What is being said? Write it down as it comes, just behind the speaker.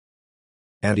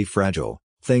Antifragile,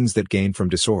 things that gain from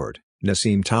disorder,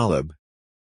 Nassim Taleb.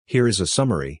 Here is a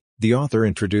summary. The author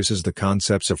introduces the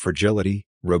concepts of fragility,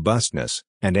 robustness,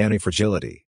 and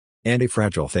antifragility.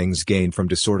 Antifragile things gain from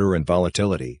disorder and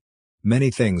volatility.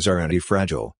 Many things are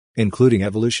antifragile, including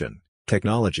evolution,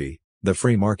 technology, the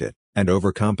free market, and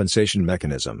overcompensation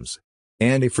mechanisms.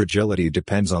 Antifragility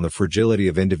depends on the fragility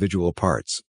of individual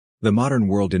parts. The modern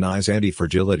world denies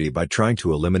antifragility by trying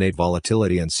to eliminate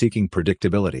volatility and seeking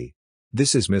predictability.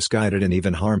 This is misguided and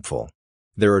even harmful.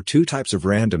 There are two types of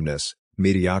randomness: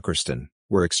 mediocristan,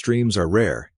 where extremes are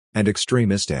rare, and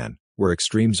extremistan, where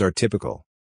extremes are typical.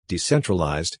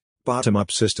 Decentralized,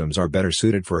 bottom-up systems are better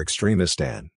suited for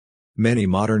extremistan. Many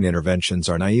modern interventions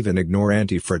are naive and ignore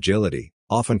antifragility,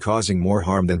 often causing more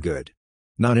harm than good.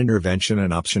 Non-intervention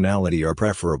and optionality are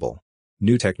preferable.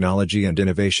 New technology and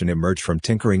innovation emerge from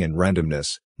tinkering and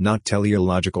randomness, not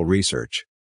teleological research.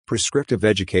 Prescriptive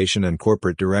education and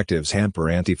corporate directives hamper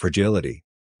antifragility.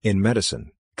 In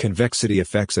medicine, convexity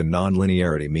effects and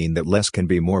nonlinearity mean that less can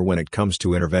be more when it comes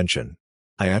to intervention.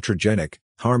 Iatrogenic,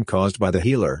 harm caused by the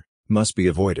healer, must be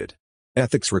avoided.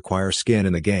 Ethics require skin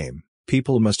in the game.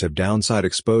 People must have downside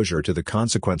exposure to the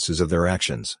consequences of their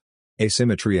actions.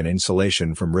 Asymmetry and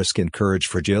insulation from risk encourage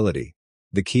fragility.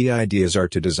 The key ideas are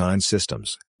to design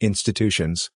systems,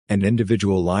 institutions, and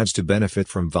individual lives to benefit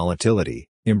from volatility,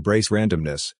 embrace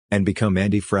randomness, and become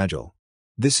antifragile.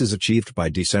 This is achieved by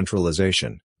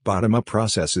decentralization, bottom-up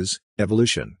processes,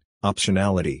 evolution,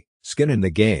 optionality, skin in the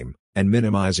game, and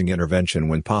minimizing intervention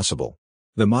when possible.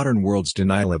 The modern world's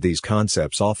denial of these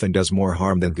concepts often does more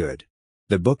harm than good.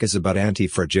 The book is about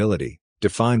antifragility,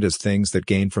 defined as things that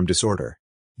gain from disorder.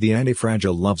 The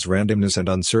antifragile loves randomness and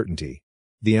uncertainty.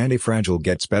 The antifragile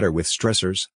gets better with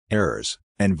stressors, errors,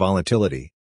 and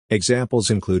volatility. Examples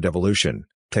include evolution,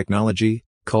 technology,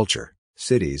 culture,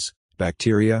 cities,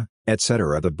 bacteria,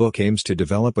 etc. The book aims to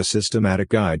develop a systematic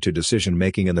guide to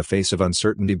decision-making in the face of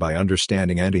uncertainty by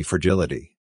understanding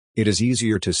antifragility. It is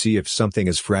easier to see if something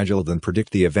is fragile than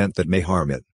predict the event that may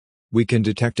harm it. We can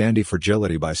detect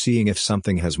antifragility by seeing if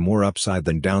something has more upside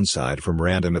than downside from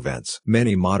random events.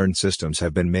 Many modern systems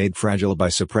have been made fragile by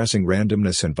suppressing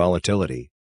randomness and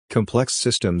volatility. Complex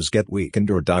systems get weakened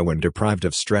or die when deprived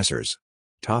of stressors.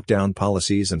 Top-down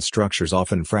policies and structures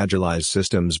often fragilize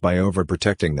systems by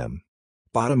overprotecting them.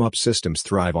 Bottom-up systems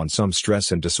thrive on some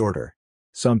stress and disorder.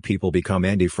 Some people become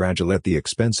antifragile at the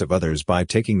expense of others by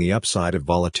taking the upside of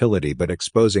volatility but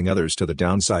exposing others to the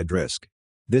downside risk.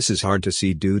 This is hard to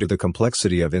see due to the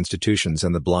complexity of institutions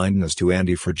and the blindness to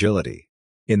antifragility.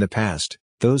 In the past,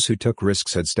 those who took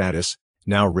risks had status;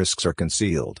 now risks are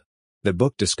concealed. The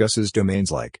book discusses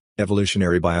domains like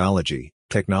evolutionary biology,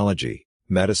 technology,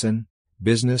 medicine,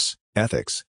 business,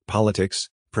 ethics, politics,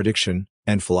 prediction,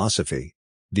 and philosophy.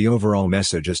 The overall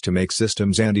message is to make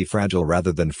systems antifragile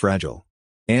rather than fragile.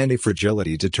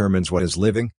 Antifragility determines what is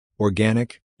living,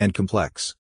 organic, and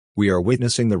complex. We are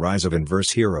witnessing the rise of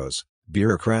inverse heroes,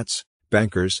 bureaucrats,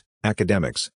 bankers,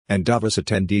 academics, and Davos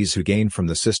attendees who gain from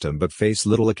the system but face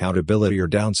little accountability or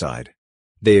downside.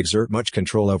 They exert much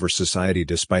control over society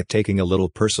despite taking a little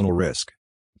personal risk.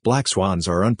 Black swans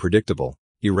are unpredictable,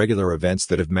 irregular events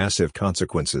that have massive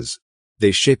consequences.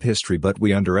 They shape history, but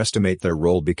we underestimate their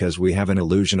role because we have an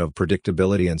illusion of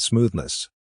predictability and smoothness.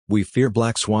 We fear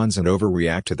black swans and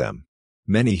overreact to them.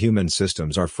 Many human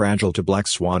systems are fragile to black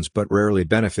swans but rarely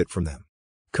benefit from them.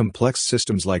 Complex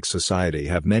systems like society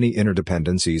have many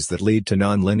interdependencies that lead to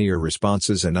nonlinear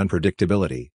responses and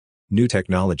unpredictability. New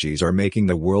technologies are making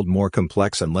the world more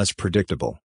complex and less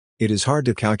predictable. It is hard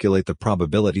to calculate the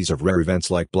probabilities of rare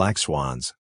events like black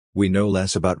swans. We know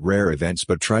less about rare events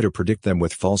but try to predict them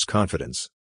with false confidence.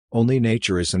 Only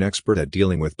nature is an expert at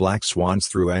dealing with black swans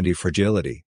through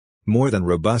antifragility. More than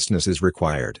robustness is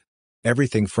required.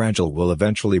 Everything fragile will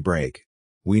eventually break.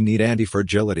 We need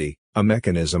antifragility, a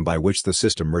mechanism by which the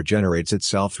system regenerates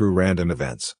itself through random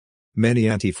events. Many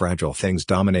antifragile things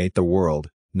dominate the world,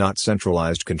 not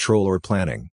centralized control or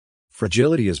planning.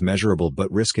 Fragility is measurable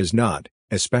but risk is not,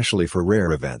 especially for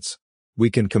rare events. We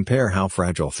can compare how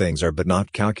fragile things are but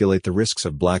not calculate the risks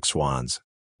of black swans.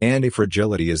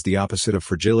 Antifragility is the opposite of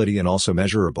fragility and also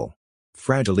measurable.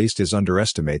 Fragilistas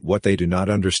underestimate what they do not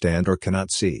understand or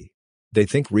cannot see. They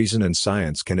think reason and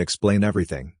science can explain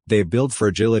everything. They build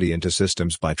fragility into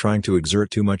systems by trying to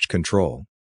exert too much control.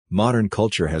 Modern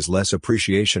culture has less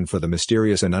appreciation for the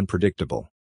mysterious and unpredictable.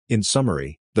 In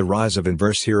summary, the rise of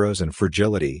inverse heroes and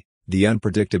fragility, the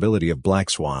unpredictability of black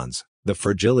swans, the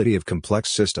fragility of complex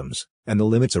systems, and the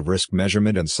limits of risk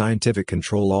measurement and scientific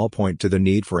control all point to the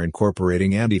need for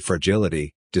incorporating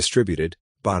antifragility, distributed,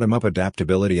 bottom-up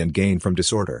adaptability and gain from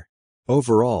disorder.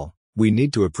 Overall, We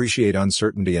need to appreciate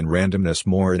uncertainty and randomness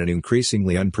more in an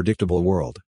increasingly unpredictable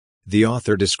world. The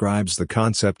author describes the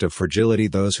concept of fragility: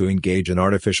 those who engage in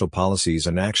artificial policies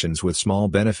and actions with small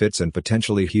benefits and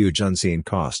potentially huge unseen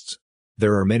costs.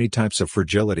 There are many types of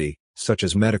fragility, such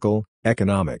as medical,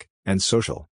 economic, and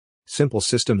social. Simple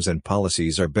systems and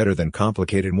policies are better than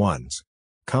complicated ones.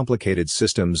 Complicated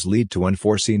systems lead to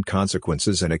unforeseen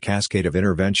consequences and a cascade of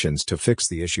interventions to fix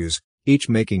the issues, each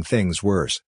making things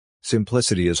worse.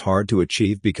 Simplicity is hard to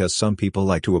achieve because some people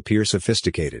like to appear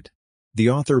sophisticated. The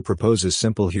author proposes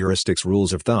simple heuristics,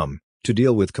 rules of thumb, to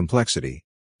deal with complexity.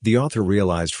 The author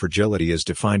realized fragility is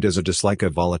defined as a dislike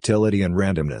of volatility and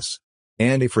randomness.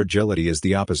 Antifragility is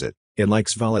the opposite: it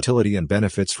likes volatility and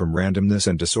benefits from randomness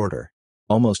and disorder.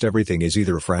 Almost everything is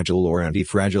either fragile or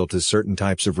antifragile to certain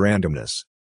types of randomness.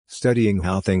 Studying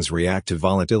how things react to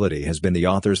volatility has been the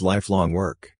author's lifelong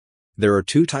work. There are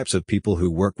two types of people who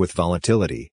work with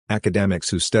volatility: academics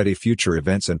who study future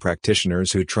events and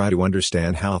practitioners who try to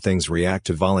understand how things react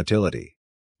to volatility.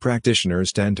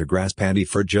 Practitioners tend to grasp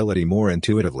antifragility more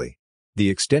intuitively. The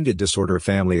extended disorder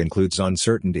family includes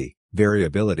uncertainty,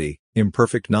 variability,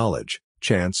 imperfect knowledge,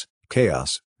 chance,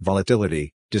 chaos,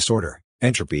 volatility, disorder,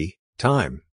 entropy,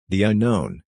 time, the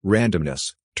unknown,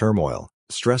 randomness, turmoil,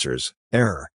 stressors,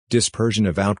 error, dispersion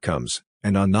of outcomes,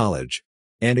 and unknowledge.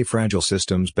 Antifragile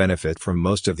systems benefit from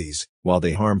most of these, while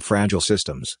they harm fragile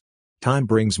systems. Time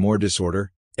brings more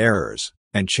disorder, errors,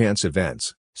 and chance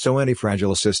events, so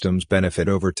antifragile systems benefit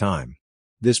over time.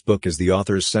 This book is the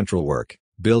author's central work,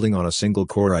 building on a single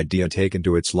core idea taken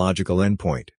to its logical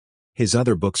endpoint. His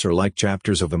other books are like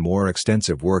chapters of a more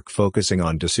extensive work focusing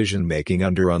on decision-making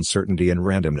under uncertainty and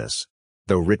randomness.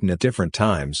 Though written at different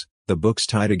times, the books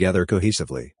tie together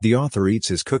cohesively. The author eats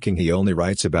his cooking. He only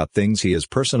writes about things he has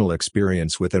personal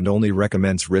experience with and only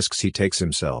recommends risks he takes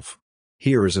himself.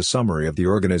 Here is a summary of the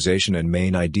organization and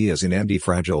main ideas in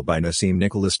Antifragile by Nassim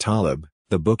Taleb.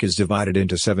 The book is divided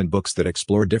into 7 books that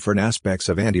explore different aspects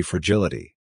of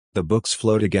antifragility. The books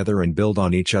flow together and build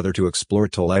on each other to explore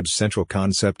Taleb's central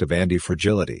concept of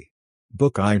antifragility.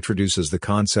 Book I introduces the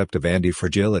concept of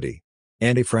antifragility.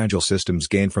 Antifragile systems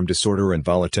gain from disorder and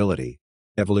volatility.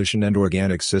 Evolution and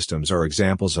organic systems are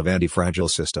examples of antifragile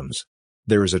systems.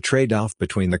 There is a trade-off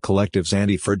between the collective's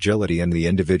antifragility and the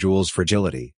individual's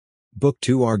fragility. Book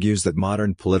 2 argues that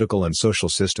modern political and social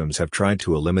systems have tried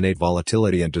to eliminate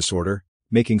volatility and disorder,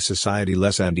 making society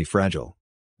less antifragile.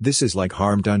 This is like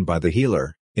harm done by the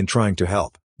healer. In trying to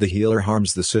help, the healer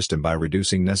harms the system by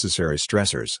reducing necessary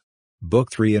stressors.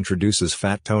 Book 3 introduces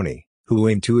Fat Tony, who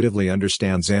intuitively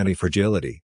understands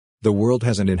antifragility. The world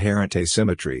has an inherent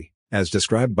asymmetry, as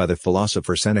described by the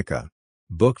philosopher Seneca.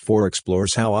 Book 4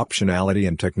 explores how optionality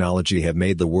and technology have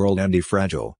made the world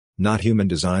antifragile, not human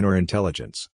design or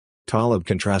intelligence. Taleb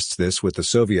contrasts this with the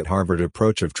Soviet Harvard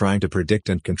approach of trying to predict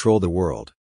and control the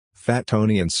world. Fat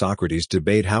Tony and Socrates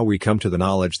debate how we come to the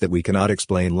knowledge that we cannot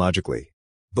explain logically.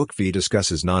 Book V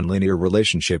discusses nonlinear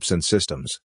relationships and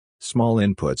systems. Small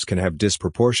inputs can have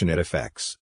disproportionate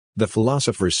effects. The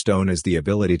philosopher's stone is the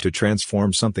ability to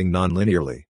transform something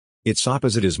nonlinearly. Its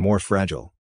opposite is more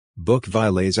fragile. Book V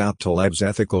lays out Taleb's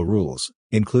ethical rules,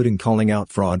 including calling out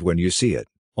fraud when you see it,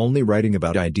 only writing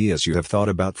about ideas you have thought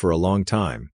about for a long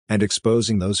time, and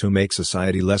exposing those who make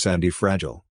society less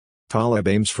antifragile. Taleb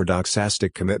aims for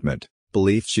doxastic commitment,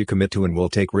 beliefs you commit to and will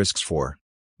take risks for.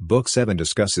 Book 7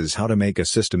 discusses how to make a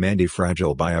system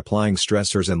antifragile by applying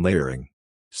stressors and layering.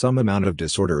 Some amount of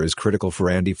disorder is critical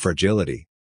for antifragility.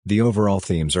 The overall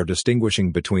themes are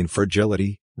distinguishing between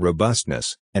fragility,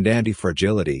 robustness, and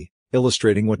antifragility,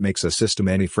 illustrating what makes a system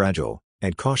antifragile,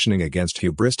 and cautioning against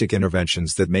hubristic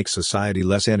interventions that make society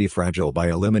less antifragile by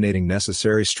eliminating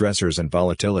necessary stressors and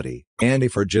volatility.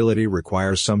 Antifragility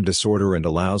requires some disorder and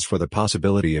allows for the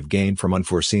possibility of gain from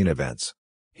unforeseen events.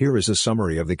 Here is a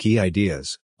summary of the key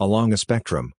ideas. Along a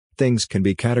spectrum, things can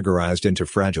be categorized into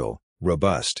fragile,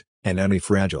 robust, and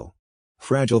antifragile.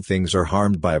 Fragile things are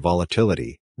harmed by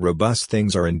volatility, robust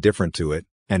things are indifferent to it,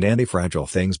 and antifragile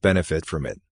things benefit from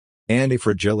it.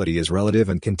 Antifragility is relative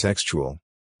and contextual.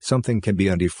 Something can be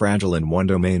antifragile in one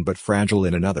domain but fragile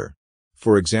in another.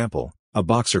 For example, a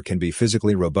boxer can be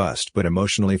physically robust but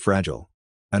emotionally fragile.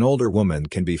 An older woman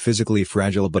can be physically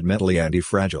fragile but mentally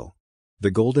antifragile.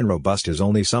 The golden robust is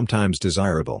only sometimes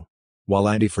desirable. While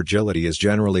antifragility is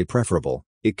generally preferable,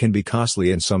 it can be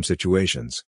costly in some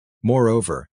situations.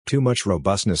 Moreover, too much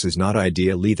robustness is not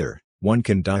ideal either. One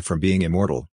can die from being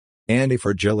immortal.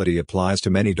 Antifragility applies to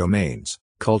many domains: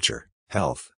 culture,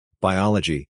 health,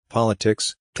 biology,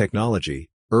 politics, technology,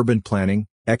 urban planning,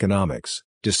 economics,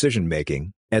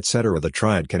 decision-making, etc. The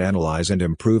triad can analyze and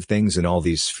improve things in all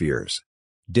these spheres.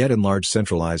 Dead and large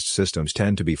centralized systems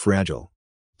tend to be fragile.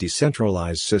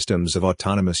 Decentralized systems of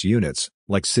autonomous units,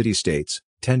 like city-states,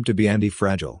 tend to be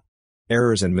antifragile.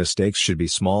 Errors and mistakes should be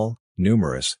small,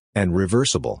 numerous, and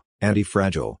reversible,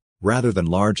 antifragile, rather than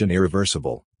large and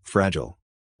irreversible, fragile.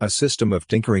 A system of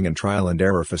tinkering and trial and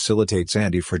error facilitates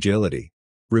antifragility.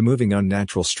 Removing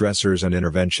unnatural stressors and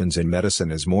interventions in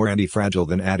medicine is more antifragile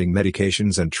than adding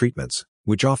medications and treatments,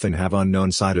 which often have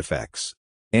unknown side effects.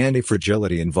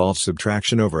 Antifragility involves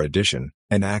subtraction over addition,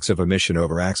 and acts of omission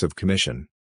over acts of commission.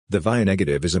 The via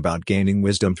negative is about gaining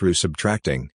wisdom through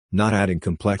subtracting, not adding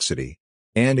complexity.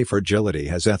 Antifragility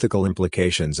has ethical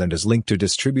implications and is linked to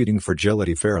distributing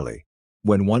fragility fairly.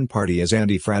 When one party is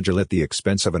antifragile at the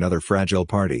expense of another fragile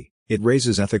party, it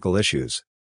raises ethical issues.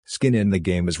 Skin in the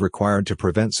game is required to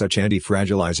prevent such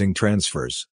antifragilizing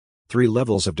transfers. 3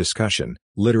 levels of discussion: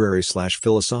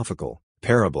 literary/philosophical,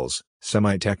 parables,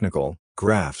 semi-technical,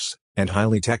 graphs, and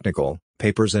highly technical,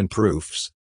 papers and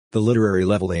proofs. The literary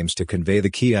level aims to convey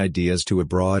the key ideas to a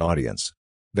broad audience.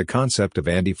 The concept of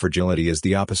antifragility is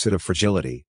the opposite of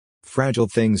fragility. Fragile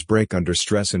things break under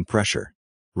stress and pressure.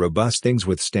 Robust things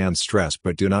withstand stress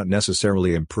but do not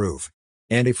necessarily improve.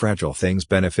 Antifragile things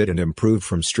benefit and improve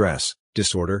from stress,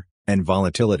 disorder, and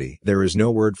volatility. There is no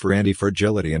word for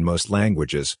antifragility in most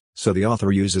languages, so the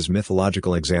author uses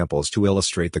mythological examples to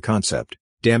illustrate the concept.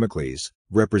 Damocles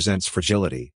represents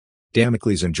fragility.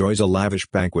 Damocles enjoys a lavish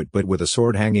banquet but with a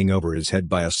sword hanging over his head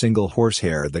by a single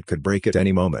horsehair that could break at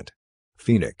any moment.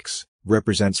 Phoenix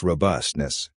represents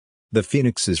robustness. The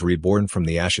phoenix is reborn from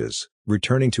the ashes,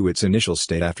 returning to its initial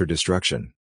state after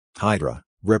destruction. Hydra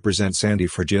represents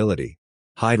antifragility.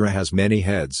 Hydra has many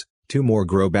heads, 2 more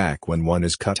grow back when one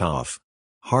is cut off.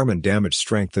 Harm and damage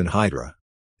strengthen Hydra.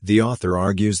 The author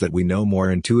argues that we know more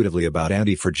intuitively about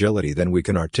antifragility than we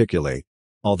can articulate.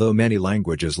 Although many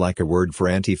languages lack a word for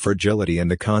antifragility and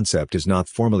the concept is not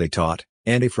formally taught,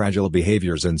 antifragile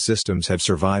behaviors and systems have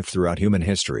survived throughout human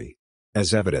history.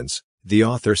 As evidence, the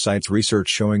author cites research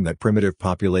showing that primitive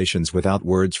populations without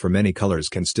words for many colors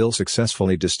can still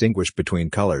successfully distinguish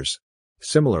between colors.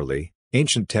 Similarly,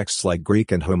 ancient texts like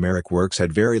Greek and Homeric works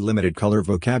had very limited color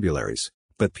vocabularies,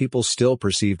 but people still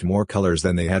perceived more colors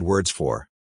than they had words for.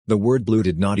 The word blue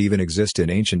did not even exist in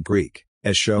ancient Greek,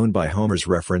 as shown by Homer's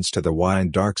reference to the wine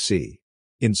dark sea.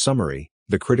 In summary,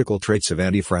 the critical traits of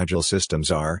antifragile systems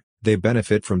are: they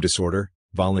benefit from disorder,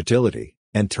 volatility,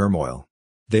 and turmoil.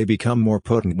 They become more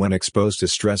potent when exposed to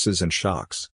stresses and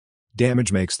shocks.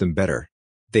 Damage makes them better.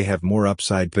 They have more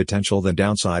upside potential than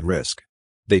downside risk.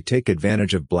 They take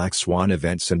advantage of black swan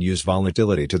events and use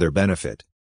volatility to their benefit.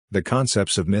 The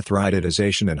concepts of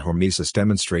mithridization and hormesis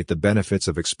demonstrate the benefits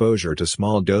of exposure to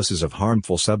small doses of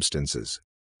harmful substances.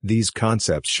 These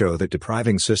concepts show that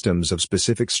depriving systems of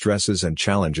specific stresses and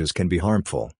challenges can be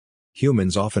harmful.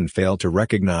 Humans often fail to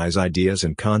recognize ideas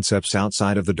and concepts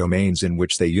outside of the domains in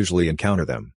which they usually encounter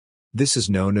them. This is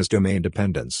known as domain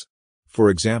dependence. For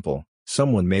example,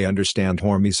 someone may understand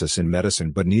hormesis in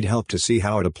medicine but need help to see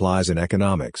how it applies in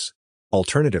economics.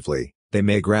 Alternatively, they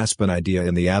may grasp an idea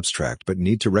in the abstract but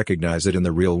need to recognize it in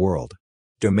the real world.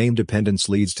 Domain dependence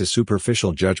leads to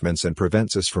superficial judgments and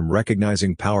prevents us from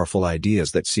recognizing powerful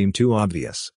ideas that seem too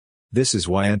obvious. This is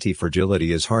why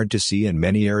antifragility is hard to see in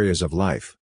many areas of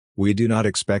life. We do not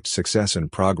expect success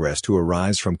and progress to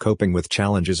arise from coping with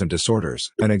challenges and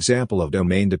disorders. An example of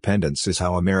domain dependence is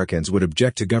how Americans would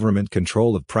object to government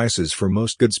control of prices for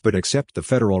most goods but accept the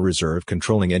Federal Reserve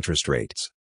controlling interest rates.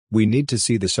 We need to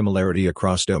see the similarity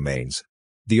across domains.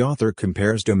 The author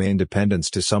compares domain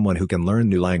dependence to someone who can learn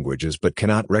new languages but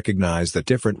cannot recognize that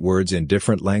different words in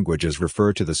different languages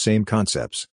refer to the same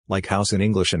concepts, like house in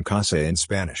English and casa in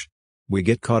Spanish. We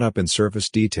get caught up in surface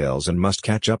details and must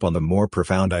catch up on the more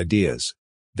profound ideas.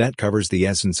 That covers the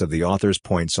essence of the author's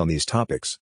points on these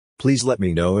topics. Please let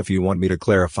me know if you want me to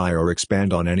clarify or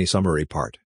expand on any summary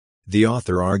part. The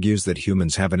author argues that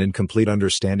humans have an incomplete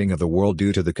understanding of the world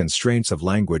due to the constraints of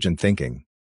language and thinking.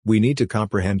 We need to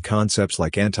comprehend concepts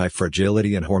like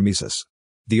antifragility and hormesis.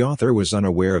 The author was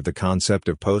unaware of the concept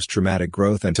of post-traumatic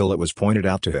growth until it was pointed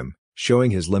out to him,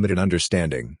 showing his limited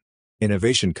understanding.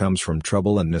 Innovation comes from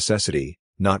trouble and necessity,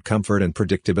 not comfort and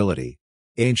predictability.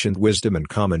 Ancient wisdom and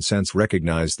common sense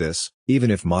recognize this, even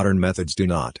if modern methods do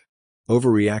not.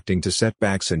 Overreacting to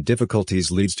setbacks and difficulties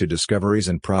leads to discoveries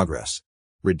and progress.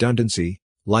 Redundancy,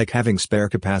 like having spare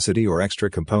capacity or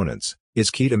extra components, is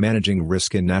key to managing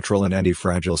risk in natural and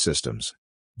antifragile systems.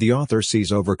 The author sees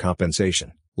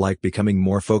overcompensation, like becoming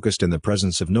more focused in the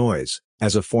presence of noise,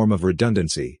 as a form of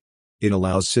redundancy. It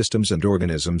allows systems and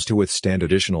organisms to withstand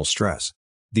additional stress.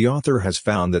 The author has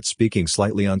found that speaking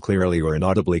slightly unclearly or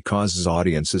inaudibly causes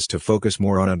audiences to focus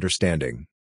more on understanding.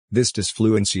 This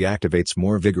disfluency activates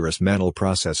more vigorous mental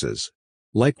processes.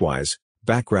 Likewise,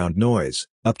 background noise,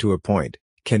 up to a point,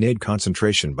 can aid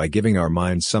concentration by giving our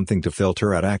minds something to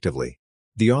filter out actively.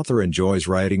 The author enjoys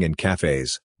writing in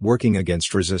cafes, working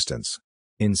against resistance.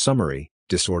 In summary,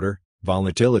 disorder,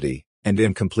 volatility, and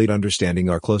incomplete understanding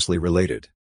are closely related.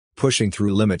 Pushing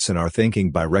through limits in our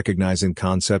thinking by recognizing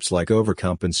concepts like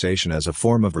overcompensation as a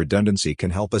form of redundancy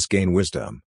can help us gain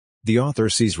wisdom. The author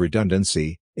sees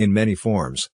redundancy, in many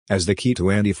forms, as the key to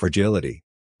antifragility.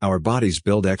 Our bodies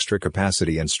build extra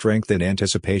capacity and strength in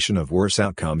anticipation of worse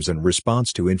outcomes and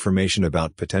response to information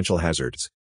about potential hazards.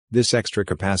 This extra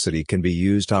capacity can be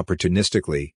used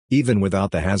opportunistically, even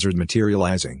without the hazard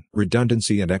materializing.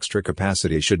 Redundancy and extra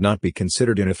capacity should not be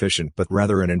considered inefficient but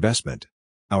rather an investment.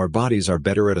 Our bodies are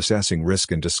better at assessing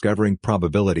risk and discovering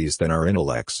probabilities than our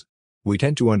intellects. We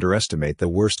tend to underestimate the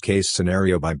worst-case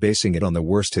scenario by basing it on the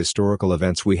worst historical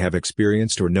events we have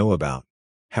experienced or know about.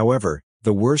 However,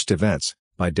 the worst events,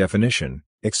 by definition,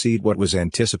 exceed what was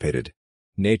anticipated.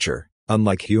 Nature,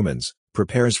 unlike humans,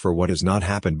 prepares for what has not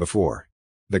happened before.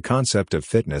 The concept of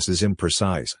fitness is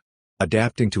imprecise.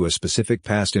 Adapting to a specific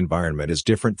past environment is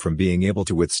different from being able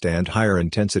to withstand higher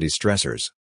intensity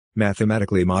stressors.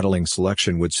 Mathematically modeling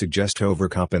selection would suggest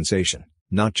overcompensation,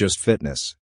 not just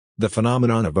fitness. The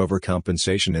phenomenon of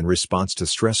overcompensation in response to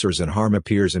stressors and harm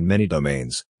appears in many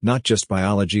domains, not just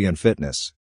biology and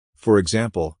fitness. For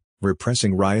example,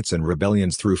 repressing riots and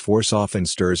rebellions through force often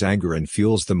stirs anger and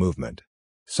fuels the movement.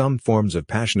 Some forms of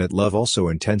passionate love also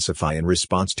intensify in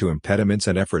response to impediments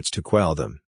and efforts to quell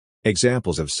them.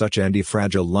 Examples of such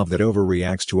antifragile love that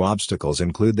overreacts to obstacles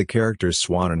include the characters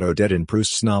Swan and Odette in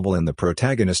Proust's novel and the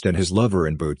protagonist and his lover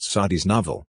in Buzzati's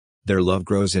novel. Their love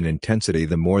grows in intensity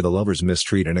the more the lovers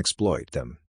mistreat and exploit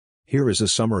them. Here is a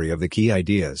summary of the key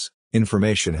ideas.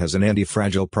 Information has an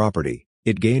antifragile property.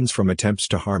 It gains from attempts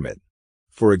to harm it.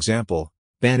 For example,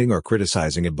 banning or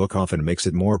criticizing a book often makes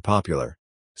it more popular.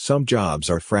 Some jobs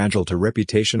are fragile to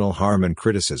reputational harm and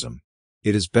criticism.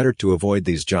 It is better to avoid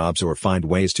these jobs or find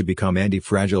ways to become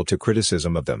antifragile to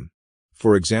criticism of them.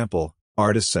 For example,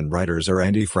 artists and writers are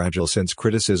antifragile since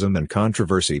criticism and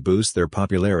controversy boost their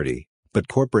popularity, but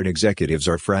corporate executives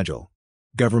are fragile.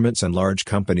 Governments and large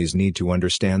companies need to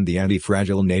understand the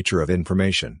antifragile nature of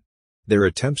information. Their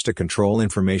attempts to control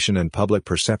information and public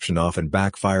perception often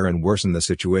backfire and worsen the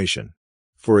situation.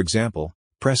 For example,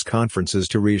 press conferences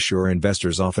to reassure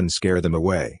investors often scare them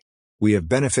away. We have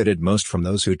benefited most from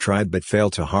those who tried but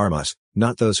failed to harm us,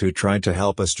 not those who tried to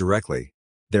help us directly.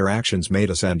 Their actions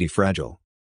made us antifragile.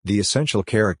 The essential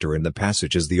character in the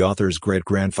passage is the author's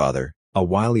great-grandfather, a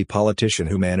wily politician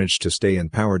who managed to stay in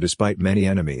power despite many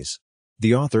enemies.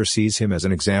 The author sees him as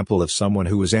an example of someone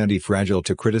who was antifragile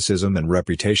to criticism and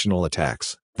reputational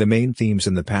attacks. The main themes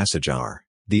in the passage are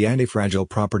the antifragile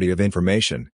property of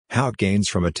information, how it gains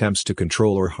from attempts to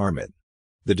control or harm it.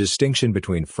 The distinction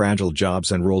between fragile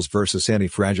jobs and roles versus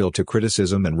antifragile to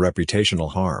criticism and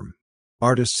reputational harm.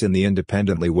 Artists and the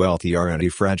independently wealthy are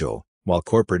antifragile, while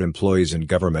corporate employees and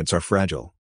governments are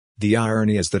fragile. The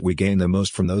irony is that we gain the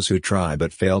most from those who try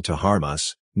but fail to harm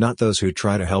us, not those who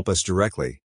try to help us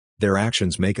directly. Their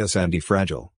actions make us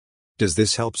antifragile. Does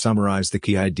this help summarize the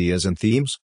key ideas and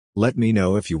themes? Let me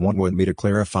know if you want me to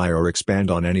clarify or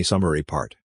expand on any summary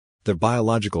part. The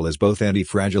biological is both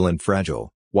antifragile and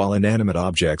fragile, while inanimate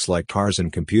objects like cars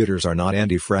and computers are not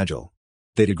antifragile.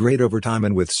 They degrade over time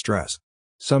and with stress.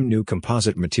 Some new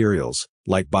composite materials,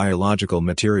 like biological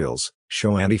materials,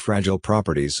 show antifragile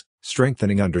properties,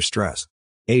 strengthening under stress.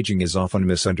 Aging is often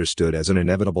misunderstood as an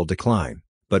inevitable decline,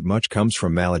 but much comes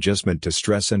from maladjustment to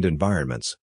stress and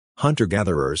environments.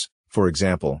 Hunter-gatherers, for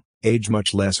example, age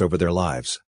much less over their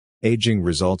lives. Aging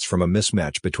results from a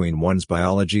mismatch between one's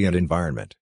biology and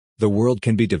environment. The world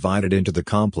can be divided into the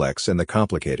complex and the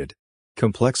complicated.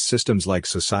 Complex systems like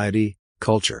society,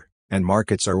 culture, and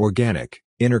markets are organic,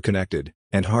 interconnected,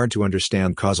 and hard to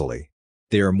understand causally.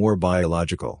 They are more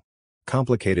biological.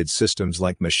 Complicated systems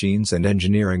like machines and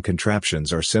engineering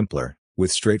contraptions are simpler,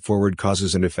 with straightforward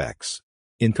causes and effects.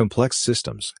 In complex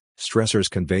systems, stressors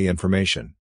convey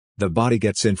information. The body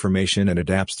gets information and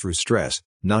adapts through stress,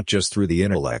 not just through the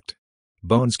intellect.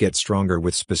 Bones get stronger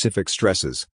with specific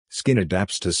stresses, skin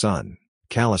adapts to sun,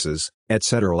 calluses,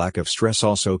 etc. Lack of stress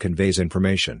also conveys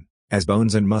information, as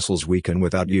bones and muscles weaken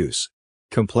without use.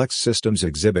 Complex systems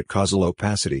exhibit causal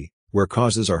opacity, where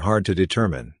causes are hard to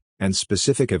determine, and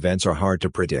specific events are hard to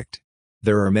predict.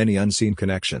 There are many unseen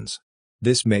connections.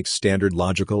 This makes standard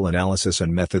logical analysis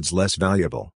and methods less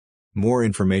valuable. More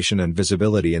information and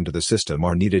visibility into the system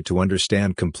are needed to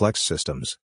understand complex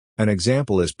systems. An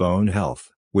example is bone health,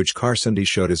 which Carcendi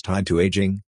showed is tied to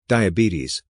aging,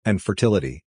 diabetes, and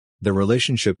fertility. The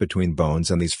relationship between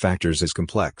bones and these factors is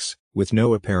complex, with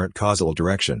no apparent causal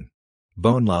direction.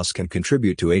 Bone loss can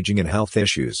contribute to aging and health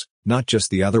issues, not just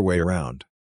the other way around.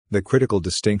 The critical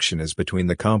distinction is between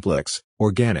the complex,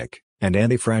 organic, and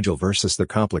antifragile versus the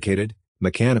complicated,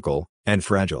 mechanical, and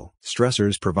fragile.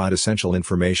 Stressors provide essential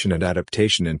information and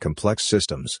adaptation in complex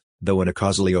systems, though in a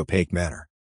causally opaque manner.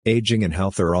 Aging and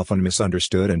health are often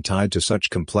misunderstood and tied to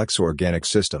such complex organic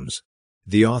systems.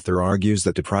 The author argues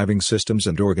that depriving systems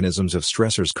and organisms of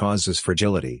stressors causes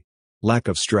fragility. Lack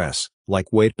of stress,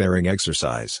 like weight-bearing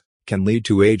exercise, can lead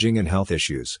to aging and health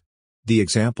issues. The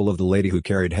example of the lady who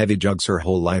carried heavy jugs her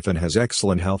whole life and has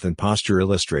excellent health and posture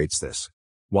illustrates this.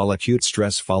 While acute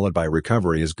stress followed by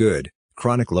recovery is good,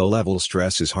 chronic low-level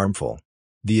stress is harmful.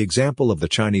 The example of the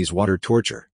Chinese water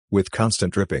torture, with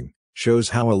constant dripping, shows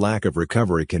how a lack of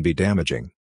recovery can be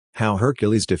damaging. How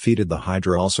Hercules defeated the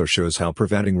Hydra also shows how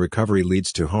preventing recovery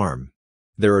leads to harm.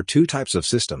 There are two types of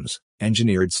systems,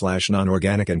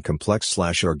 engineered/non-organic and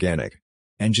complex/organic.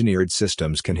 Engineered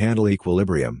systems can handle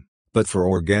equilibrium, but for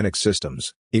organic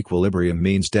systems, equilibrium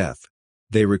means death.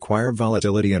 They require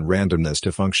volatility and randomness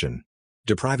to function.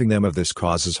 Depriving them of this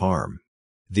causes harm.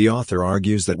 The author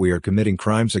argues that we are committing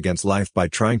crimes against life by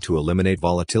trying to eliminate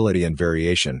volatility and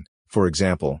variation, for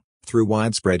example, through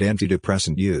widespread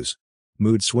antidepressant use.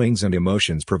 Mood swings and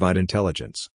emotions provide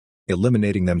intelligence.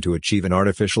 Eliminating them to achieve an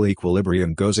artificial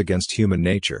equilibrium goes against human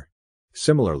nature.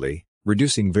 Similarly,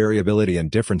 reducing variability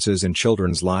and differences in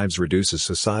children's lives reduces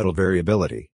societal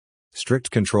variability.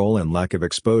 Strict control and lack of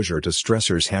exposure to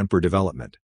stressors hamper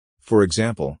development. For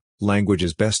example, language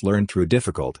is best learned through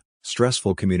difficult,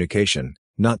 stressful communication,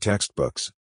 not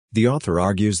textbooks. The author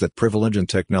argues that privilege and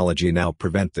technology now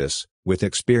prevent this, with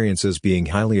experiences being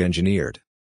highly engineered.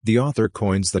 The author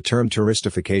coins the term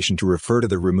touristification to refer to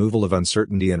the removal of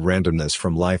uncertainty and randomness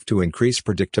from life to increase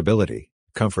predictability,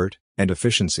 comfort, and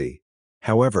efficiency.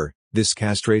 However, this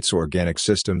castrates organic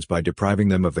systems by depriving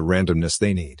them of the randomness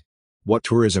they need. What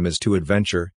tourism is to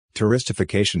adventure,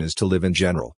 touristification is to live in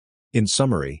general. In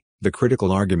summary, the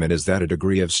critical argument is that a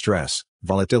degree of stress,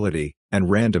 volatility, and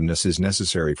randomness is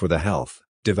necessary for the health,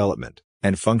 development,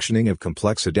 and functioning of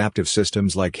complex adaptive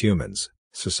systems like humans,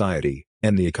 society,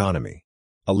 and the economy.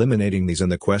 Eliminating these in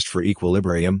the quest for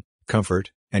equilibrium, comfort,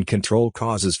 and control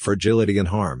causes fragility and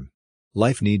harm.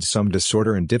 Life needs some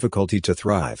disorder and difficulty to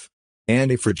thrive.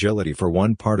 Antifragility for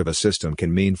one part of a system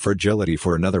can mean fragility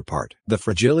for another part. The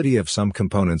fragility of some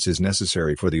components is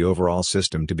necessary for the overall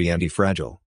system to be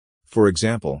antifragile. For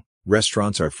example,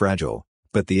 restaurants are fragile,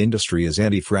 but the industry is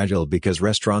antifragile because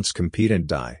restaurants compete and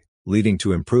die, leading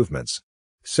to improvements.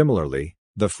 Similarly,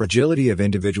 the fragility of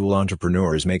individual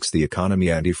entrepreneurs makes the economy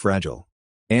antifragile.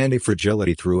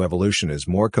 Antifragility through evolution is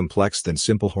more complex than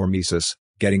simple hormesis,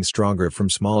 getting stronger from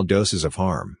small doses of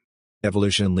harm.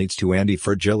 Evolution leads to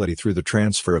antifragility through the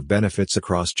transfer of benefits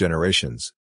across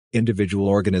generations. Individual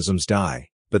organisms die,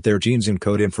 but their genes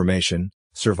encode information,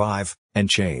 survive, and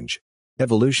change.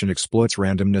 Evolution exploits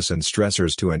randomness and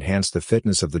stressors to enhance the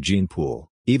fitness of the gene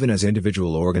pool, even as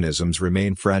individual organisms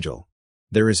remain fragile.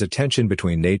 There is a tension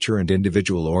between nature and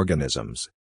individual organisms.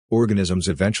 Organisms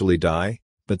eventually die,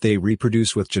 but they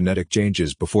reproduce with genetic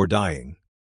changes before dying.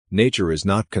 Nature is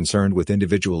not concerned with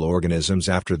individual organisms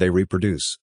after they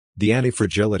reproduce. The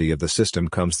antifragility of the system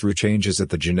comes through changes at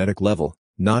the genetic level,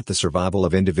 not the survival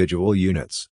of individual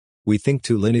units. We think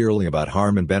too linearly about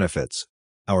harm and benefits.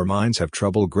 Our minds have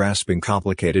trouble grasping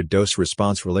complicated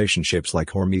dose-response relationships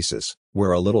like hormesis,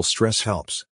 where a little stress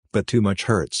helps, but too much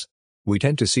hurts. We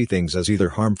tend to see things as either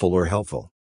harmful or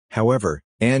helpful. However,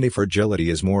 antifragility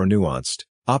is more nuanced,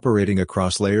 operating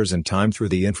across layers and time through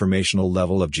the informational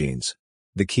level of genes.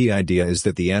 The key idea is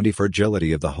that the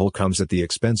antifragility of the whole comes at the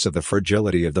expense of the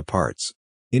fragility of the parts.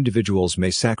 Individuals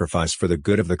may sacrifice for the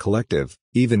good of the collective,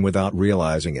 even without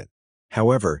realizing it.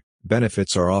 However,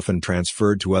 benefits are often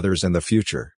transferred to others in the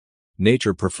future.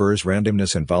 Nature prefers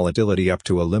randomness and volatility up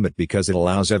to a limit because it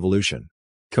allows evolution.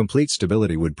 Complete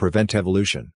stability would prevent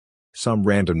evolution. Some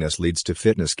randomness leads to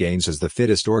fitness gains as the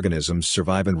fittest organisms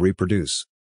survive and reproduce.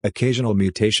 Occasional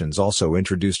mutations also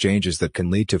introduce changes that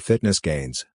can lead to fitness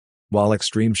gains. While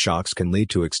extreme shocks can lead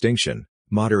to extinction,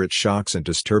 moderate shocks and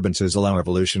disturbances allow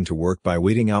evolution to work by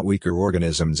weeding out weaker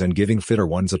organisms and giving fitter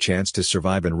ones a chance to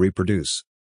survive and reproduce.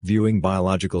 Viewing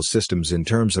biological systems in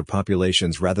terms of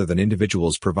populations rather than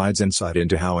individuals provides insight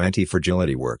into how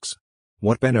antifragility works.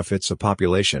 What benefits a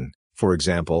population, for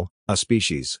example, a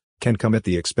species, can come at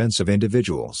the expense of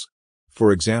individuals.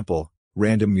 For example,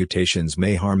 random mutations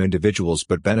may harm individuals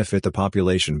but benefit the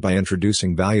population by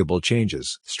introducing valuable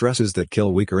changes. Stresses that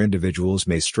kill weaker individuals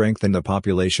may strengthen the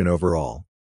population overall.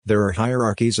 There are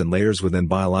hierarchies and layers within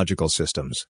biological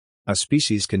systems. A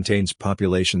species contains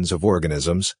populations of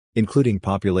organisms, including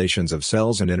populations of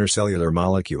cells and intercellular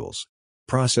molecules.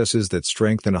 Processes that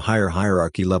strengthen a higher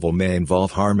hierarchy level may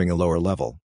involve harming a lower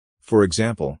level. For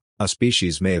example, a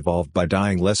species may evolve by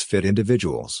dying less fit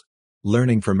individuals.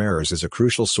 Learning from errors is a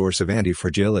crucial source of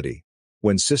antifragility.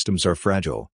 When systems are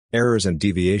fragile, errors and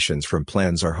deviations from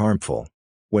plans are harmful.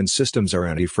 When systems are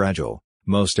antifragile,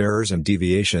 most errors and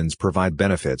deviations provide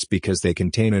benefits because they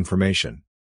contain information.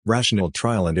 Rational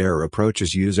trial and error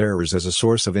approaches use errors as a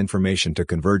source of information to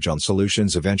converge on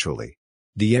solutions eventually.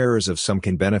 The errors of some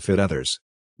can benefit others.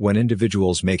 When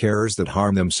individuals make errors that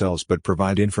harm themselves but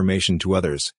provide information to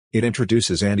others, it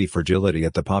introduces antifragility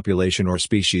at the population or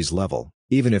species level,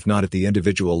 even if not at the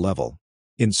individual level.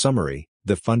 In summary,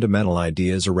 the fundamental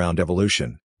ideas around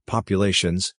evolution,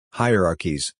 populations,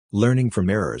 hierarchies, learning from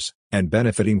errors, and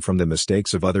benefiting from the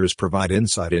mistakes of others provide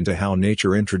insight into how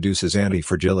nature introduces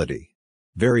antifragility.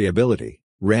 Variability,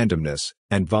 randomness,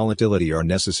 and volatility are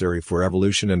necessary for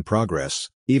evolution and progress,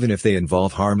 even if they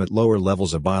involve harm at lower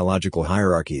levels of biological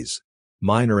hierarchies.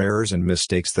 Minor errors and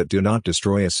mistakes that do not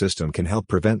destroy a system can help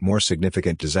prevent more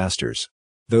significant disasters.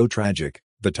 Though tragic,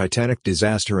 the Titanic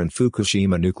disaster and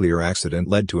Fukushima nuclear accident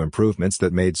led to improvements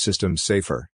that made systems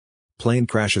safer. Plane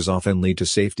crashes often lead to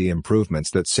safety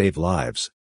improvements that save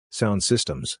lives. Sound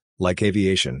systems, like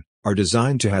aviation, are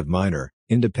designed to have minor,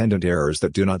 independent errors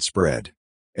that do not spread.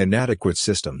 Inadequate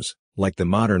systems, like the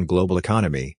modern global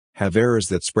economy, have errors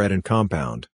that spread and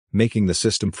compound, making the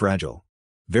system fragile.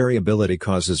 Variability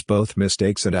causes both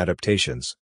mistakes and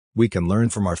adaptations. We can learn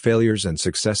from our failures and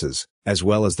successes, as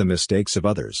well as the mistakes of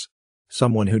others.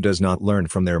 Someone who does not learn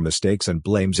from their mistakes and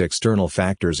blames external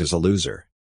factors is a loser.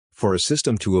 For a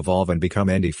system to evolve and become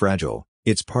antifragile,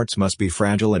 its parts must be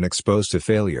fragile and exposed to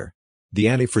failure. The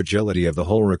antifragility of the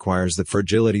whole requires the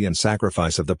fragility and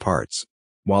sacrifice of the parts.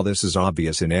 While this is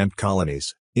obvious in ant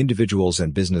colonies, individuals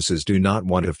and businesses do not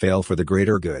want to fail for the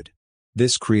greater good.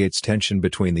 This creates tension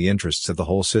between the interests of the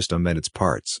whole system and its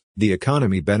parts. The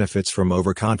economy benefits from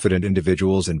overconfident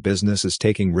individuals and businesses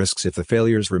taking risks if the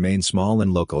failures remain small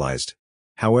and localized.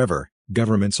 However,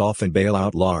 governments often bail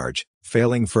out large,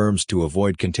 failing firms to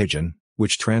avoid contagion,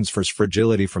 which transfers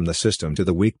fragility from the system to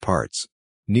the weak parts.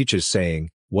 Nietzsche's saying,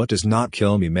 "What does not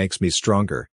kill me makes me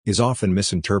stronger," is often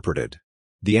misinterpreted.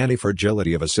 The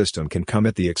antifragility of a system can come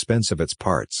at the expense of its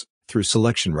parts, through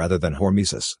selection rather than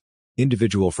hormesis.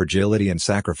 Individual fragility and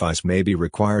sacrifice may be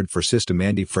required for system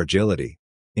antifragility.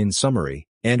 In summary,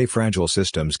 antifragile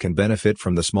systems can benefit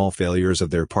from the small failures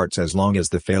of their parts as long as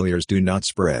the failures do not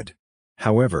spread.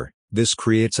 However, this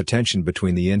creates a tension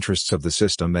between the interests of the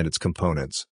system and its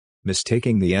components.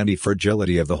 Mistaking the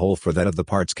antifragility of the whole for that of the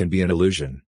parts can be an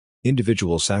illusion.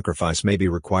 Individual sacrifice may be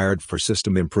required for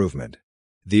system improvement.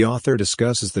 The author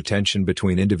discusses the tension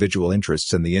between individual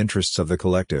interests and the interests of the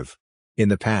collective. In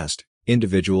the past,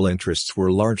 individual interests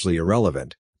were largely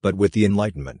irrelevant, but with the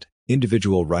Enlightenment,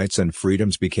 individual rights and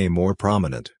freedoms became more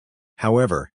prominent.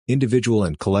 However, individual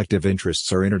and collective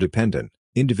interests are interdependent.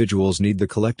 Individuals need the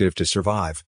collective to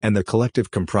survive, and the collective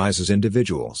comprises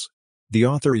individuals. The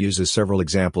author uses several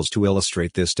examples to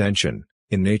illustrate this tension.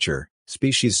 In nature,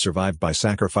 species survive by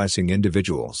sacrificing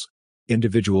individuals.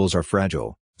 Individuals are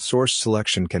fragile. Source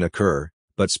selection can occur,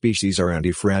 but species are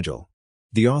antifragile.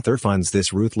 The author finds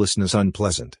this ruthlessness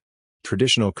unpleasant.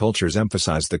 Traditional cultures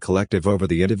emphasize the collective over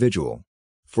the individual.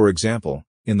 For example,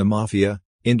 in the mafia,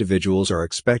 individuals are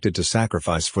expected to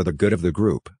sacrifice for the good of the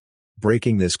group.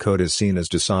 Breaking this code is seen as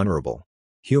dishonorable.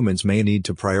 Humans may need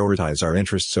to prioritize our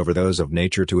interests over those of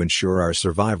nature to ensure our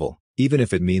survival, even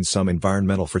if it means some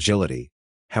environmental fragility.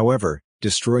 However,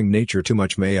 destroying nature too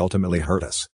much may ultimately hurt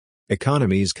us.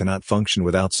 Economies cannot function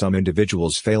without some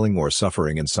individuals failing or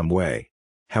suffering in some way.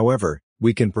 However,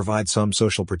 we can provide some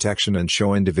social protection and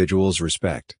show individuals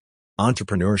respect.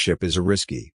 Entrepreneurship is a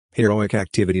risky, heroic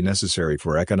activity necessary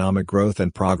for economic growth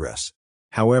and progress.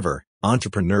 However,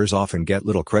 entrepreneurs often get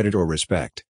little credit or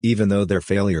respect, even though their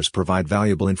failures provide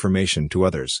valuable information to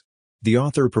others. The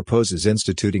author proposes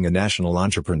instituting a National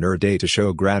Entrepreneur Day to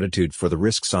show gratitude for the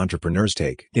risks entrepreneurs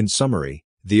take. In summary,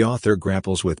 the author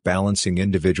grapples with balancing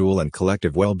individual and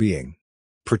collective well-being.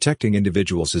 Protecting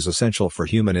individuals is essential for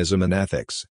humanism and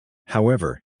ethics.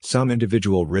 However, some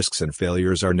individual risks and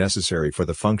failures are necessary for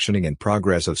the functioning and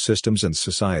progress of systems and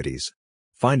societies.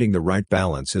 Finding the right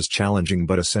balance is challenging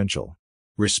but essential.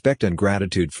 Respect and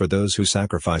gratitude for those who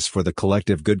sacrifice for the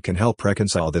collective good can help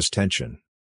reconcile this tension.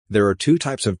 There are two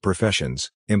types of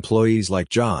professions: employees like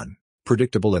John,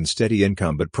 predictable and steady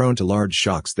income but prone to large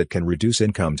shocks that can reduce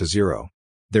income to zero.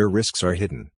 Their risks are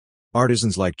hidden.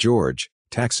 Artisans like George,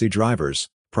 taxi drivers,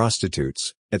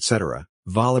 prostitutes, etc.,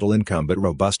 volatile income but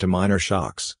robust to minor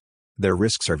shocks. Their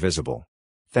risks are visible.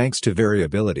 Thanks to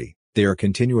variability, they are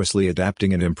continuously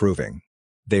adapting and improving.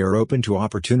 They are open to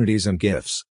opportunities and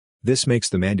gifts. This makes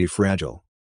them anti-fragile.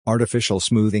 Artificial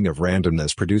smoothing of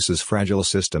randomness produces fragile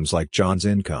systems like John's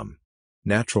income.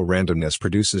 Natural randomness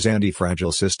produces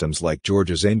anti-fragile systems like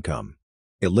George's income.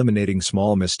 Eliminating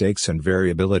small mistakes and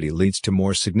variability leads to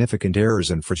more significant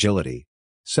errors and fragility.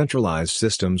 Centralized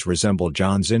systems resemble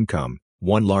John's income,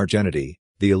 one large entity,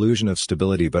 the illusion of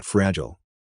stability but fragile.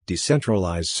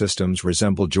 Decentralized systems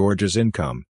resemble George's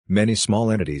income, many small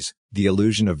entities, the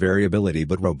illusion of variability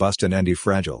but robust and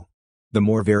anti-fragile. The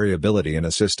more variability in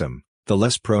a system, the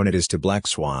less prone it is to black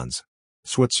swans.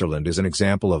 Switzerland is an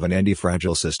example of an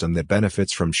anti-fragile system that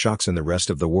benefits from shocks in the rest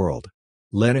of the world.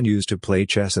 Lenin used to play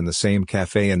chess in the same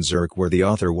cafe in Zurich where the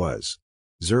author was.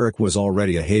 Zurich was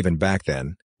already a haven back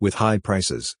then, with high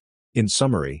prices. In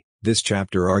summary, this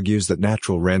chapter argues that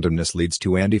natural randomness leads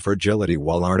to anti-fragility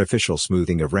while artificial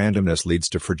smoothing of randomness leads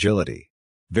to fragility.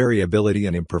 Variability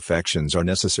and imperfections are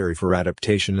necessary for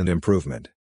adaptation and improvement.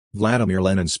 Vladimir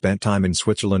Lenin spent time in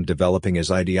Switzerland developing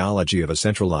his ideology of a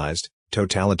centralized,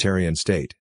 totalitarian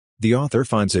state. The author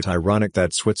finds it ironic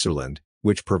that Switzerland,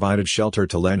 which provided shelter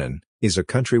to Lenin, is a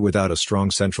country without a strong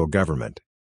central government.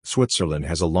 Switzerland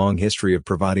has a long history of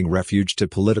providing refuge to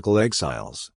political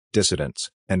exiles, dissidents,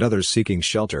 and others seeking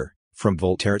shelter, from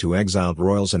Voltaire to exiled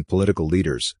royals and political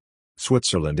leaders.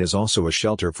 Switzerland is also a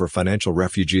shelter for financial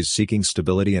refugees seeking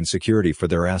stability and security for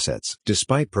their assets.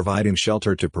 Despite providing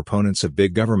shelter to proponents of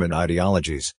big government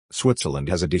ideologies, Switzerland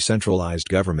has a decentralized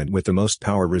government with the most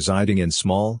power residing in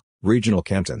small, regional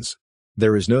cantons.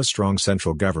 There is no strong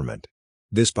central government.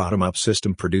 This bottom-up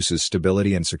system produces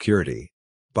stability and security.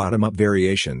 Bottom-up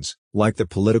variations, like the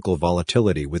political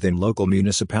volatility within local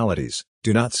municipalities,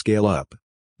 do not scale up.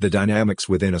 The dynamics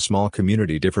within a small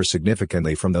community differ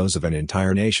significantly from those of an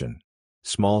entire nation.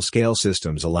 Small-scale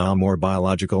systems allow more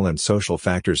biological and social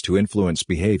factors to influence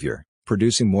behavior,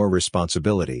 producing more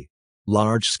responsibility.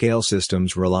 Large-scale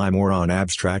systems rely more on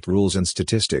abstract rules and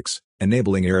statistics,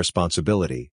 enabling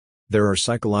irresponsibility. There are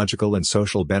psychological and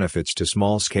social benefits to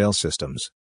small-scale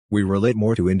systems. We relate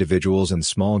more to individuals and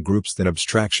small groups than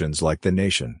abstractions like the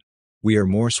nation. We are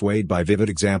more swayed by vivid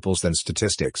examples than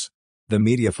statistics. The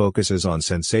media focuses on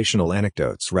sensational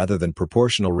anecdotes rather than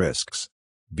proportional risks.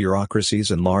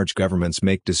 Bureaucracies and large governments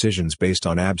make decisions based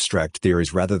on abstract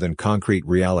theories rather than concrete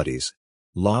realities.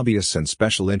 Lobbyists and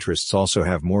special interests also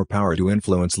have more power to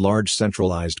influence large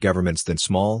centralized governments than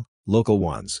small, local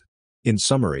ones. In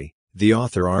summary, the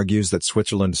author argues that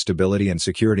Switzerland's stability and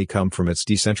security come from its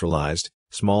decentralized,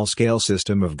 small-scale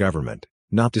system of government,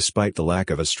 not despite the lack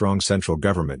of a strong central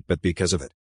government but because of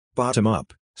it.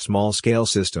 Bottom-up, small-scale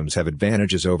systems have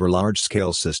advantages over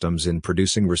large-scale systems in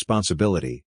producing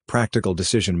responsibility, practical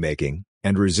decision-making,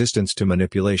 and resistance to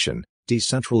manipulation.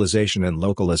 Decentralization and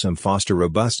localism foster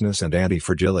robustness and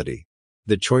anti-fragility.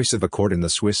 The choice of a court in the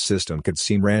Swiss system could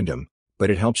seem random, but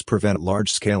it helps prevent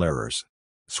large-scale errors.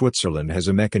 Switzerland has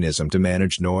a mechanism to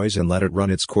manage noise and let it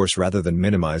run its course rather than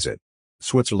minimize it.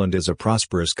 Switzerland is a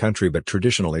prosperous country but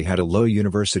traditionally had a low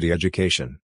university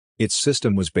education. Its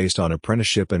system was based on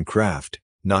apprenticeship and craft,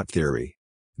 not theory.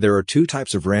 There are two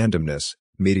types of randomness: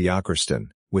 mediocristan,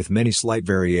 with many slight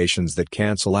variations that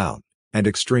cancel out, and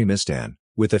extremistan,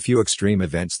 with a few extreme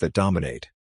events that dominate.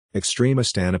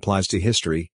 Extremistan applies to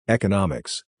history,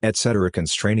 economics, etc.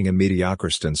 Constraining a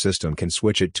mediocristan system can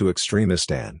switch it to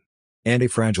extremistan.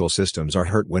 Antifragile systems are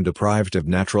hurt when deprived of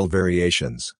natural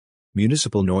variations.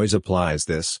 Municipal noise applies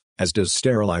this, as does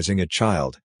sterilizing a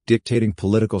child, dictating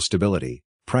political stability,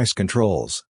 price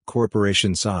controls,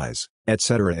 corporation size,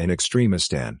 etc. In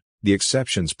extremistan, the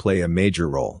exceptions play a major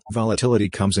role. Volatility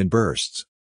comes in bursts.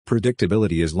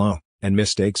 Predictability is low, and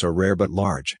mistakes are rare but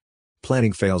large.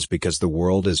 Planning fails because the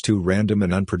world is too random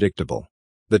and unpredictable.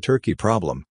 The turkey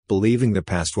problem, believing the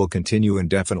past will continue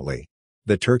indefinitely.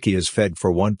 The turkey is fed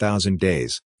for 1,000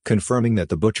 days, confirming that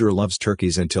the butcher loves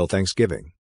turkeys until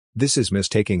Thanksgiving. This is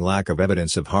mistaking lack of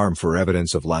evidence of harm for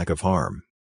evidence of lack of harm.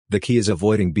 The key is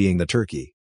avoiding being the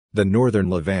turkey. The northern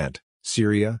Levant,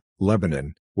 Syria,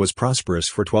 Lebanon, was prosperous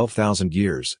for 12,000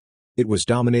 years. It was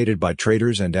dominated by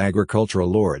traders and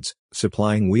agricultural lords,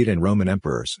 supplying wheat and Roman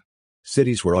emperors.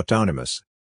 Cities were autonomous.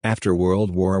 After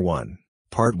World War I,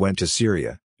 part went to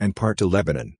Syria, and part to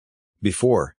Lebanon.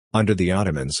 Before, under the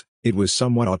Ottomans, it was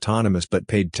somewhat autonomous but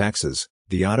paid taxes.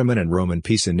 The Ottoman and Roman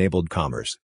peace enabled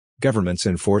commerce. Governments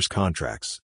enforced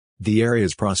contracts. The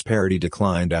area's prosperity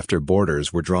declined after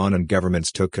borders were drawn and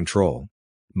governments took control.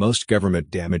 Most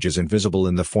government damage is invisible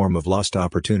in the form of lost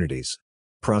opportunities.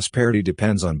 Prosperity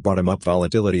depends on bottom-up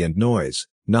volatility and noise,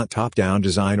 not top-down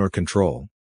design or control.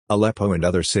 Aleppo and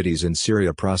other cities in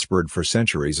Syria prospered for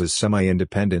centuries as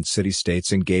semi-independent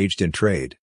city-states engaged in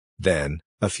trade. Then,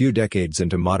 a few decades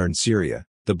into modern Syria,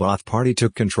 the Ba'ath Party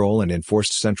took control and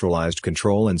enforced centralized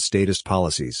control and statist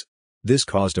policies. This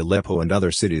caused Aleppo and other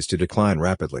cities to decline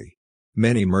rapidly.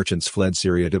 Many merchants fled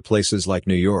Syria to places like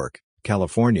New York,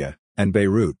 California, and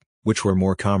Beirut, which were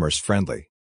more commerce-friendly.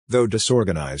 Though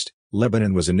disorganized,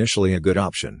 Lebanon was initially a good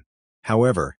option.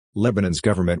 However, Lebanon's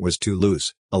government was too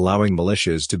loose, allowing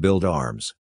militias to build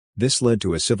arms. This led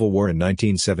to a civil war in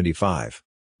 1975.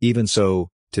 Even so,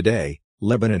 today,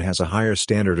 Lebanon has a higher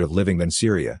standard of living than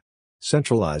Syria.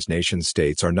 Centralized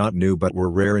nation-states are not new but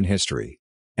were rare in history.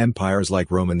 Empires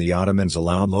like Rome and the Ottomans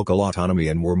allowed local autonomy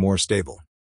and were more stable.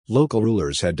 Local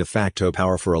rulers had de facto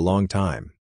power for a long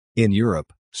time. In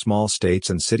Europe, small states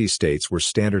and city-states were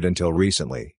standard until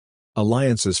recently.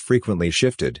 Alliances frequently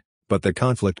shifted, but the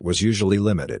conflict was usually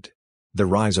limited. The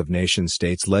rise of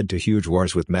nation-states led to huge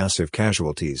wars with massive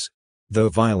casualties. Though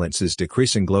violence is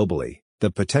decreasing globally,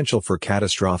 the potential for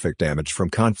catastrophic damage from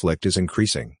conflict is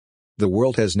increasing. The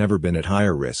world has never been at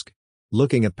higher risk.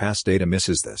 Looking at past data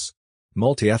misses this.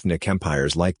 Multi-ethnic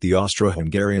empires like the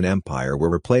Austro-Hungarian Empire were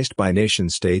replaced by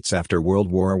nation-states after World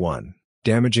War I,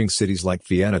 damaging cities like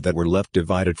Vienna that were left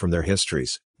divided from their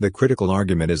histories. The critical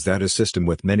argument is that a system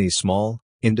with many small,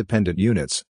 independent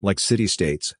units, like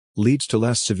city-states, leads to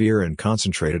less severe and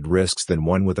concentrated risks than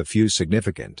one with a few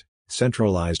significant,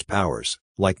 centralized powers,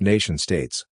 like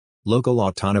nation-states. Local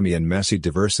autonomy and messy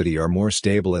diversity are more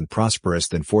stable and prosperous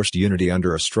than forced unity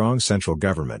under a strong central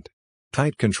government.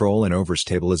 Tight control and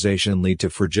overstabilization lead to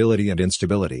fragility and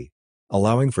instability.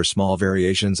 Allowing for small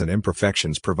variations and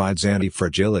imperfections provides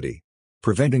anti-fragility.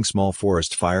 Preventing small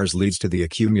forest fires leads to the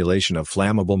accumulation of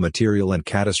flammable material and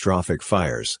catastrophic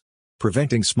fires.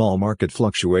 Preventing small market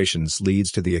fluctuations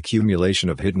leads to the accumulation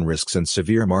of hidden risks and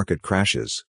severe market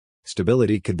crashes.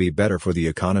 Stability could be better for the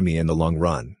economy in the long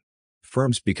run.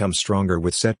 Firms become stronger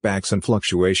with setbacks and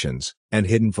fluctuations, and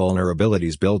hidden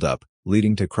vulnerabilities build up,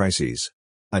 leading to crises.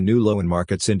 A new low in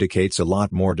markets indicates a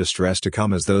lot more distress to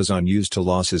come as those unused to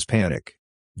losses panic.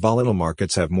 Volatile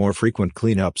markets have more frequent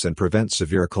cleanups and prevent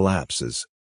severe collapses.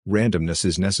 Randomness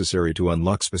is necessary to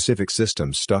unlock specific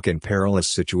systems stuck in perilous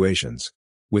situations.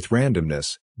 With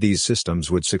randomness, these systems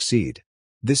would succeed.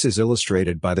 This is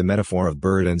illustrated by the metaphor of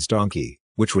bird and donkey,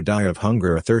 which would die of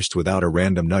hunger or thirst without a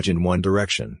random nudge in one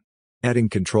direction. Adding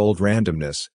controlled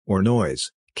randomness, or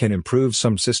noise, can improve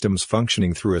some systems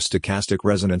functioning through a stochastic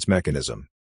resonance mechanism.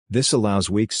 This allows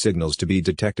weak signals to be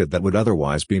detected that would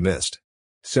otherwise be missed.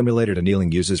 Simulated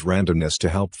annealing uses randomness to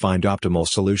help find optimal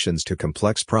solutions to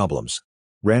complex problems.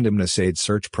 Randomness aids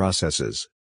search processes.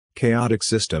 Chaotic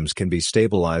systems can be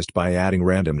stabilized by adding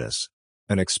randomness.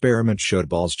 An experiment showed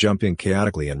balls jumping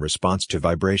chaotically in response to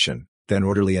vibration, then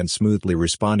orderly and smoothly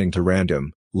responding to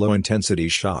random, low-intensity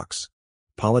shocks.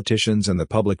 Politicians and the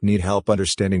public need help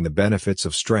understanding the benefits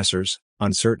of stressors,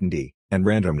 uncertainty, and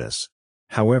randomness.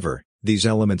 However, these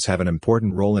elements have an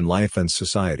important role in life and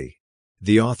society.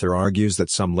 The author argues that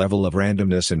some level of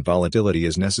randomness and volatility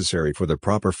is necessary for the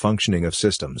proper functioning of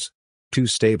systems. Too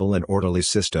stable and orderly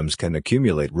systems can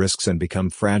accumulate risks and become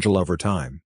fragile over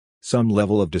time. Some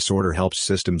level of disorder helps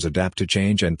systems adapt to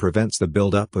change and prevents the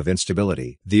buildup of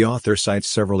instability. The author cites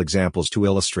several examples to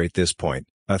illustrate this point.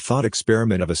 A thought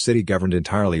experiment of a city governed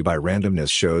entirely by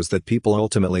randomness shows that people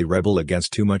ultimately rebel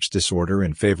against too much disorder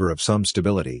in favor of some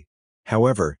stability.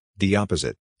 However, the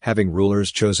opposite, having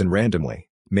rulers chosen randomly,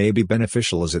 may be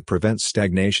beneficial as it prevents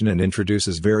stagnation and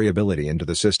introduces variability into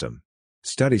the system.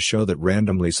 Studies show that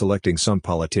randomly selecting some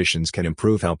politicians can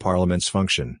improve how parliaments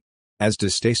function. As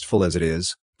distasteful as it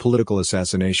is, political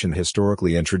assassination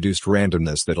historically introduced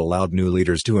randomness that allowed new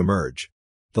leaders to emerge.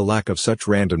 The lack of such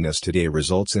randomness today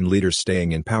results in leaders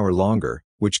staying in power longer,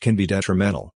 which can be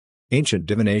detrimental. Ancient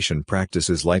divination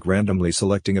practices like randomly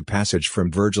selecting a passage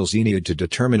from Virgil's Aeneid to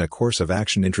determine a course of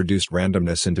action introduced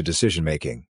randomness into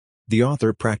decision-making. The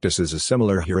author practices a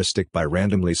similar heuristic by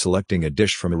randomly selecting a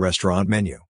dish from a restaurant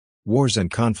menu. Wars and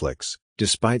conflicts,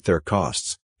 despite their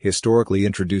costs, historically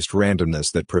introduced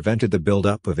randomness that prevented the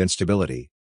buildup of instability.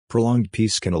 Prolonged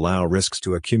peace can allow risks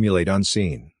to accumulate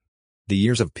unseen. The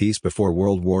years of peace before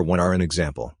World War I are an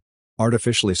example.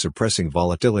 Artificially suppressing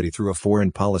volatility through a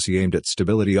foreign policy aimed at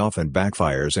stability often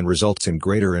backfires and results in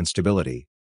greater instability.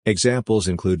 Examples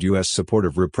include U.S. support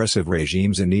of repressive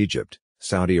regimes in Egypt,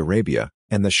 Saudi Arabia,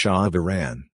 and the Shah of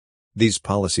Iran. These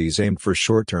policies aimed for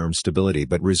short-term stability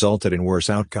but resulted in worse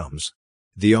outcomes.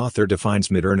 The author defines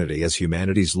modernity as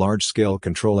humanity's large-scale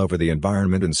control over the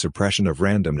environment and suppression of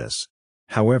randomness.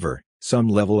 However, some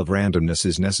level of randomness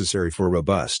is necessary for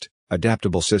robust,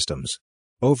 adaptable systems.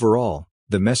 Overall,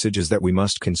 The message is that we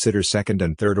must consider second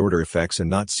and third order effects and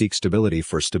not seek stability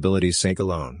for stability's sake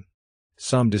alone.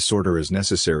 Some disorder is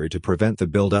necessary to prevent the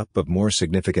buildup of more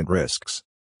significant risks.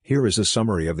 Here is a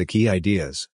summary of the key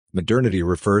ideas. Modernity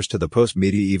refers to the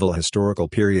post-medieval historical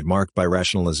period marked by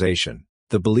rationalization,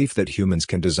 the belief that humans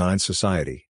can design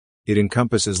society. It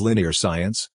encompasses linear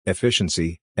science,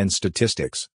 efficiency, and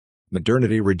statistics.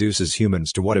 Modernity reduces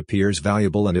humans to what appears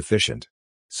valuable and efficient.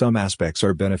 Some aspects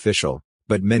are beneficial,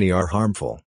 but many are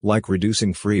harmful, like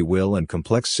reducing free will and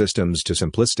complex systems to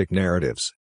simplistic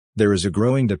narratives. There is a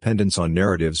growing dependence on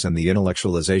narratives and the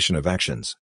intellectualization of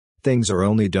actions. Things are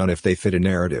only done if they fit a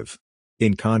narrative.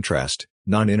 In contrast,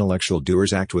 non-intellectual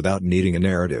doers act without needing a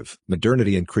narrative.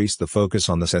 Modernity increased the focus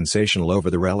on the sensational over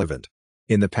the relevant.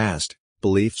 In the past,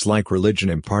 beliefs like religion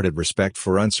imparted respect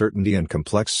for uncertainty and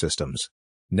complex systems.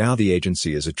 Now the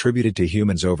agency is attributed to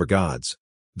humans over gods.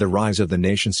 The rise of the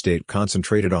nation-state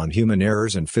concentrated on human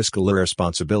errors and fiscal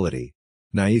irresponsibility.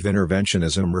 Naive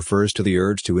interventionism refers to the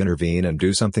urge to intervene and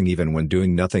do something even when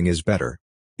doing nothing is better.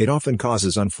 It often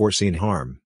causes unforeseen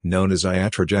harm, known as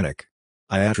iatrogenic.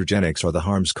 Iatrogenics are the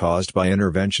harms caused by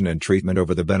intervention and treatment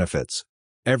over the benefits.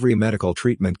 Every medical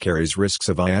treatment carries risks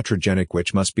of iatrogenic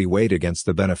which must be weighed against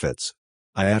the benefits.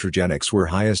 Iatrogenics were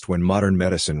highest when modern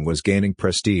medicine was gaining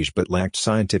prestige but lacked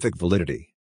scientific validity.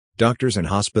 Doctors and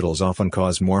hospitals often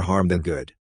cause more harm than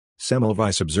good.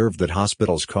 Semmelweis observed that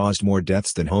hospitals caused more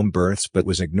deaths than home births but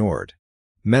was ignored.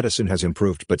 Medicine has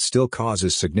improved but still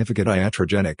causes significant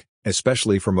iatrogenic,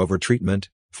 especially from overtreatment,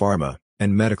 pharma,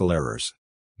 and medical errors.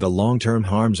 The long-term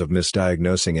harms of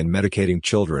misdiagnosing and medicating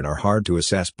children are hard to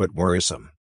assess but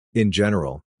worrisome. In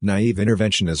general, naive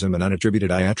interventionism and unattributed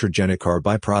iatrogenic are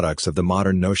byproducts of the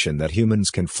modern notion that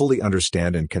humans can fully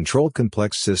understand and control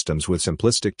complex systems with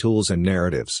simplistic tools and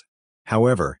narratives.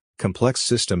 However, complex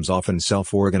systems often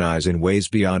self-organize in ways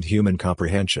beyond human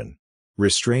comprehension.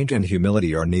 Restraint and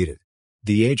humility are needed.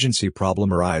 The agency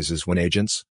problem arises when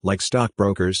agents, like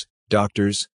stockbrokers,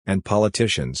 doctors, and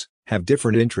politicians, have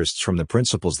different interests from the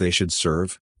principles they should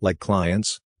serve, like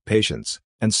clients, patients,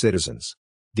 and citizens.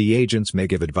 The agents may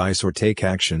give advice or take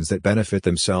actions that benefit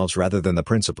themselves rather than the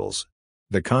principles.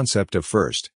 The concept of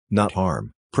first, not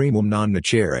harm, primum non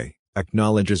nocere,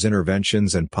 acknowledges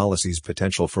interventions and policies'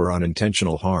 potential for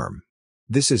unintentional harm.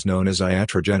 This is known as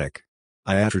iatrogenic.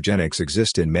 Iatrogenics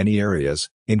exist in many areas,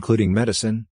 including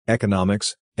medicine,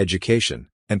 economics, education,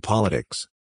 and politics.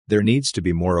 There needs to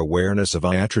be more awareness of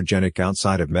iatrogenic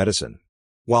outside of medicine.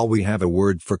 While we have a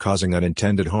word for causing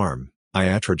unintended harm,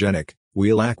 iatrogenic,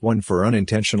 we lack one for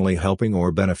unintentionally helping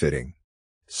or benefiting.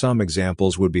 Some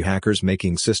examples would be hackers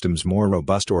making systems more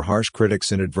robust or harsh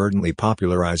critics inadvertently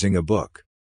popularizing a book.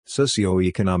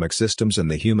 Socioeconomic systems and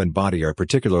the human body are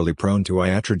particularly prone to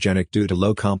iatrogenic due to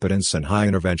low competence and high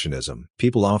interventionism.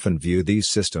 People often view these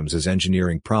systems as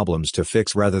engineering problems to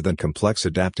fix rather than complex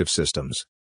adaptive systems.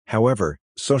 However,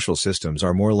 social systems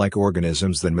are more like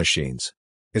organisms than machines.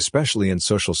 Especially in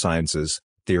social sciences,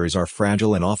 theories are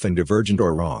fragile and often divergent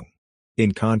or wrong.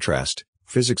 In contrast,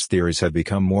 physics theories have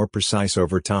become more precise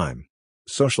over time.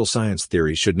 Social science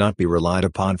theories should not be relied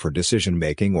upon for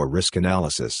decision-making or risk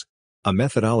analysis. A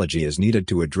methodology is needed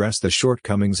to address the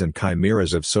shortcomings and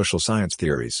chimeras of social science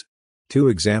theories. Two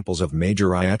examples of major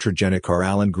iatrogenic are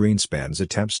Alan Greenspan's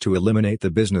attempts to eliminate the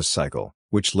business cycle,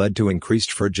 which led to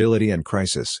increased fragility and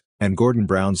crisis, and Gordon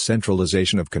Brown's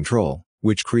centralization of control,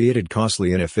 which created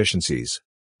costly inefficiencies.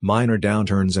 Minor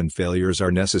downturns and failures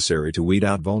are necessary to weed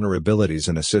out vulnerabilities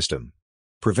in a system.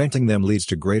 Preventing them leads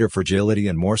to greater fragility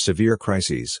and more severe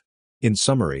crises. In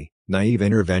summary, naive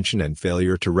intervention and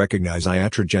failure to recognize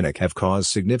iatrogenic have caused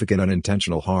significant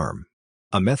unintentional harm.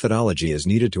 A methodology is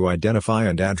needed to identify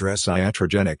and address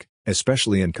iatrogenic,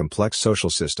 especially in complex social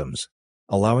systems.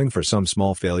 Allowing for some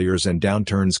small failures and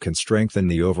downturns can strengthen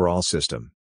the overall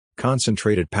system.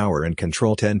 Concentrated power and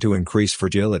control tend to increase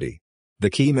fragility.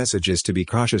 The key message is to be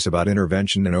cautious about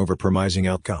intervention and overpromising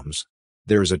outcomes.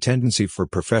 There is a tendency for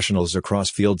professionals across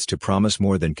fields to promise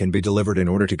more than can be delivered in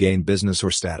order to gain business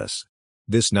or status.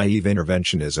 This naive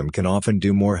interventionism can often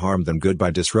do more harm than good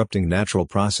by disrupting natural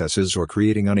processes or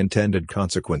creating unintended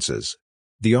consequences.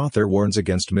 The author warns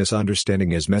against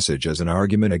misunderstanding his message as an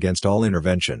argument against all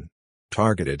intervention.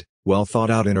 Targeted,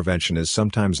 well-thought-out intervention is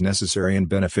sometimes necessary and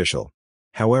beneficial.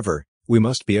 However, we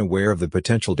must be aware of the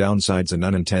potential downsides and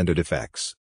unintended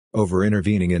effects.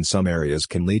 Over-intervening in some areas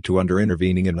can lead to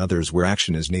under-intervening in others where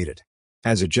action is needed.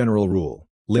 As a general rule,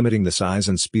 limiting the size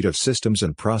and speed of systems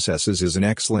and processes is an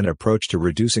excellent approach to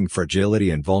reducing fragility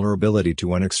and vulnerability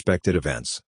to unexpected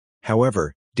events.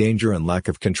 However, danger and lack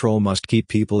of control must keep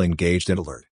people engaged and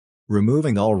alert.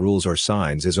 Removing all rules or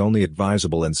signs is only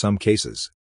advisable in some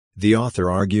cases. The author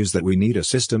argues that we need a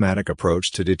systematic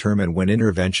approach to determine when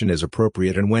intervention is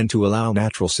appropriate and when to allow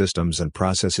natural systems and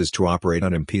processes to operate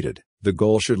unimpeded. The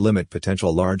goal should limit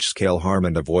potential large-scale harm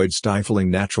and avoid stifling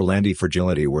natural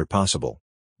antifragility where possible.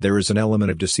 There is an element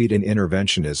of deceit in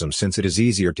interventionism since it is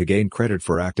easier to gain credit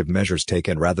for active measures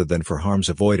taken rather than for harms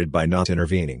avoided by not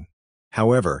intervening.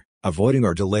 However, avoiding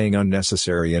or delaying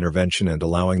unnecessary intervention and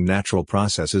allowing natural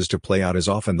processes to play out is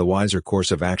often the wiser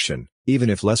course of action, even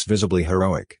if less visibly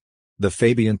heroic. The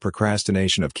Fabian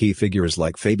procrastination of key figures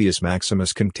like Fabius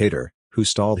Maximus Cunctator, who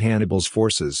stalled Hannibal's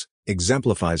forces,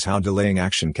 exemplifies how delaying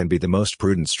action can be the most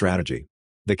prudent strategy.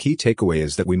 The key takeaway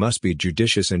is that we must be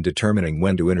judicious in determining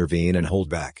when to intervene and hold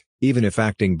back, even if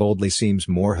acting boldly seems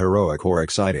more heroic or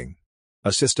exciting.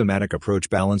 A systematic approach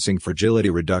balancing fragility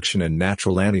reduction and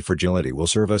natural antifragility will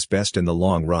serve us best in the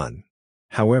long run.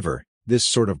 However, this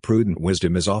sort of prudent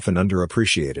wisdom is often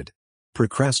underappreciated.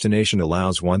 Procrastination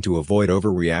allows one to avoid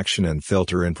overreaction and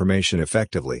filter information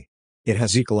effectively. It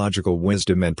has ecological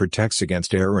wisdom and protects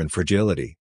against error and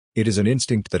fragility. It is an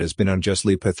instinct that has been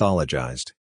unjustly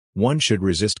pathologized. One should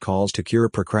resist calls to cure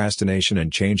procrastination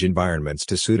and change environments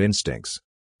to suit instincts.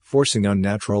 Forcing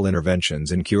unnatural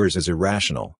interventions and cures is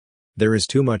irrational. There is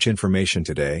too much information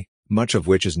today, much of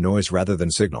which is noise rather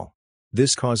than signal.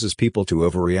 This causes people to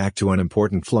overreact to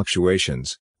unimportant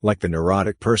fluctuations, like the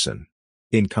neurotic person.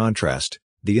 In contrast,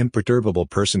 the imperturbable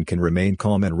person can remain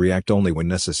calm and react only when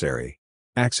necessary.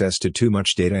 Access to too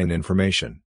much data and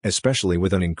information, especially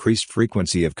with an increased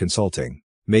frequency of consulting,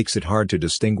 makes it hard to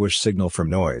distinguish signal from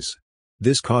noise.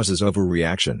 This causes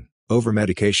overreaction,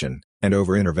 overmedication, and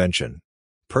overintervention.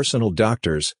 Personal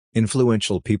doctors,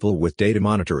 influential people with data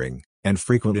monitoring, and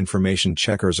frequent information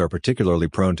checkers are particularly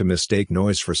prone to mistake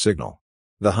noise for signal.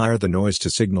 The higher the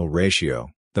noise-to-signal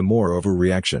ratio, the more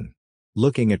overreaction.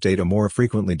 Looking at data more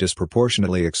frequently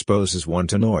disproportionately exposes one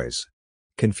to noise.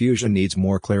 Confusion needs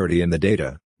more clarity in the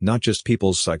data, not just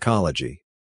people's psychology.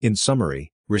 In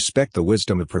summary, respect the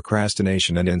wisdom of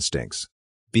procrastination and instincts.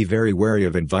 Be very wary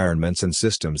of environments and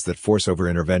systems that force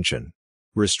over-intervention.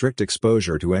 Restrict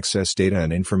exposure to excess data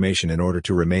and information in order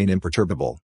to remain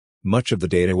imperturbable. Much of the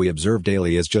data we observe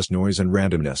daily is just noise and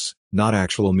randomness, not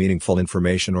actual meaningful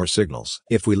information or signals.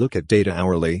 If we look at data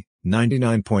hourly,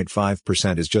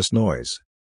 99.5% is just noise.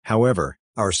 However,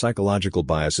 our psychological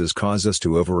biases cause us to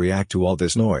overreact to all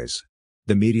this noise.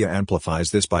 The media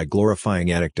amplifies this by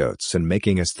glorifying anecdotes and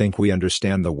making us think we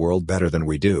understand the world better than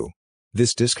we do.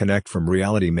 This disconnect from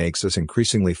reality makes us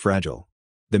increasingly fragile.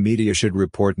 The media should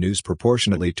report news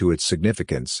proportionately to its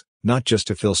significance, not just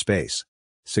to fill space.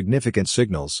 Significant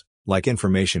signals, like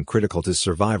information critical to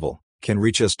survival, can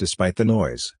reach us despite the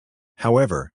noise.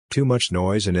 However, too much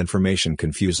noise and information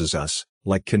confuses us,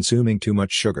 like consuming too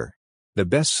much sugar. The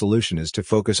best solution is to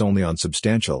focus only on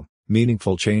substantial,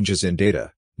 meaningful changes in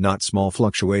data, not small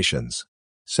fluctuations.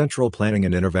 Central planning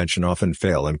and intervention often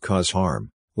fail and cause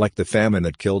harm, like the famine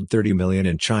that killed 30 million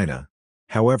in China.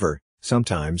 However,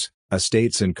 sometimes, a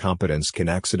state's incompetence can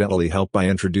accidentally help by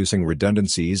introducing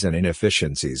redundancies and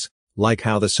inefficiencies, like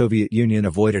how the Soviet Union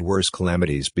avoided worse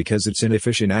calamities because its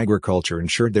inefficient agriculture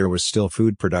ensured there was still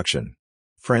food production.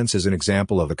 France is an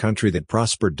example of a country that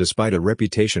prospered despite a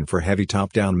reputation for heavy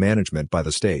top-down management by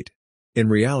the state. In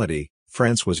reality,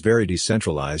 France was very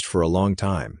decentralized for a long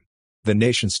time. The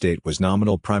nation-state was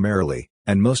nominal primarily,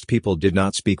 and most people did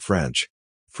not speak French.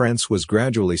 France was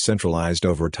gradually centralized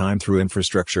over time through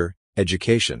infrastructure,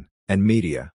 education, and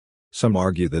media. Some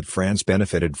argue that France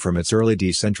benefited from its early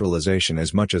decentralization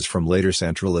as much as from later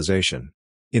centralization.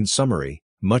 In summary,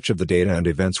 much of the data and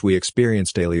events we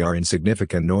experience daily are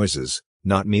insignificant noises,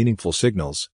 not meaningful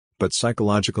signals, but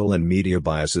psychological and media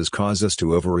biases cause us to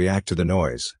overreact to the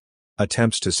noise.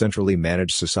 Attempts to centrally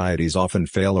manage societies often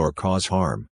fail or cause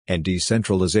harm, and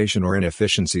decentralization or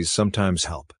inefficiencies sometimes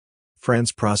help.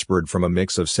 France prospered from a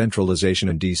mix of centralization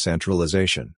and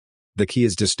decentralization. The key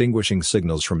is distinguishing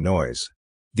signals from noise.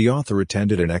 The author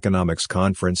attended an economics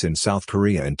conference in South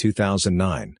Korea in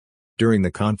 2009. During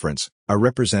the conference, a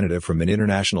representative from an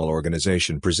international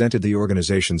organization presented the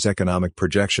organization's economic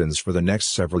projections for the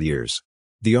next several years.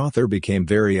 The author became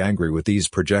very angry with these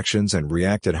projections and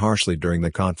reacted harshly during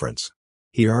the conference.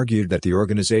 He argued that the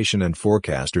organization and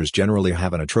forecasters generally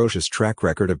have an atrocious track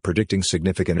record of predicting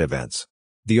significant events.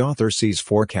 The author sees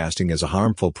forecasting as a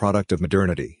harmful product of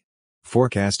modernity.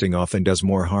 Forecasting often does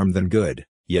more harm than good,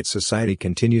 yet society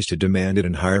continues to demand it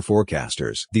and hire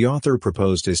forecasters. The author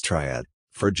proposed his triad: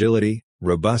 fragility,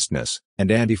 robustness, and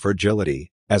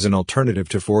antifragility, as an alternative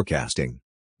to forecasting.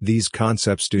 These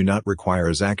concepts do not require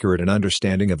as accurate an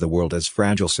understanding of the world as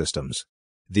fragile systems.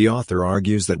 The author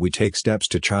argues that we take steps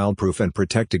to childproof and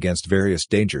protect against various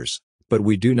dangers, But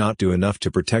we do not do enough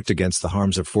to protect against the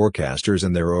harms of forecasters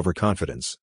and their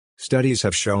overconfidence. Studies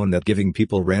have shown that giving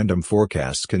people random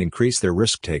forecasts can increase their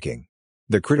risk-taking.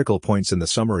 The critical points in the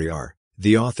summary are: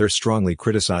 the author strongly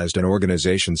criticized an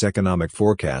organization's economic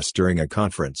forecast during a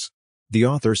conference. The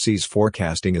author sees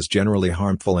forecasting as generally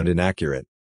harmful and inaccurate.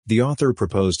 The author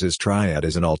proposed his triad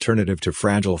as an alternative to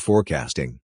fragile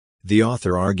forecasting. The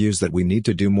author argues that we need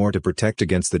to do more to protect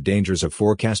against the dangers of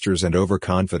forecasters and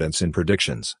overconfidence in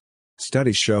predictions.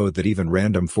 Studies show that even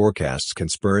random forecasts can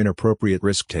spur inappropriate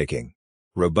risk-taking.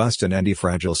 Robust and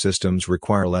antifragile systems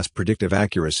require less predictive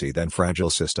accuracy than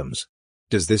fragile systems.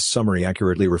 Does this summary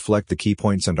accurately reflect the key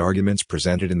points and arguments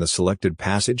presented in the selected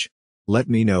passage? Let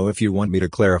me know if you want me to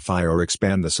clarify or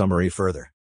expand the summary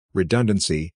further.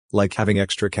 Redundancy, like having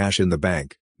extra cash in the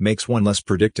bank, makes one less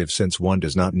predictive since one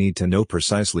does not need to know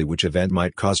precisely which event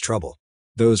might cause trouble.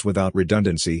 Those without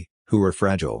redundancy, who are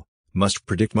fragile, must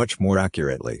predict much more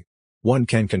accurately. One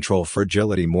can control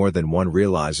fragility more than one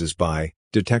realizes by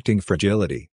detecting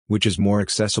fragility, which is more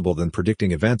accessible than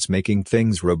predicting events, making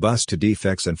things robust to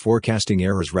defects and forecasting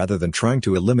errors rather than trying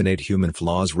to eliminate human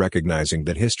flaws, recognizing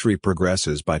that history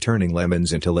progresses by turning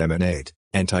lemons into lemonade.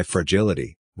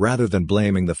 Anti-fragility, rather than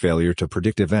blaming the failure to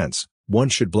predict events, one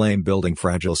should blame building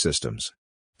fragile systems.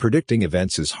 Predicting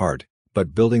events is hard,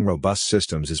 but building robust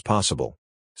systems is possible.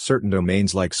 Certain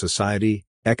domains like society,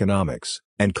 economics,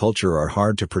 and culture are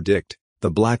hard to predict,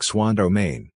 the black swan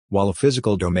domain, while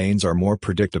physical domains are more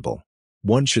predictable.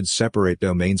 One should separate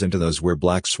domains into those where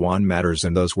black swan matters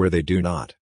and those where they do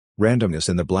not. Randomness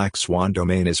in the black swan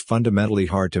domain is fundamentally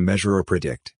hard to measure or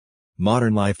predict.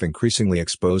 Modern life increasingly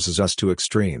exposes us to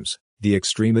extremes, the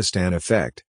extremist and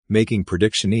effect, making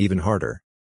prediction even harder.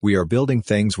 We are building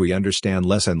things we understand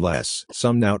less and less.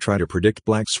 Some now try to predict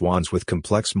black swans with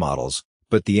complex models,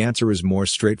 but the answer is more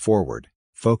straightforward: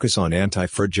 focus on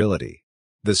anti-fragility.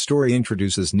 The story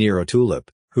introduces Nero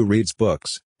Tulip, who reads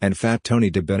books, and Fat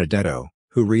Tony de Benedetto,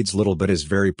 who reads little but is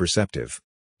very perceptive.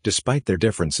 Despite their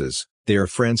differences, they are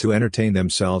friends who entertain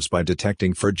themselves by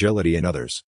detecting fragility in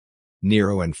others.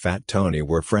 Nero and Fat Tony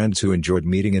were friends who enjoyed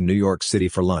meeting in New York City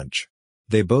for lunch.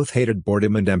 They both hated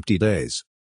boredom and empty days.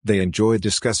 They enjoyed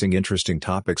discussing interesting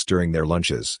topics during their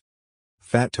lunches.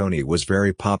 Fat Tony was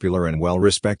very popular and well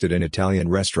respected in Italian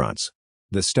restaurants.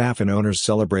 The staff and owners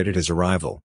celebrated his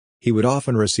arrival. He would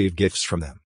often receive gifts from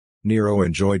them. Nero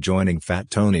enjoyed joining Fat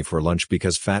Tony for lunch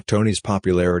because Fat Tony's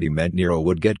popularity meant Nero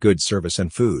would get good service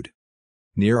and food.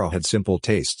 Nero had simple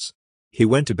tastes. He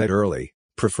went to bed early,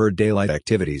 preferred daylight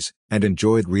activities, and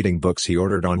enjoyed reading books he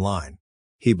ordered online.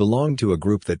 He belonged to a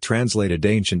group that translated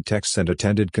ancient texts and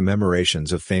attended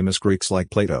commemorations of famous Greeks like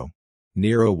Plato.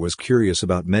 Nero was curious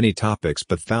about many topics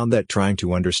but found that trying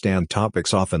to understand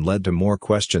topics often led to more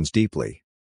questions deeply.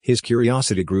 His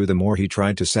curiosity grew the more he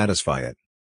tried to satisfy it.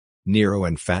 Nero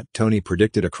and Fat Tony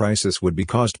predicted a crisis would be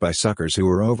caused by suckers who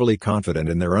were overly confident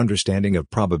in their understanding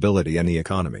of probability and the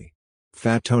economy.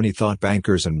 Fat Tony thought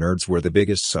bankers and nerds were the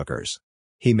biggest suckers.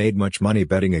 He made much money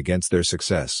betting against their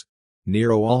success.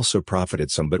 Nero also profited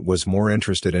some but was more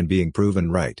interested in being proven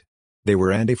right. They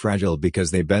were antifragile because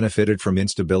they benefited from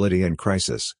instability and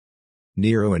crisis.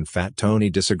 Nero and Fat Tony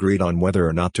disagreed on whether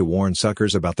or not to warn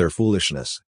suckers about their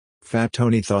foolishness. Fat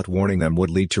Tony thought warning them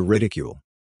would lead to ridicule.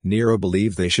 Nero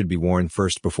believed they should be warned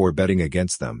first before betting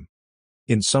against them.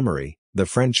 In summary, the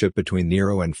friendship between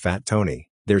Nero and Fat Tony,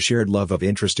 their shared love of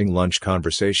interesting lunch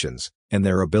conversations, and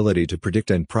their ability to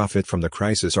predict and profit from the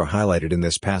crisis are highlighted in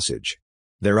this passage.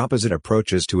 Their opposite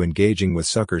approaches to engaging with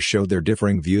suckers showed their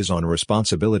differing views on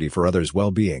responsibility for others'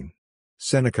 well-being.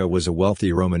 Seneca was a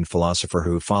wealthy Roman philosopher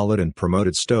who followed and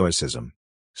promoted Stoicism.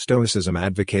 Stoicism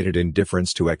advocated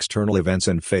indifference to external events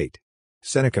and fate.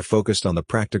 Seneca focused on the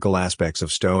practical aspects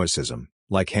of Stoicism,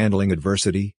 like handling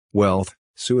adversity, wealth,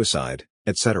 suicide,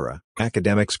 etc.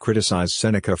 Academics criticized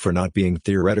Seneca for not being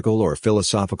theoretical or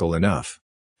philosophical enough.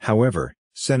 However,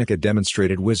 Seneca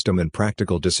demonstrated wisdom in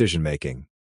practical decision-making.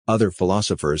 Other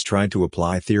philosophers tried to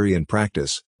apply theory in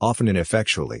practice, often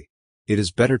ineffectually. It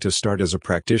is better to start as a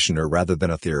practitioner rather than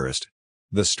a theorist.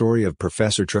 The story of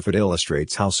Professor Triffitt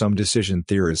illustrates how some decision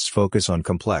theorists focus on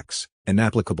complex,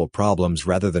 inapplicable problems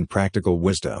rather than practical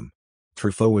wisdom.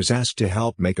 Truffaut was asked to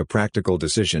help make a practical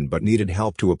decision but needed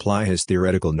help to apply his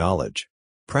theoretical knowledge.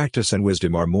 Practice and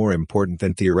wisdom are more important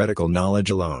than theoretical knowledge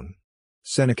alone.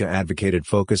 Seneca advocated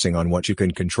focusing on what you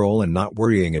can control and not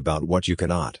worrying about what you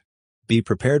cannot. Be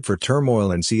prepared for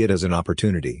turmoil and see it as an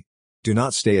opportunity. Do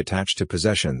not stay attached to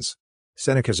possessions.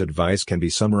 Seneca's advice can be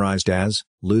summarized as,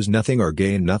 lose nothing or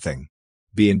gain nothing.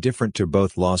 Be indifferent to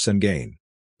both loss and gain.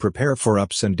 Prepare for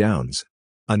ups and downs.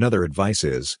 Another advice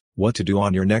is, what to do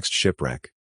on your next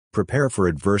shipwreck. Prepare for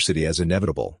adversity as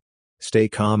inevitable. Stay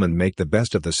calm and make the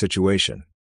best of the situation.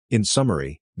 In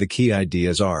summary, the key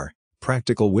ideas are: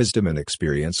 practical wisdom and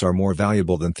experience are more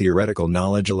valuable than theoretical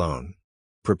knowledge alone.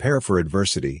 Prepare for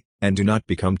adversity, and do not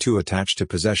become too attached to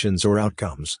possessions or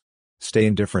outcomes. Stay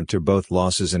indifferent to both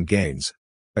losses and gains.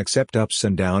 Accept ups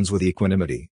and downs with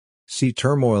equanimity. See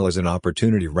turmoil as an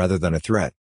opportunity rather than a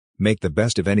threat. Make the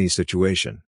best of any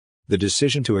situation. The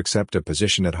decision to accept a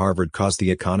position at Harvard caused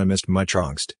the economist much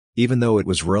angst, even though it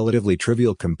was relatively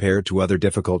trivial compared to other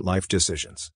difficult life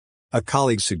decisions. A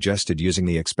colleague suggested using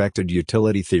the expected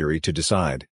utility theory to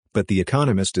decide, but the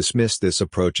economist dismissed this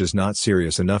approach as not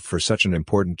serious enough for such an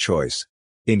important choice.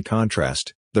 In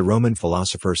contrast, the Roman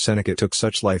philosopher Seneca took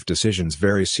such life decisions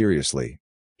very seriously.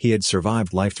 He had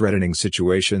survived life-threatening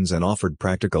situations and offered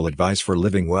practical advice for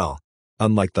living well.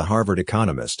 Unlike the Harvard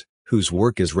economist, whose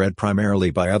work is read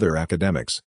primarily by other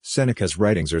academics, Seneca's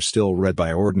writings are still read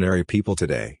by ordinary people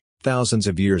today, thousands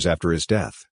of years after his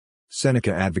death.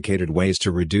 Seneca advocated ways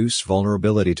to reduce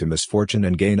vulnerability to misfortune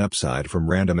and gain upside from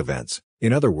random events,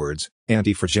 in other words,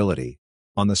 antifragility.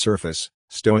 On the surface,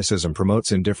 Stoicism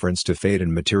promotes indifference to fate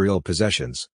and material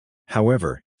possessions.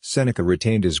 However, Seneca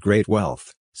retained his great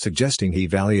wealth, suggesting he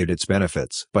valued its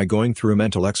benefits. By going through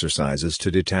mental exercises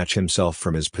to detach himself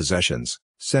from his possessions,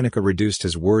 Seneca reduced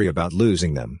his worry about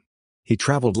losing them. He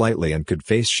traveled lightly and could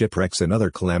face shipwrecks and other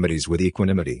calamities with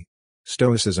equanimity.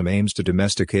 Stoicism aims to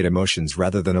domesticate emotions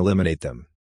rather than eliminate them.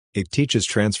 It teaches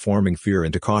transforming fear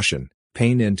into caution,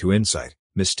 pain into insight,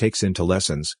 mistakes into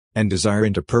lessons, and desire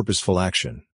into purposeful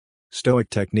action. Stoic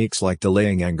techniques like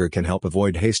delaying anger can help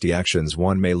avoid hasty actions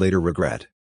one may later regret.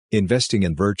 Investing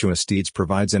in virtuous deeds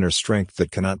provides inner strength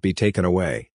that cannot be taken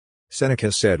away.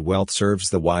 Seneca said wealth serves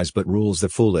the wise but rules the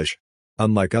foolish.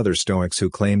 Unlike other Stoics who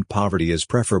claimed poverty is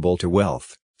preferable to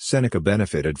wealth, Seneca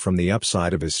benefited from the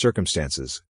upside of his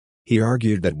circumstances. He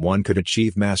argued that one could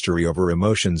achieve mastery over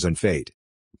emotions and fate.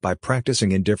 By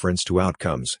practicing indifference to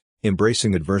outcomes,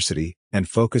 embracing adversity, and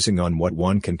focusing on what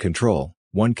one can control,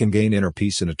 one can gain inner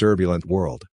peace in a turbulent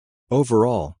world.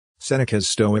 Overall, Seneca's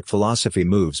Stoic philosophy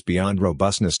moves beyond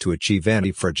robustness to achieve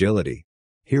anti-fragility.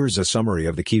 Here's a summary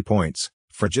of the key points.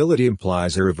 Fragility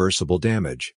implies irreversible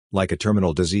damage, like a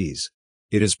terminal disease.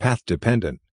 It is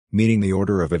path-dependent, meaning the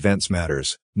order of events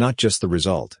matters, not just the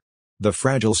result. The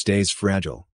fragile stays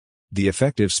fragile. The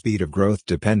effective speed of growth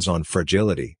depends on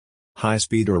fragility. High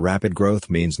speed or rapid growth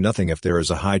means nothing if there is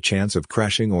a high chance of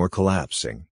crashing or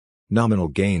collapsing. Nominal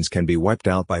gains can be wiped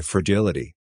out by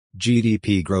fragility.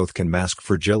 GDP growth can mask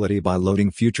fragility by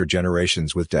loading future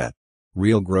generations with debt.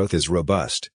 Real growth is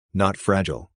robust, not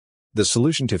fragile. The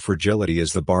solution to fragility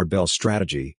is the barbell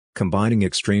strategy, combining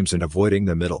extremes and avoiding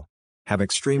the middle. Have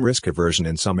extreme risk aversion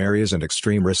in some areas and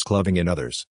extreme risk loving in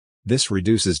others. This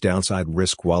reduces downside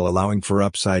risk while allowing for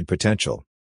upside potential.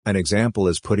 An example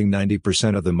is putting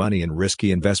 90% of the money in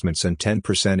risky investments and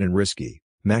 10% in risky,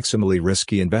 maximally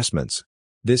risky investments.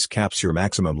 This caps your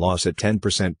maximum loss at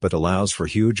 10% but allows for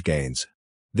huge gains.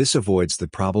 This avoids the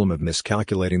problem of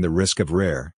miscalculating the risk of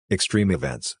rare, extreme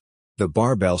events. The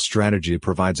barbell strategy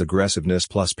provides aggressiveness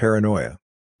plus paranoia.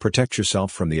 Protect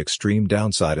yourself from the extreme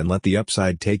downside and let the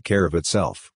upside take care of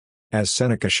itself. As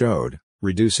Seneca showed,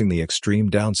 reducing the extreme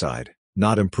downside,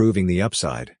 not improving the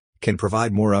upside, can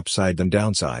provide more upside than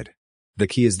downside. The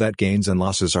key is that gains and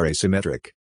losses are asymmetric.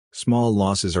 Small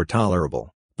losses are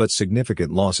tolerable, but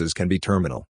significant losses can be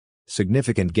terminal.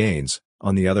 Significant gains,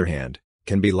 on the other hand,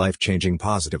 can be life-changing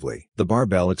positively. The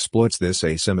barbell exploits this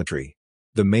asymmetry.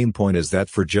 The main point is that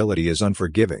fragility is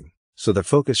unforgiving, so the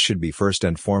focus should be first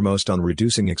and foremost on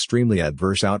reducing extremely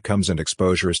adverse outcomes and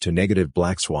exposures to negative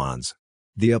black swans.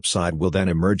 The upside will then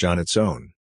emerge on its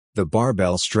own. The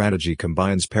barbell strategy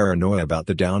combines paranoia about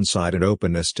the downside and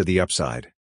openness to the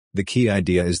upside. The key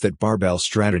idea is that barbell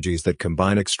strategies that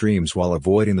combine extremes while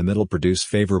avoiding the middle produce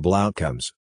favorable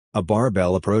outcomes. A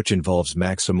barbell approach involves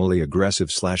maximally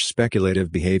aggressive/speculative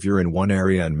behavior in one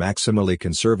area and maximally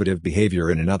conservative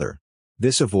behavior in another.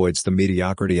 This avoids the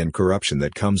mediocrity and corruption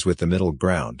that comes with the middle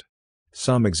ground.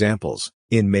 Some examples: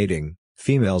 in mating,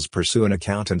 females pursue an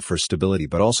accountant for stability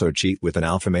but also cheat with an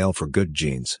alpha male for good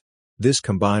genes. This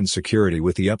combines security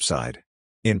with the upside.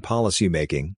 In policy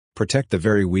making, protect the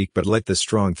very weak but let the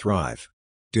strong thrive.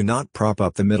 Do not prop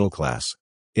up the middle class.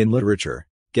 In literature,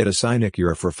 get a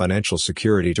sinecure for financial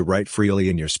security to write freely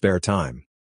in your spare time.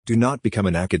 Do not become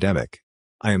an academic.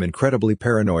 I am incredibly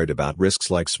paranoid about risks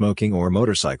like smoking or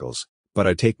motorcycles, but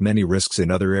I take many risks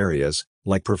in other areas,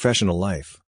 like professional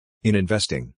life. In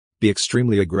investing, be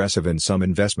extremely aggressive in some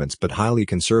investments but highly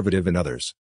conservative in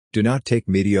others. Do not take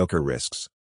mediocre risks.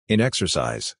 In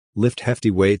exercise, lift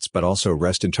hefty weights but also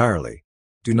rest entirely.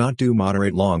 Do not do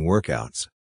moderate long workouts.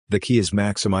 The key is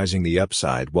maximizing the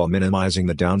upside while minimizing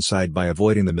the downside by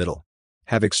avoiding the middle.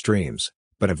 Have extremes,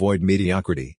 but avoid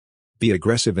mediocrity. Be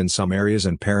aggressive in some areas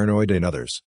and paranoid in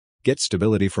others. Get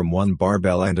stability from one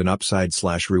barbell and an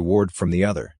upside/reward from the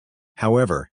other.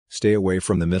 However, stay away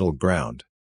from the middle ground.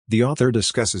 The author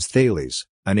discusses Thales,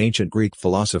 an ancient Greek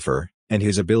philosopher, and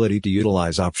his ability to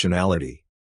utilize optionality.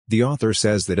 The author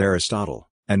says that Aristotle,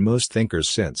 and most thinkers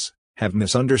since, have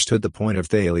misunderstood the point of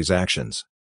Thales' actions.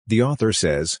 The author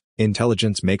says,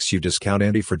 intelligence makes you discount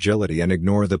antifragility and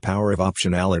ignore the power of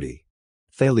optionality.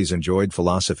 Thales enjoyed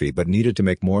philosophy but needed to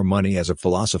make more money as a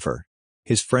philosopher.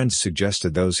 His friends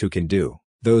suggested those who can do,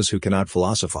 those who cannot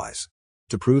philosophize.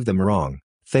 To prove them wrong,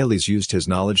 Thales used his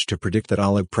knowledge to predict that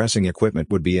olive pressing equipment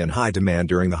would be in high demand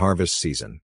during the harvest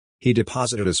season. He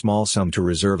deposited a small sum to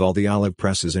reserve all the olive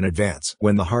presses in advance.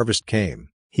 When the harvest came,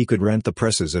 he could rent the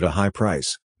presses at a high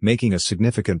price, making a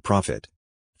significant profit.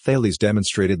 Thales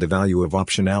demonstrated the value of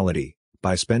optionality.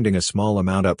 By spending a small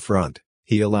amount up front,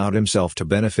 he allowed himself to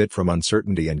benefit from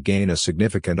uncertainty and gain a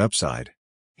significant upside.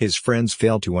 His friends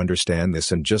failed to understand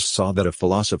this and just saw that a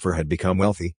philosopher had become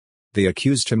wealthy. They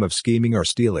accused him of scheming or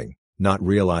stealing, not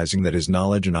realizing that his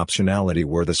knowledge and optionality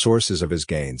were the sources of his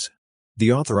gains.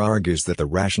 The author argues that the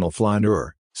rational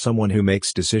flaneur, someone who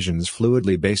makes decisions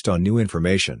fluidly based on new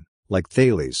information, like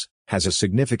Thales, has a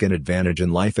significant advantage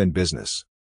in life and business.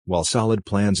 While solid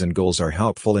plans and goals are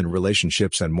helpful in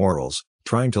relationships and morals,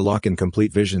 trying to lock in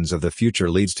complete visions of the future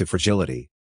leads to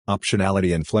fragility.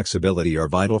 Optionality and flexibility are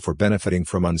vital for benefiting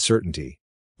from uncertainty.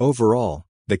 Overall,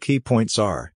 the key points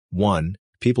are: 1.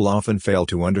 People often fail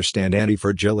to understand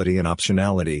antifragility and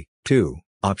optionality. 2.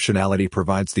 Optionality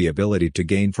provides the ability to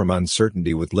gain from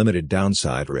uncertainty with limited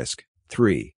downside risk.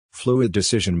 3. Fluid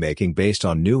decision-making based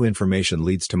on new information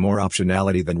leads to more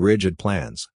optionality than rigid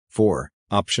plans. 4.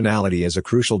 Optionality is a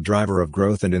crucial driver of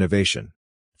growth and innovation.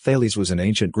 Thales was an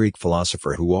ancient Greek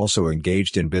philosopher who also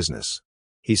engaged in business.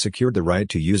 He secured the right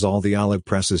to use all the olive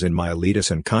presses in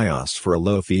Miletus and Chios for a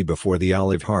low fee before the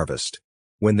olive harvest.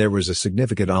 When there was a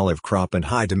significant olive crop and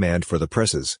high demand for the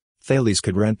presses, Thales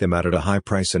could rent them out at a high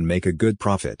price and make a good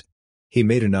profit. He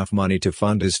made enough money to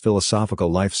fund his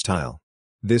philosophical lifestyle.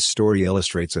 This story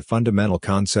illustrates a fundamental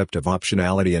concept of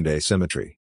optionality and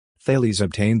asymmetry. Thales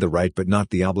obtained the right but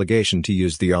not the obligation to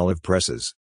use the olive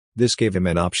presses. This gave him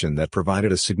an option that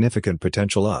provided a significant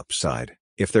potential upside,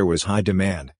 if there was high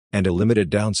demand, and a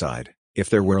limited downside, if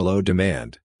there were low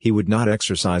demand. He would not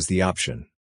exercise the option.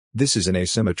 This is an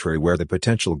asymmetry where the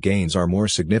potential gains are more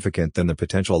significant than the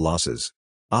potential losses.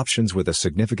 Options with a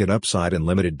significant upside and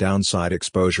limited downside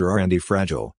exposure are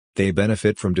antifragile. They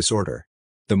benefit from disorder.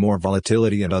 The more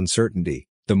volatility and uncertainty,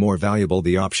 the more valuable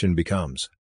the option becomes.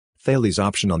 Thales'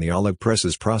 option on the olive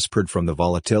presses prospered from the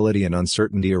volatility and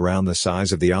uncertainty around the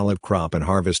size of the olive crop and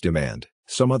harvest demand.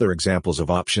 Some other examples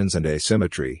of options and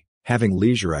asymmetry: having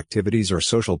leisure activities or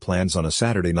social plans on a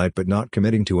Saturday night but not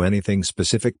committing to anything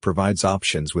specific provides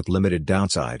options with limited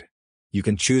downside. You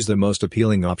can choose the most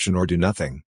appealing option or do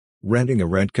nothing. Renting a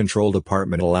rent-controlled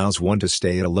apartment allows one to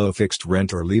stay at a low fixed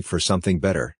rent or leave for something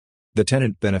better. The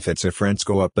tenant benefits if rents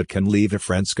go up but can leave if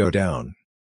rents go down.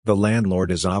 The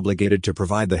landlord is obligated to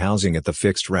provide the housing at the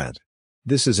fixed rent.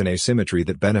 This is an asymmetry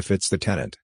that benefits the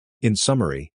tenant. In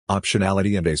summary,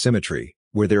 optionality and asymmetry,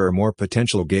 where there are more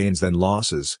potential gains than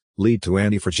losses, lead to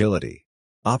antifragility.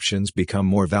 Options become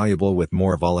more valuable with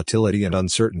more volatility and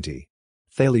uncertainty.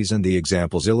 Thales and the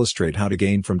examples illustrate how to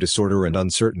gain from disorder and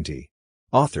uncertainty.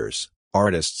 Authors,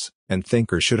 artists, and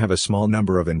thinkers should have a small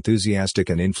number of enthusiastic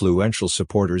and influential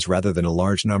supporters rather than a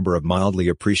large number of mildly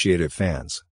appreciative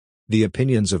fans. The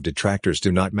opinions of detractors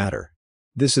do not matter.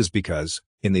 This is because,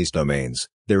 in these domains,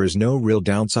 there is no real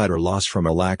downside or loss from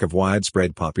a lack of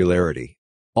widespread popularity.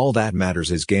 All that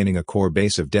matters is gaining a core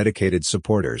base of dedicated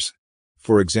supporters.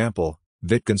 For example,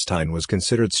 Wittgenstein was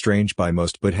considered strange by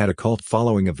most but had a cult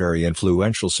following of very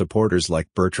influential supporters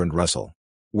like Bertrand Russell.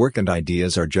 Work and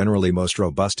ideas are generally most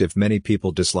robust if many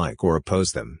people dislike or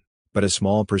oppose them, but a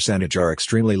small percentage are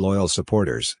extremely loyal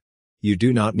supporters. You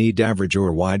do not need average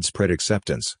or widespread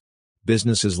acceptance.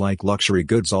 Businesses like luxury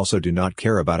goods also do not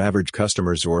care about average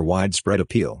customers or widespread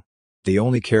appeal. They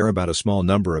only care about a small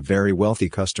number of very wealthy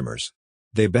customers.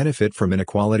 They benefit from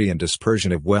inequality and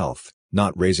dispersion of wealth,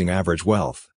 not raising average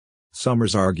wealth.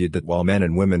 Summers argued that while men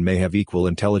and women may have equal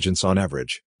intelligence on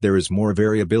average, there is more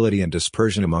variability and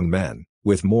dispersion among men,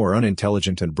 with more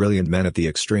unintelligent and brilliant men at the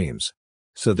extremes.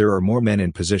 So there are more men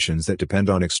in positions that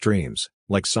depend on extremes,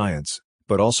 like science,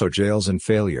 but also jails and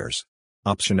failures.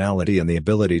 Optionality and the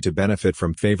ability to benefit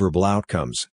from favorable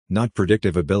outcomes, not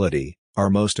predictive ability,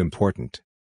 are most important.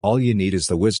 All you need is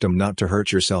the wisdom not to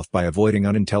hurt yourself by avoiding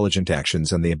unintelligent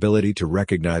actions and the ability to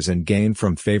recognize and gain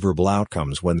from favorable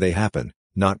outcomes when they happen,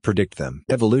 not predict them.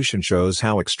 Evolution shows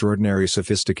how extraordinary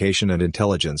sophistication and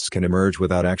intelligence can emerge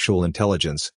without actual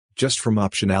intelligence, just from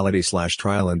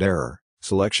optionality/trial and error,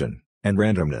 selection, and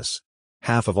randomness.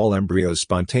 Half of all embryos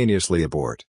spontaneously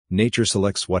abort. Nature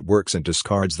selects what works and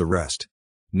discards the rest.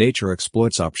 Nature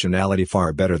exploits optionality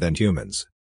far better than humans.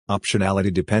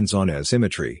 Optionality depends on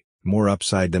asymmetry, more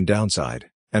upside than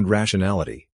downside, and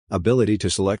rationality, ability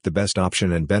to select the best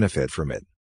option and benefit from it.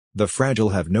 The fragile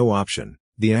have no option,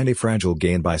 the antifragile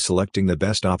gain by selecting the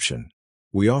best option.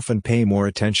 We often pay more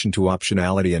attention to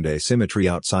optionality and asymmetry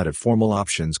outside of formal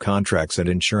options contracts and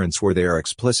insurance where they are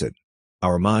explicit.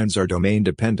 Our minds are domain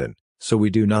dependent, so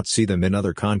we do not see them in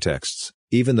other contexts,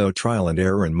 even though trial and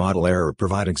error and model error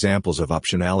provide examples of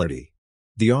optionality.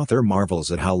 The author marvels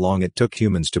at how long it took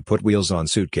humans to put wheels on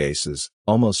suitcases,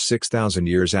 almost 6,000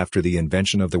 years after the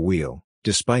invention of the wheel.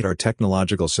 Despite our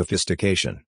technological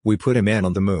sophistication, we put a man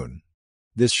on the moon.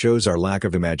 This shows our lack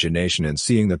of imagination in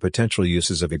seeing the potential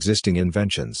uses of existing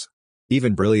inventions.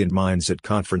 Even brilliant minds at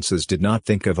conferences did not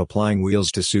think of applying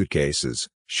wheels to suitcases,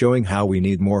 showing how we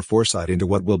need more foresight into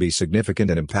what will be significant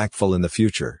and impactful in the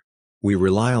future. We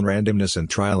rely on randomness and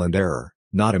trial and error,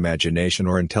 not imagination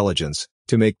or intelligence,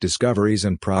 to make discoveries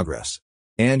and progress.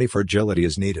 Antifragility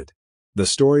is needed. The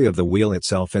story of the wheel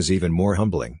itself is even more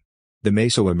humbling. The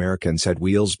Mesoamericans had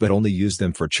wheels but only used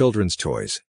them for children's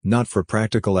toys, not for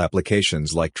practical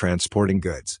applications like transporting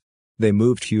goods. They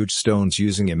moved huge stones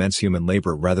using immense human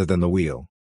labor rather than the wheel.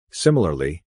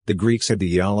 Similarly, the Greeks had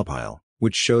the eolipile,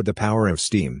 which showed the power of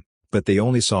steam, but they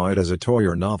only saw it as a toy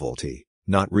or novelty,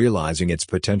 not realizing its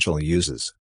potential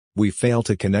uses. We fail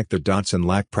to connect the dots and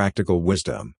lack practical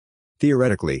wisdom.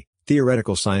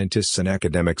 Theoretical scientists and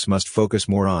academics must focus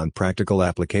more on practical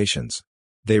applications.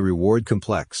 They reward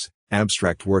complex,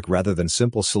 abstract work rather than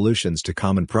simple solutions to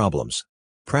common problems.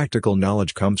 Practical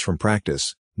knowledge comes from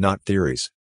practice, not theories.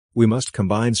 We must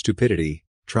combine stupidity,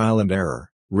 trial and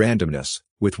error, randomness,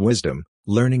 with wisdom,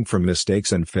 learning from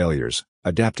mistakes and failures,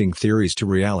 adapting theories to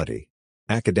reality.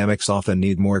 Academics often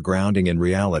need more grounding in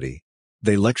reality.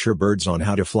 They lecture birds on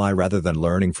how to fly rather than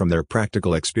learning from their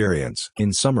practical experience.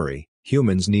 In summary,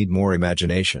 humans need more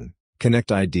imagination,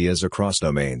 connect ideas across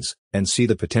domains, and see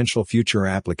the potential future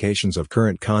applications of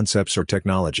current concepts or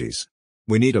technologies.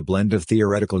 We need a blend of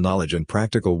theoretical knowledge and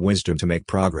practical wisdom to make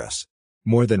progress.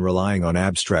 More than relying on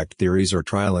abstract theories or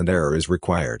trial and error is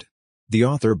required. The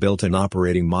author built an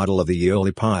operating model of the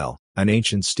eolipile, an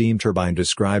ancient steam turbine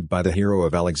described by the hero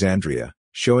of Alexandria,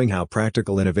 showing how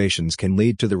practical innovations can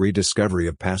lead to the rediscovery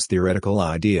of past theoretical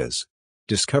ideas.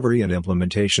 Discovery and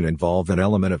implementation involve an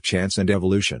element of chance and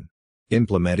evolution.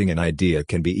 Implementing an idea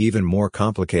can be even more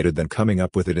complicated than coming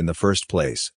up with it in the first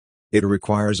place. It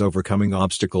requires overcoming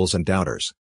obstacles and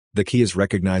doubters. The key is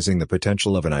recognizing the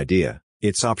potential of an idea,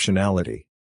 its optionality.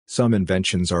 Some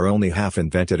inventions are only half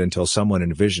invented until someone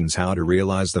envisions how to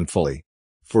realize them fully.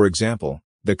 For example,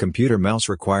 the computer mouse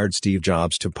required Steve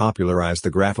Jobs to popularize the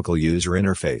graphical user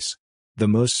interface. The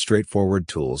most straightforward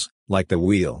tools, like the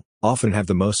wheel, often have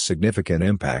the most significant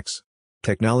impacts.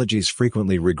 Technologies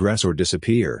frequently regress or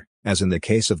disappear, as in the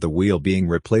case of the wheel being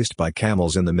replaced by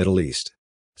camels in the Middle East.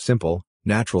 Simple,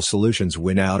 natural solutions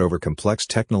win out over complex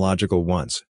technological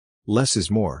ones. Less is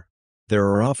more. There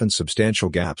are often substantial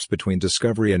gaps between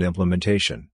discovery and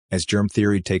implementation, as germ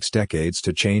theory takes decades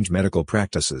to change medical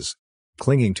practices.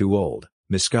 Clinging to old,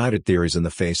 misguided theories in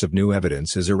the face of new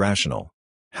evidence is irrational.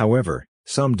 However,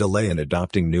 some delay in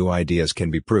adopting new ideas can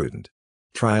be prudent.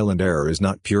 Trial and error is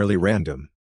not purely random.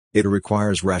 It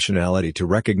requires rationality to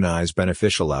recognize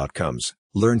beneficial outcomes,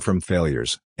 learn from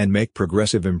failures, and make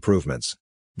progressive improvements.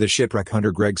 The shipwreck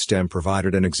hunter Greg Stem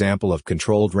provided an example of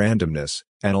controlled randomness,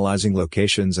 analyzing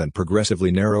locations and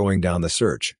progressively narrowing down the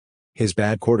search. His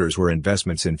bad quarters were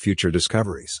investments in future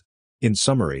discoveries. In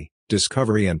summary,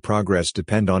 discovery and progress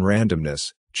depend on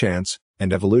randomness, chance,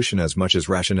 and evolution as much as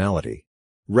rationality.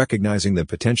 Recognizing the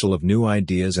potential of new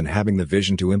ideas and having the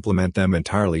vision to implement them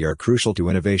entirely are crucial to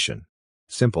innovation.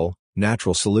 Simple,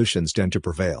 natural solutions tend to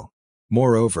prevail.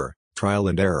 Moreover, trial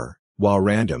and error, while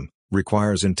random,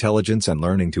 requires intelligence and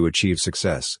learning to achieve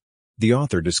success. The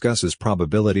author discusses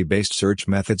probability-based search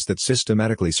methods that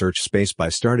systematically search space by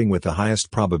starting with the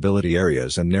highest probability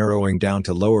areas and narrowing down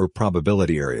to lower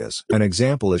probability areas. An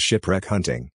example is shipwreck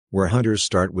hunting, where hunters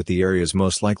start with the areas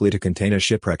most likely to contain a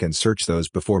shipwreck and search those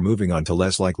before moving on to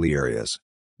less likely areas.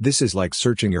 This is like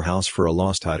searching your house for a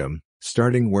lost item,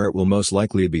 starting where it will most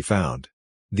likely be found.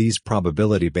 These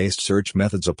probability-based search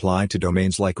methods apply to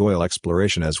domains like oil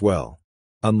exploration as well.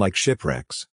 Unlike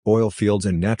shipwrecks, Oil fields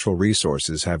and natural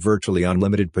resources have virtually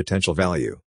unlimited potential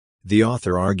value. The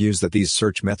author argues that these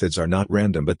search methods are not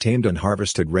random but tamed and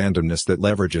harvested randomness that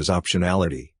leverages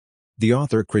optionality. The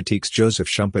author critiques Joseph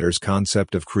Schumpeter's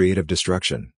concept of creative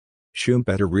destruction.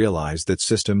 Schumpeter realized that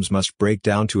systems must break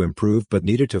down to improve but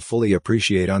needed to fully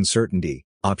appreciate uncertainty,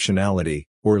 optionality,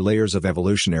 or layers of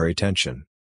evolutionary tension.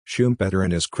 Schumpeter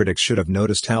and his critics should have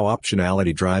noticed how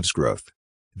optionality drives growth.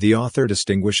 The author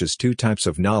distinguishes two types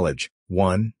of knowledge: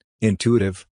 1.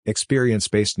 Intuitive,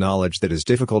 experience-based knowledge that is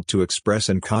difficult to express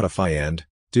and codify, and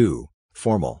 2.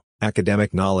 Formal,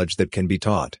 academic knowledge that can be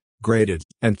taught, graded,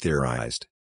 and theorized.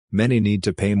 Many need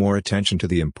to pay more attention to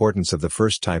the importance of the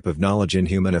first type of knowledge in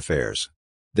human affairs.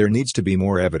 There needs to be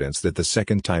more evidence that the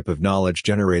second type of knowledge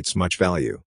generates much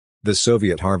value. The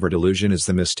Soviet Harvard illusion is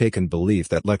the mistaken belief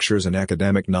that lectures and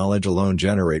academic knowledge alone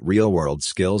generate real-world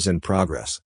skills and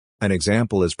progress. An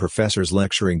example is professors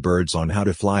lecturing birds on how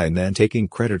to fly and then taking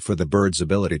credit for the bird's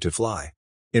ability to fly.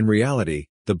 In reality,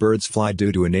 the birds fly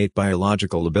due to innate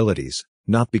biological abilities,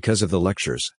 not because of the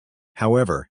lectures.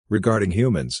 However, regarding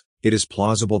humans, it is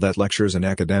plausible that lectures and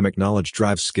academic knowledge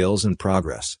drive skills and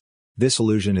progress. This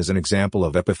illusion is an example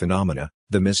of epiphenomena,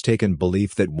 the mistaken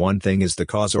belief that one thing is the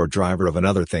cause or driver of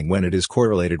another thing when it is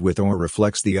correlated with or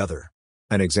reflects the other.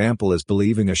 An example is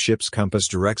believing a ship's compass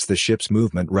directs the ship's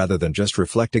movement rather than just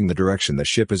reflecting the direction the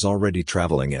ship is already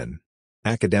traveling in.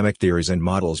 Academic theories and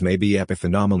models may be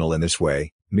epiphenomenal in this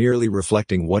way, merely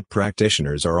reflecting what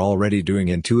practitioners are already doing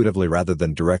intuitively rather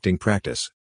than directing practice.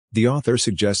 The author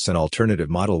suggests an alternative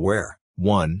model where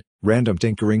 1. Random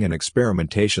tinkering and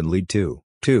experimentation lead to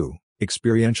 2.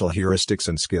 Experiential heuristics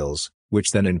and skills,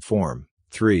 which then inform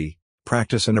 3.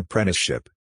 Practice and apprenticeship.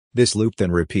 This loop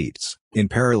then repeats. In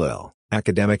parallel,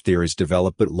 academic theories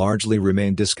develop but largely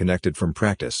remain disconnected from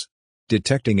practice.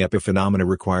 Detecting epiphenomena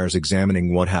requires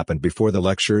examining what happened before the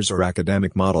lectures or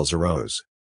academic models arose.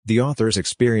 The author's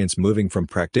experience moving from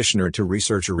practitioner to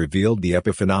researcher revealed the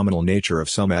epiphenomenal nature of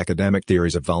some academic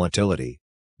theories of volatility.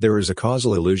 There is a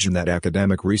causal illusion that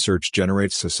academic research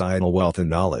generates societal wealth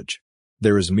and knowledge.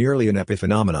 There is merely an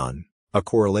epiphenomenon, a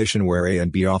correlation where A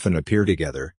and B often appear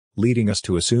together, leading us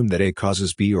to assume that A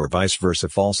causes B or vice versa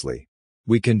falsely.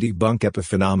 We can debunk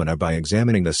epiphenomena by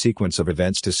examining the sequence of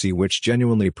events to see which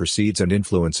genuinely precedes and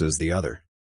influences the other.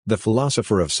 The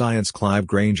philosopher of science Clive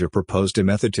Granger proposed a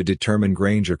method to determine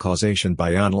Granger causation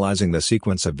by analyzing the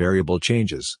sequence of variable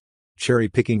changes.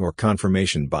 Cherry-picking or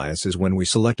confirmation bias is when we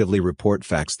selectively report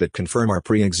facts that confirm our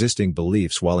pre-existing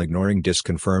beliefs while ignoring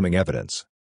disconfirming evidence.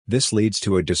 This leads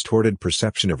to a distorted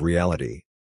perception of reality.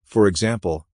 For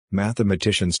example,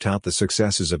 mathematicians tout the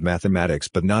successes of mathematics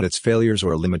but not its failures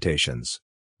or limitations.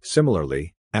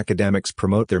 Similarly, academics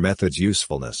promote their method's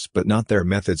usefulness but not their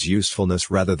method's usefulness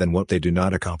rather than what they do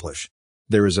not accomplish.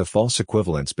 There is a false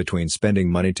equivalence between spending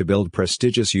money to build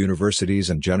prestigious universities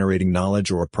and generating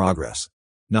knowledge or progress.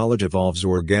 Knowledge evolves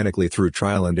organically through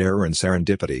trial and error and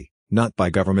serendipity, not by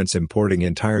governments importing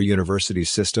entire university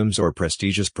systems or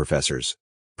prestigious professors.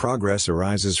 Progress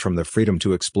arises from the freedom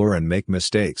to explore and make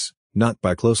mistakes, not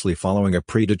by closely following a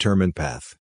predetermined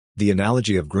path. The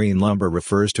analogy of green lumber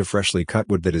refers to freshly cut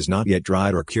wood that is not yet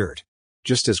dried or cured.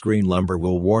 Just as green lumber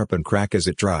will warp and crack as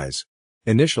it dries.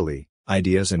 Initially,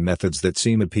 ideas and methods that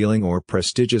seem appealing or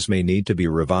prestigious may need to be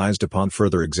revised upon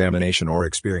further examination or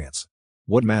experience.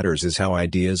 What matters is how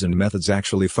ideas and methods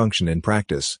actually function in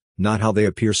practice, not how they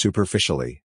appear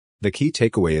superficially. The key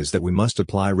takeaway is that we must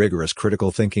apply rigorous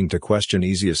critical thinking to question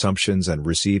easy assumptions and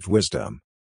received wisdom.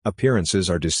 Appearances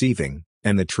are deceiving,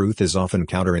 and the truth is often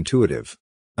counterintuitive.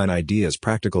 An idea's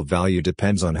practical value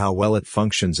depends on how well it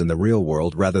functions in the real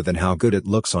world rather than how good it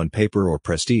looks on paper or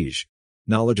prestige.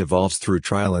 Knowledge evolves through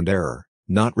trial and error,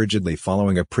 not rigidly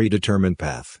following a predetermined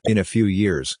path. In a few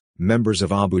years, members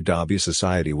of Abu Dhabi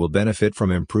society will benefit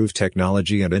from improved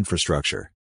technology and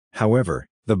infrastructure. However,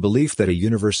 the belief that a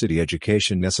university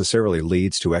education necessarily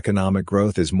leads to economic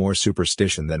growth is more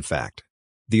superstition than fact.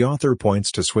 The author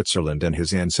points to Switzerland and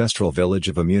his ancestral village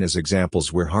of Amun as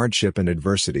examples where hardship and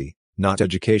adversity, not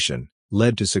education,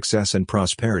 led to success and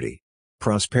prosperity.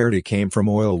 Prosperity came from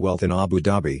oil wealth in Abu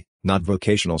Dhabi, not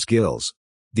vocational skills.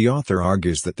 The author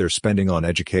argues that their spending on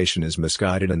education is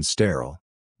misguided and sterile.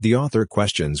 The author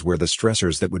questions where the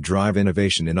stressors that would drive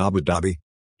innovation in Abu Dhabi.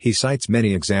 He cites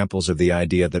many examples of the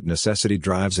idea that necessity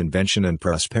drives invention and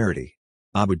prosperity.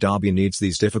 Abu Dhabi needs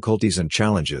these difficulties and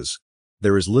challenges.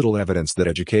 There is little evidence that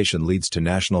education leads to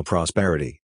national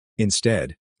prosperity.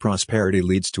 Instead, prosperity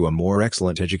leads to a more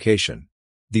excellent education.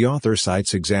 The author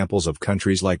cites examples of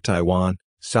countries like Taiwan,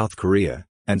 South Korea,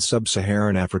 and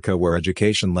Sub-Saharan Africa where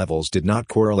education levels did not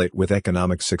correlate with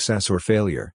economic success or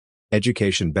failure.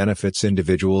 Education benefits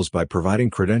individuals by providing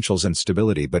credentials and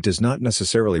stability but does not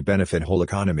necessarily benefit whole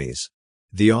economies.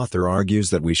 The author argues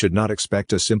that we should not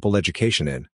expect a simple education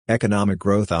in economic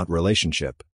growth out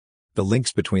relationship. The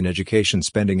links between education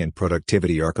spending and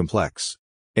productivity are complex.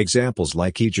 Examples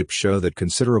like Egypt show that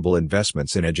considerable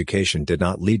investments in education did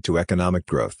not lead to economic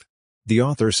growth. The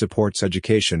author supports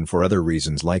education for other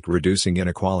reasons like reducing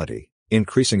inequality,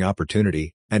 increasing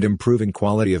opportunity, and improving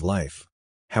quality of life.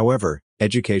 However,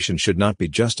 education should not be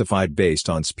justified based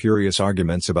on spurious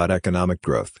arguments about economic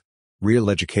growth. Real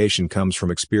education comes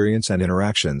from experience and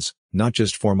interactions, not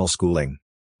just formal schooling.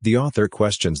 The author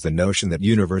questions the notion that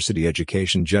university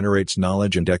education generates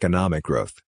knowledge and economic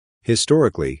growth.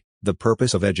 Historically, the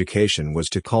purpose of education was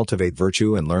to cultivate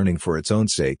virtue and learning for its own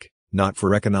sake, not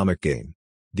for economic gain.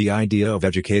 The idea of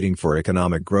educating for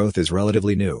economic growth is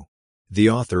relatively new. The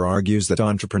author argues that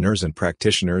entrepreneurs and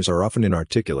practitioners are often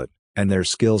inarticulate, and their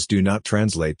skills do not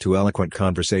translate to eloquent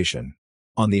conversation.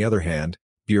 On the other hand,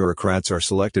 bureaucrats are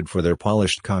selected for their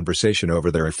polished conversation over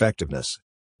their effectiveness.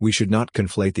 We should not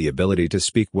conflate the ability to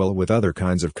speak well with other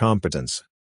kinds of competence.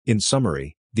 In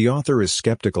summary, the author is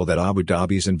skeptical that Abu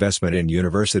Dhabi's investment in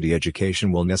university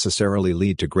education will necessarily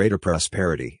lead to greater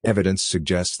prosperity. Evidence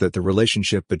suggests that the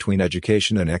relationship between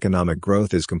education and economic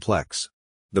growth is complex.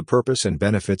 The purpose and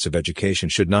benefits of education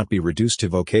should not be reduced to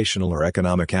vocational or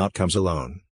economic outcomes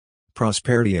alone.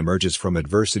 Prosperity emerges from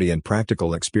adversity and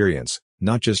practical experience,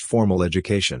 not just formal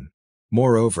education.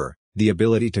 Moreover, the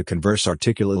ability to converse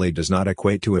articulately does not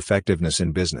equate to effectiveness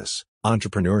in business,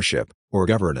 entrepreneurship, or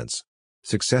governance.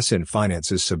 Success in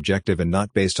finance is subjective and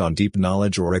not based on deep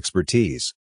knowledge or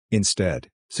expertise. Instead,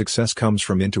 success comes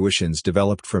from intuitions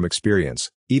developed from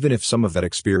experience, even if some of that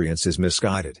experience is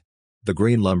misguided. The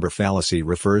green lumber fallacy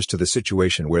refers to the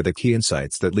situation where the key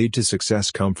insights that lead to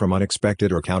success come from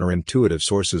unexpected or counterintuitive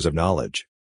sources of knowledge.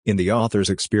 In the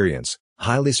author's experience,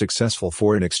 highly successful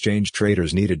foreign exchange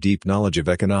traders need a deep knowledge of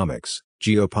economics,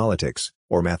 geopolitics,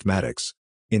 or mathematics.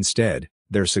 Instead,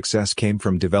 their success came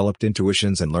from developed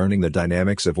intuitions and learning the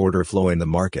dynamics of order flow in the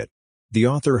market. The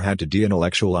author had to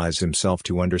de-intellectualize himself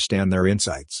to understand their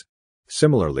insights.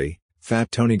 Similarly,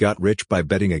 Fat Tony got rich by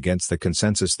betting against the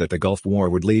consensus that the Gulf War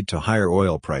would lead to higher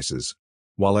oil prices.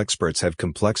 While experts have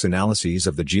complex analyses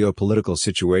of the geopolitical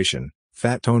situation,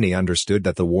 Fat Tony understood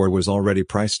that the war was already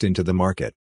priced into the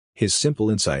market. His simple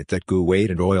insight that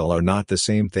Kuwait and oil are not the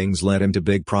same things led him to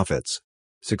big profits.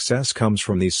 Success comes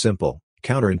from these simple,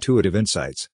 counterintuitive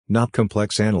insights, not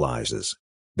complex analyses.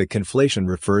 The conflation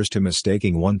refers to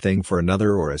mistaking one thing for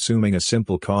another or assuming a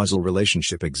simple causal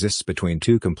relationship exists between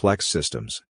two complex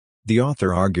systems. The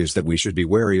author argues that we should be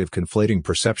wary of conflating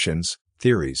perceptions,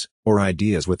 theories, or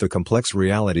ideas with the complex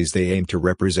realities they aim to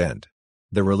represent.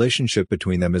 The relationship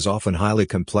between them is often highly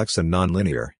complex and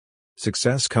nonlinear.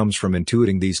 Success comes from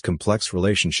intuiting these complex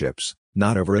relationships,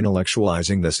 not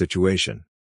over-intellectualizing the situation.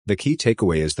 The key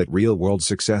takeaway is that real-world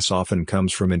success often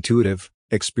comes from intuitive,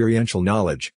 experiential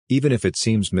knowledge, even if it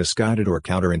seems misguided or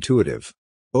counterintuitive.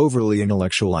 Overly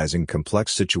intellectualizing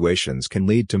complex situations can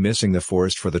lead to missing the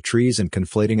forest for the trees and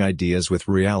conflating ideas with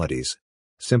realities.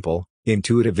 Simple,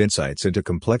 intuitive insights into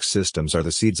complex systems are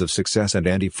the seeds of success and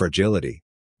antifragility.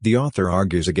 The author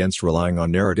argues against relying on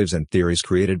narratives and theories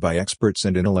created by experts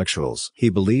and intellectuals. He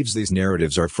believes these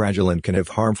narratives are fragile and can have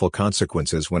harmful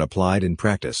consequences when applied in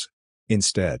practice.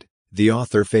 Instead, the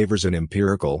author favors an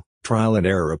empirical,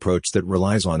 trial-and-error approach that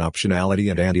relies on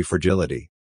optionality and antifragility.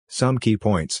 Some key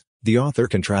points. The author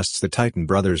contrasts the Titan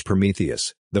brothers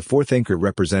Prometheus, the forethinker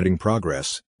representing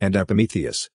progress, and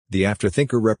Epimetheus, the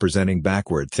afterthinker representing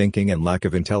backward thinking and lack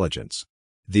of intelligence.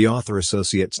 The author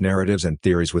associates narratives and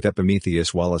theories with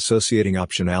Epimetheus while associating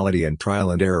optionality and trial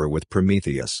and error with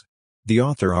Prometheus. The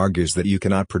author argues that you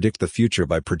cannot predict the future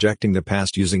by projecting the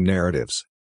past using narratives.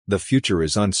 The future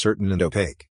is uncertain and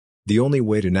opaque. The only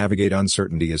way to navigate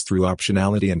uncertainty is through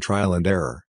optionality and trial and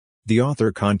error. The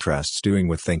author contrasts doing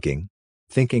with thinking.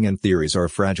 Thinking and theories are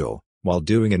fragile, while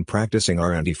doing and practicing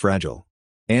are antifragile.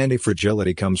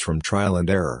 Antifragility comes from trial and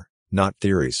error, not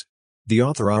theories. The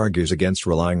author argues against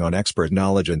relying on expert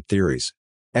knowledge and theories.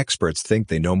 Experts think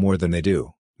they know more than they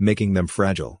do, making them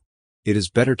fragile. It is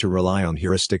better to rely on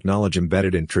heuristic knowledge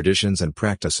embedded in traditions and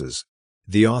practices.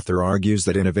 The author argues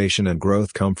that innovation and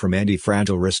growth come from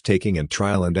anti-fragile risk-taking and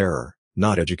trial and error,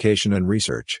 not education and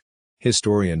research.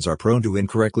 Historians are prone to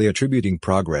incorrectly attributing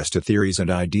progress to theories and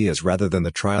ideas rather than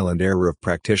the trial and error of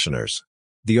practitioners.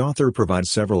 The author provides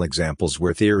several examples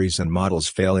where theories and models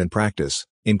fail in practice,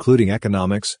 including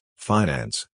economics,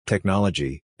 finance,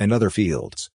 technology, and other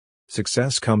fields.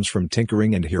 Success comes from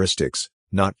tinkering and heuristics,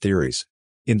 not theories.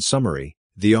 In summary,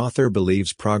 the author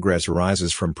believes progress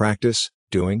arises from practice,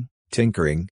 doing,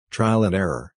 tinkering, trial and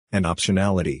error, and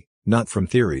optionality, not from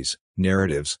theories,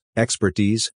 narratives,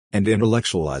 expertise, and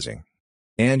intellectualizing.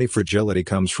 Antifragility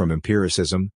comes from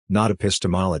empiricism, not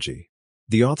epistemology.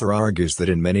 The author argues that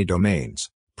in many domains,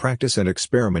 practice and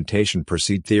experimentation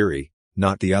precede theory,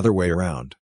 not the other way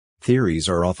around. Theories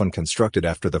are often constructed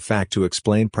after the fact to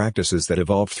explain practices that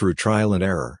evolved through trial and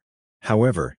error.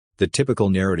 However, the typical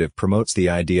narrative promotes the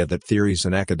idea that theories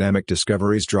and academic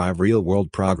discoveries drive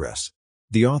real-world progress.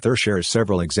 The author shares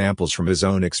several examples from his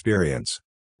own experience.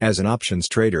 As an options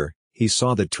trader, he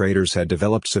saw that traders had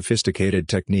developed sophisticated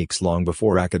techniques long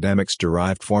before academics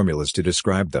derived formulas to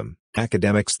describe them.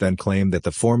 Academics then claimed that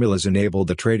the formulas enabled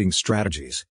the trading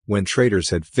strategies, when traders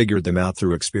had figured them out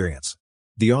through experience.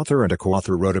 The author and a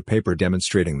co-author wrote a paper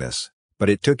demonstrating this, but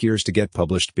it took years to get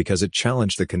published because it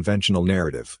challenged the conventional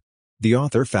narrative. The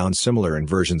author found similar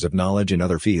inversions of knowledge in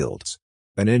other fields.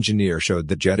 An engineer showed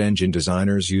that jet engine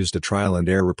designers used a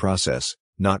trial-and-error process,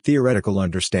 not theoretical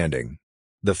understanding.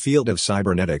 The field of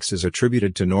cybernetics is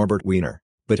attributed to Norbert Wiener,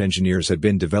 but engineers had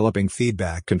been developing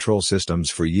feedback control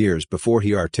systems for years before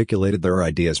he articulated their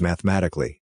ideas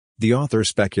mathematically. The author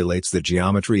speculates that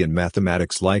geometry and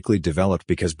mathematics likely developed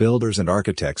because builders and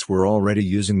architects were already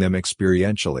using them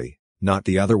experientially, not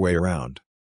the other way around.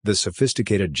 The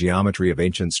sophisticated geometry of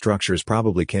ancient structures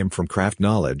probably came from craft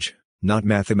knowledge, not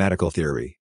mathematical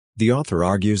theory. The author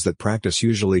argues that practice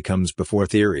usually comes before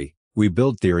theory. We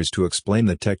build theories to explain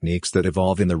the techniques that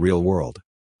evolve in the real world.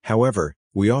 However,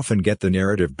 we often get the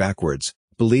narrative backwards,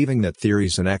 believing that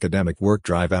theories and academic work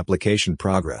drive application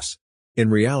progress. In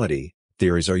reality,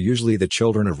 theories are usually the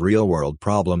children of real-world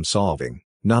problem-solving,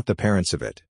 not the parents of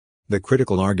it. The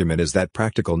critical argument is that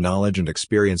practical knowledge and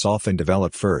experience often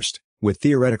develop first, with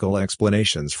theoretical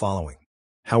explanations following.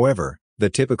 However, the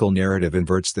typical narrative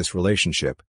inverts this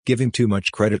relationship, giving too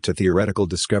much credit to theoretical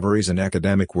discoveries and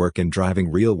academic work in driving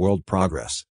real-world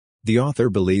progress. The author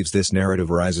believes this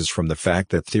narrative arises from the fact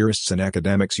that theorists and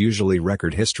academics usually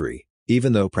record history,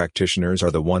 even though practitioners are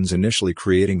the ones initially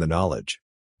creating the knowledge.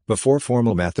 Before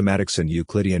formal mathematics and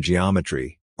Euclidean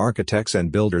geometry, architects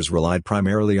and builders relied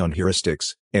primarily on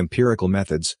heuristics, empirical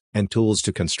methods, and tools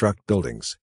to construct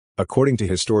buildings. According to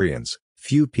historians,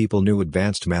 few people knew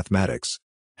advanced mathematics.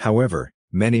 However,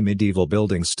 many medieval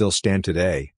buildings still stand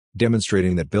today,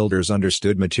 demonstrating that builders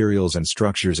understood materials and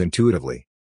structures intuitively.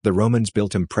 The Romans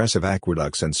built impressive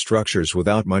aqueducts and structures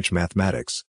without much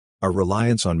mathematics. A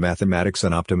reliance on mathematics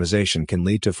and optimization can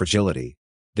lead to fragility.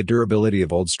 The durability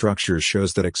of old structures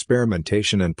shows that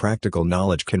experimentation and practical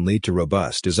knowledge can lead to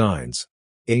robust designs.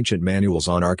 Ancient manuals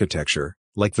on architecture,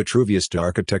 like Vitruvius De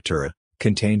Architectura,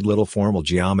 contained little formal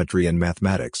geometry and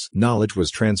mathematics. Knowledge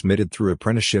was transmitted through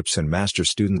apprenticeships and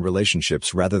master-student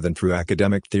relationships rather than through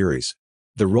academic theories.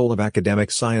 The role of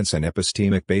academic science and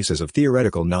epistemic basis of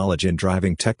theoretical knowledge in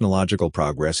driving technological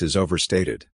progress is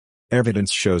overstated.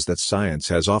 Evidence shows that science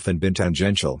has often been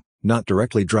tangential, not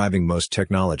directly driving most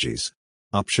technologies.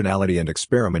 Optionality and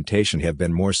experimentation have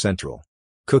been more central.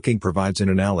 Cooking provides an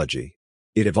analogy.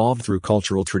 It evolved through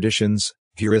cultural traditions,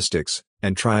 heuristics,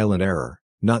 and trial and error,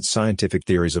 not scientific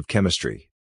theories of chemistry.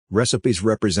 Recipes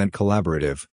represent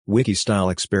collaborative, wiki-style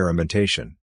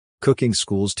experimentation. Cooking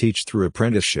schools teach through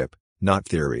apprenticeship, not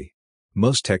theory.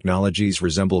 Most technologies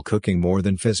resemble cooking more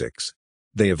than physics.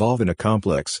 They evolve in a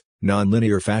complex,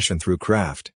 non-linear fashion through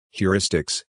craft,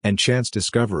 heuristics, and chance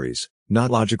discoveries, not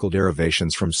logical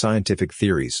derivations from scientific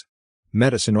theories.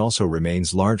 Medicine also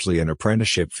remains largely an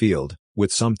apprenticeship field,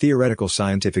 with some theoretical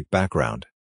scientific background.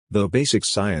 Though basic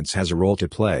science has a role to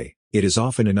play, it is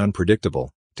often in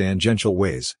unpredictable, tangential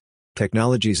ways.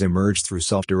 Technologies emerge through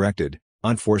self-directed,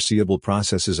 unforeseeable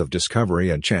processes of discovery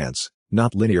and chance,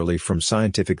 not linearly from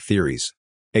scientific theories.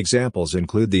 Examples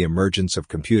include the emergence of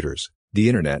computers, the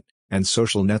internet, and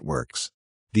social networks.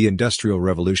 The Industrial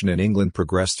Revolution in England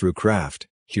progressed through craft,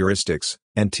 heuristics,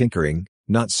 and tinkering,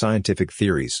 not scientific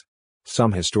theories.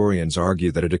 Some historians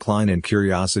argue that a decline in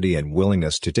curiosity and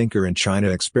willingness to tinker in China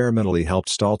experimentally helped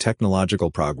stall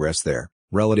technological progress there,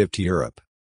 relative to Europe.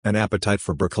 An appetite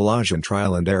for bricolage and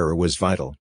trial and error was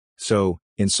vital. So,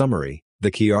 in summary,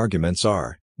 the key arguments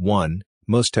are: 1.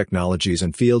 Most technologies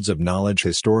and fields of knowledge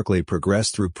historically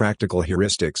progress through practical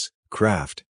heuristics,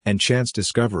 craft, and chance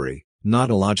discovery, not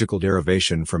a logical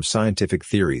derivation from scientific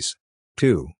theories.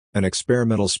 2. An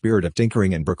experimental spirit of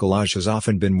tinkering and bricolage has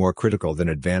often been more critical than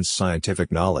advanced scientific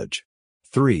knowledge.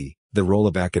 3. The role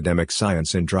of academic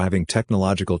science in driving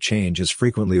technological change is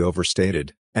frequently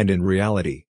overstated, and in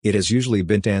reality, it has usually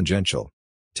been tangential.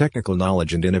 Technical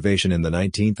knowledge and innovation in the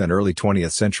 19th and early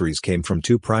 20th centuries came from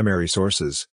two primary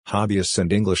sources: hobbyists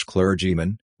and English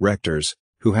clergymen, rectors,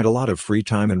 who had a lot of free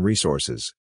time and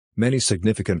resources. Many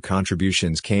significant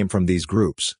contributions came from these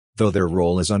groups, though their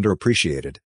role is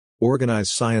underappreciated. Organized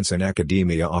science and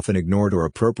academia often ignored or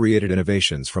appropriated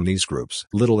innovations from these groups.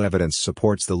 Little evidence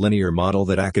supports the linear model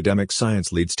that academic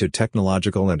science leads to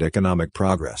technological and economic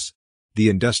progress. The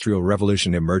Industrial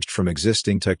Revolution emerged from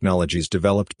existing technologies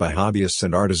developed by hobbyists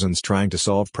and artisans trying to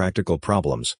solve practical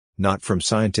problems, not from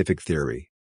scientific theory.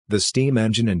 The steam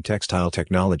engine and textile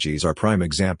technologies are prime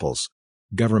examples.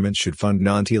 Governments should fund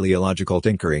non-teleological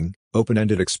tinkering,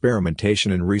 open-ended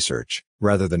experimentation and research,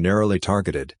 rather than narrowly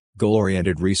targeted,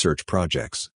 goal-oriented research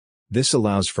projects. This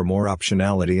allows for more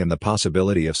optionality and the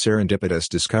possibility of serendipitous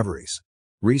discoveries.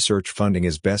 Research funding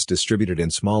is best distributed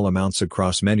in small amounts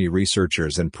across many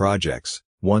researchers and projects,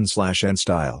 1/n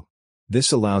style.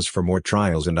 This allows for more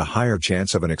trials and a higher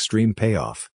chance of an extreme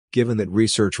payoff, given that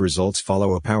research results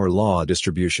follow a power law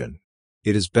distribution.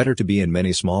 It is better to be in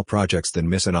many small projects than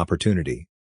miss an opportunity.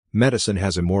 Medicine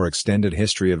has a more extended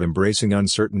history of embracing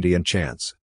uncertainty and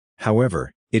chance.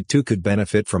 However, it too could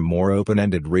benefit from more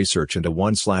open-ended research and a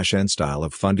 1/n style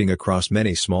of funding across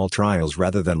many small trials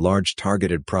rather than large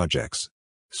targeted projects.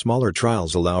 Smaller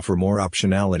trials allow for more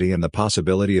optionality and the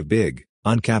possibility of big,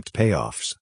 uncapped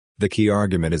payoffs. The key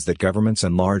argument is that governments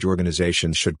and large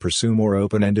organizations should pursue more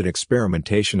open-ended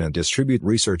experimentation and distribute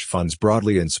research funds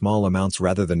broadly in small amounts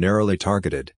rather than narrowly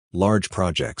targeted, large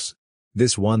projects.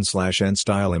 This 1/n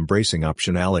style embracing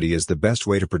optionality is the best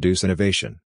way to produce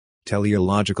innovation.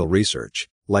 Teleological research,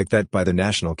 like that by the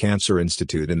National Cancer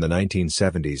Institute in the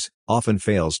 1970s, often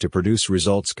fails to produce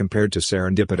results compared to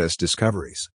serendipitous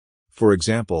discoveries. For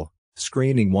example,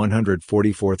 screening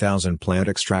 144,000 plant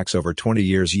extracts over 20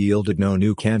 years yielded no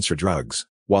new cancer drugs,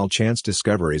 while chance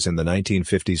discoveries in the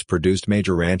 1950s produced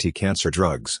major anti-cancer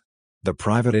drugs. The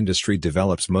private industry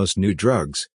develops most new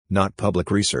drugs, not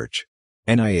public research.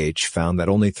 NIH found that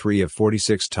only 3 of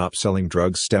 46 top-selling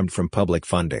drugs stemmed from public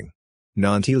funding.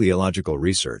 Non-teleological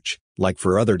research, like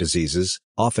for other diseases,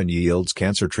 often yields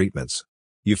cancer treatments.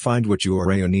 You find what you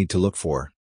or need to look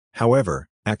for. However,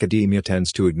 academia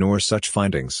tends to ignore such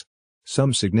findings.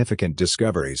 Some significant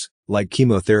discoveries, like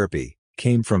chemotherapy,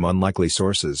 came from unlikely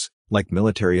sources, like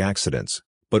military accidents,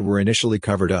 but were initially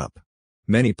covered up.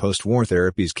 Many post-war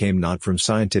therapies came not from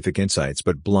scientific insights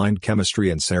but blind chemistry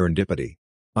and serendipity.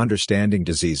 Understanding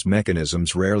disease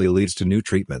mechanisms rarely leads to new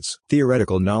treatments.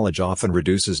 Theoretical knowledge often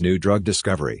reduces new drug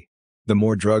discovery. The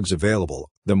more drugs available,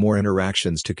 the more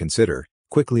interactions to consider,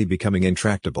 quickly becoming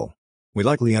intractable. We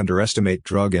likely underestimate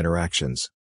drug interactions.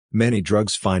 Many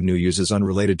drugs find new uses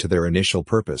unrelated to their initial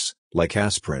purpose, like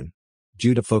aspirin.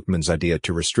 Judah Folkman's idea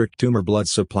to restrict tumor blood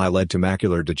supply led to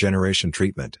macular degeneration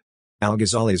treatment.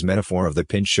 Al-Ghazali's metaphor of the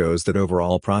pinch shows that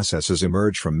overall processes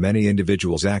emerge from many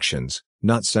individuals' actions,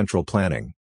 not central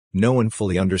planning. No one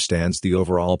fully understands the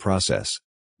overall process.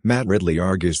 Matt Ridley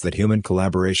argues that human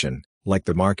collaboration, like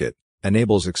the market,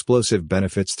 enables explosive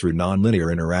benefits through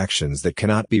nonlinear interactions that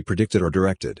cannot be predicted or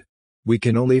directed. We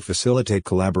can only facilitate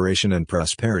collaboration and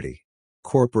prosperity.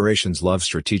 Corporations love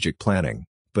strategic planning,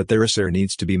 but there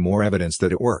needs to be more evidence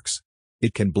that it works.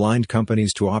 It can blind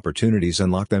companies to opportunities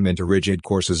and lock them into rigid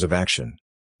courses of action.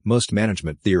 Most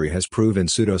management theory has proven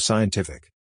pseudoscientific.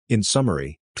 In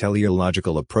summary,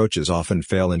 teleological approaches often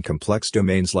fail in complex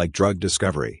domains like drug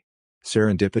discovery.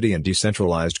 Serendipity and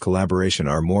decentralized collaboration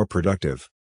are more productive.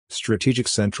 Strategic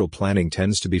central planning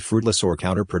tends to be fruitless or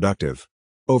counterproductive.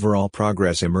 Overall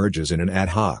progress emerges in an ad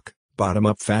hoc,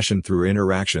 bottom-up fashion through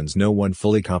interactions no one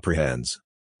fully comprehends.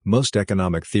 Most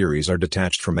economic theories are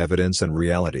detached from evidence and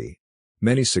reality.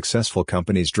 Many successful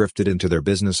companies drifted into their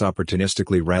business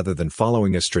opportunistically rather than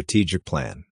following a strategic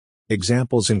plan.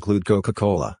 Examples include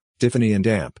Coca-Cola, Tiffany and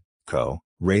Amp, Co.,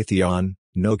 Raytheon,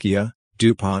 Nokia,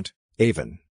 DuPont,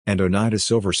 Avon, and Oneida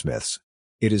Silversmiths.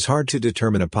 It is hard to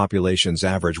determine a population's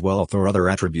average wealth or other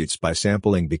attributes by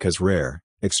sampling because rare,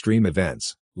 extreme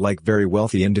events, like very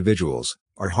wealthy individuals,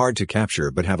 are hard to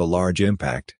capture but have a large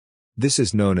impact. This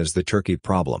is known as the turkey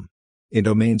problem. In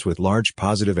domains with large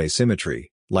positive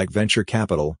asymmetry, like venture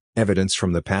capital, evidence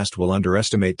from the past will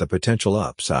underestimate the potential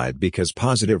upside because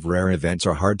positive rare events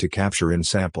are hard to capture in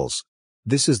samples.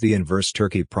 This is the inverse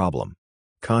turkey problem.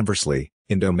 Conversely,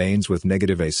 in domains with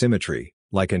negative asymmetry,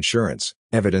 like insurance,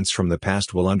 evidence from the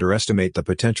past will underestimate the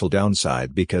potential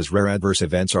downside because rare adverse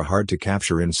events are hard to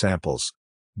capture in samples.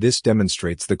 This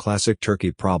demonstrates the classic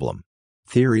turkey problem.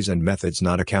 Theories and methods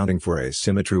not accounting for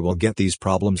asymmetry will get these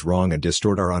problems wrong and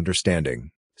distort our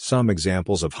understanding. Some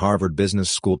examples of Harvard Business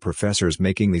School professors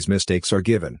making these mistakes are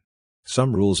given.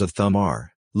 Some rules of thumb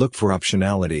are: look for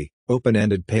optionality,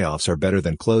 open-ended payoffs are better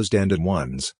than closed-ended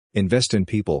ones, invest in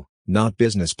people, not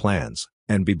business plans,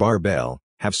 and be barbell,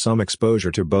 have some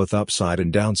exposure to both upside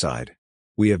and downside.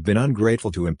 We have been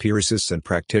ungrateful to empiricists and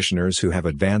practitioners who have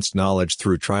advanced knowledge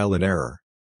through trial and error.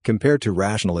 Compared to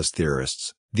rationalist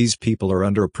theorists, these people are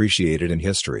underappreciated in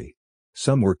history.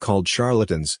 Some were called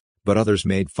charlatans, but others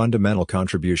made fundamental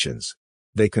contributions.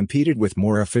 They competed with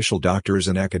more official doctors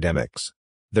and academics.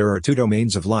 There are two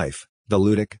domains of life: the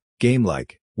ludic,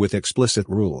 game-like, with explicit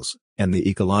rules, and the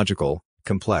ecological,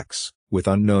 complex, with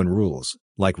unknown rules,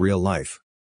 like real life.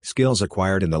 Skills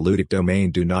acquired in the ludic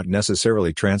domain do not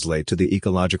necessarily translate to the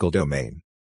ecological domain.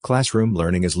 Classroom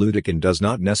learning is ludic and does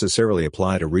not necessarily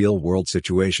apply to real-world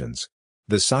situations.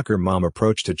 The soccer mom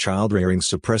approach to child rearing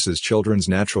suppresses children's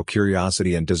natural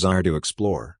curiosity and desire to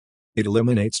explore. It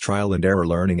eliminates trial and error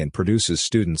learning and produces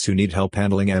students who need help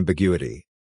handling ambiguity.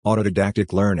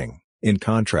 Autodidactic learning, in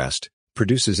contrast,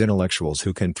 produces intellectuals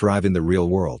who can thrive in the real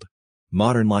world.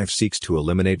 Modern life seeks to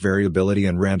eliminate variability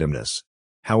and randomness.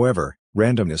 However,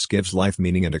 randomness gives life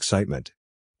meaning and excitement.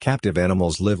 Captive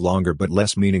animals live longer but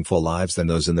less meaningful lives than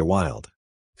those in the wild.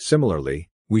 Similarly,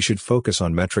 we should focus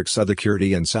on metrics,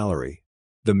 security and salary.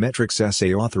 The metrics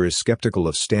essay author is skeptical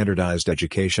of standardized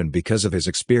education because of his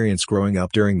experience growing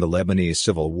up during the Lebanese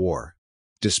Civil War.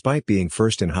 Despite being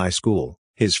first in high school,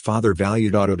 his father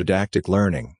valued autodidactic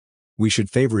learning. We should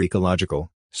favor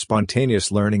ecological,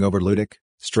 spontaneous learning over ludic,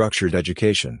 structured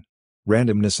education.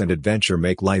 Randomness and adventure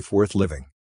make life worth living.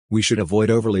 We should avoid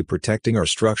overly protecting or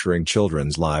structuring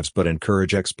children's lives but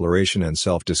encourage exploration and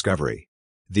self-discovery.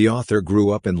 The author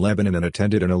grew up in Lebanon and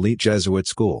attended an elite Jesuit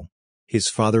school. His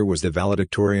father was the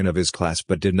valedictorian of his class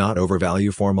but did not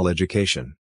overvalue formal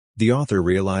education. The author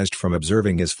realized from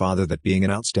observing his father that being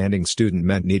an outstanding student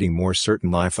meant needing more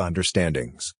certain life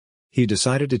understandings. He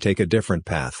decided to take a different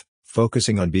path,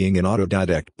 focusing on being an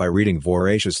autodidact by reading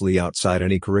voraciously outside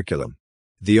any curriculum.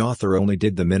 The author only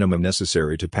did the minimum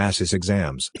necessary to pass his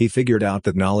exams. He figured out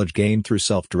that knowledge gained through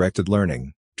self-directed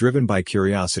learning, driven by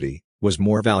curiosity, was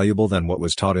more valuable than what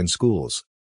was taught in schools.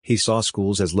 He saw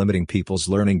schools as limiting people's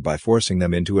learning by forcing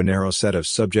them into a narrow set of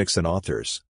subjects and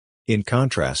authors. In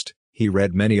contrast, he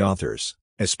read many authors,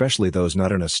 especially those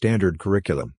not in a standard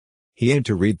curriculum. He aimed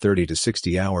to read 30 to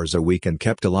 60 hours a week and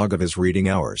kept a log of his reading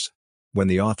hours. When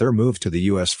the author moved to the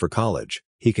U.S. for college,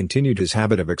 he continued his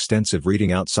habit of extensive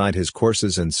reading outside his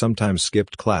courses and sometimes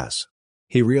skipped class.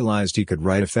 He realized he could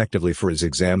write effectively for his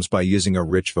exams by using a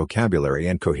rich vocabulary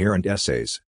and coherent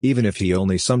essays, even if he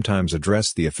only sometimes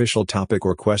addressed the official topic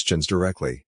or questions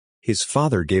directly. His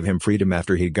father gave him freedom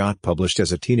after he got published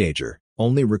as a teenager,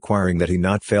 only requiring that he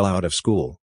not fail out of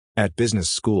school. At business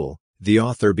school, the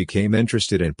author became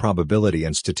interested in probability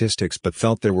and statistics but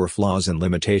felt there were flaws and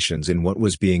limitations in what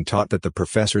was being taught that the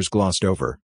professors glossed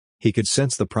over. He could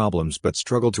sense the problems but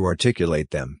struggled to articulate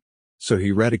them. So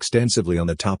he read extensively on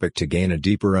the topic to gain a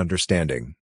deeper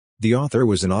understanding. The author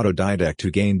was an autodidact who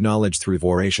gained knowledge through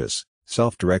voracious,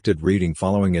 self-directed reading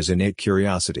following his innate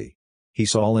curiosity. He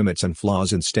saw limits and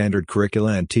flaws in standard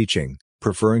curricula and teaching,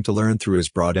 preferring to learn through his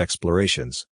broad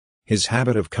explorations. His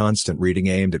habit of constant reading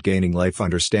aimed at gaining life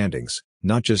understandings,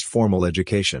 not just formal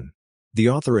education. The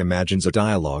author imagines a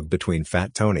dialogue between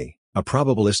Fat Tony, a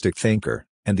probabilistic thinker,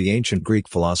 and the ancient Greek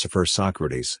philosopher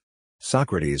Socrates.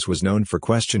 Socrates was known for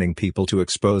questioning people to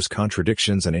expose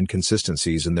contradictions and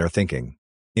inconsistencies in their thinking.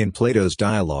 In Plato's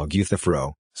dialogue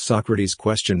Euthyphro, Socrates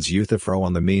questions Euthyphro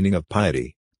on the meaning of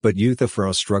piety, but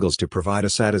Euthyphro struggles to provide a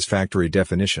satisfactory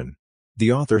definition.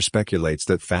 The author speculates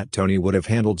that Fat Tony would have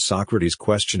handled Socrates'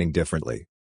 questioning differently.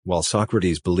 While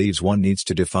Socrates believes one needs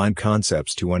to define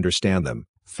concepts to understand them,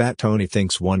 Fat Tony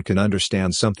thinks one can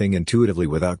understand something intuitively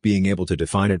without being able to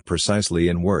define it precisely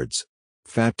in words.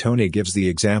 Fat Tony gives the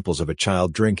examples of a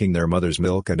child drinking their mother's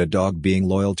milk and a dog being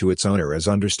loyal to its owner as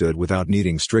understood without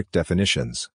needing strict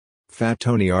definitions. Fat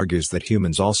Tony argues that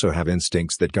humans also have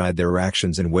instincts that guide their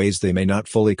actions in ways they may not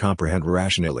fully comprehend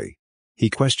rationally. He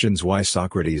questions why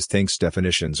Socrates thinks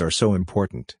definitions are so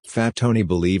important. Fat Tony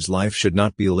believes life should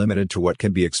not be limited to what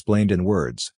can be explained in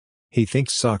words. He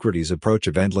thinks Socrates' approach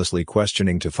of endlessly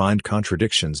questioning to find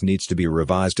contradictions needs to be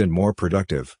revised and more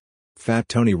productive. Fat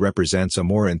Tony represents a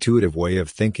more intuitive way of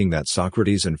thinking that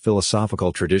Socrates and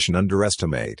philosophical tradition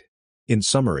underestimate. In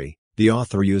summary, the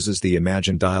author uses the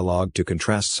imagined dialogue to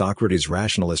contrast Socrates'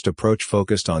 rationalist approach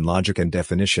focused on logic and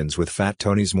definitions with Fat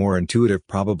Tony's more intuitive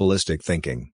probabilistic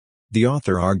thinking. The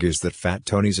author argues that Fat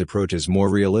Tony's approach is more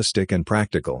realistic and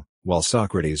practical, while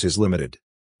Socrates is limited.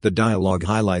 The dialogue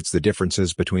highlights the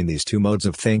differences between these two modes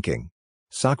of thinking.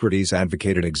 Socrates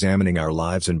advocated examining our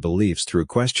lives and beliefs through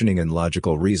questioning and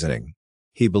logical reasoning.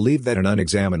 He believed that an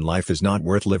unexamined life is not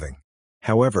worth living.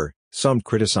 However, some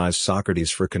criticize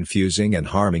Socrates for confusing and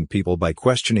harming people by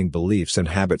questioning beliefs and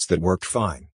habits that worked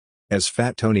fine. As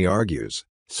Fat Tony argues,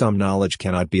 some knowledge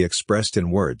cannot be expressed in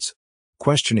words.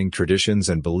 Questioning traditions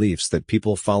and beliefs that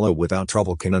people follow without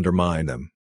trouble can undermine them.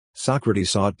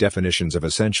 Socrates sought definitions of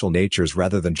essential natures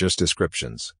rather than just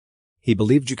descriptions. He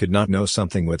believed you could not know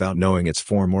something without knowing its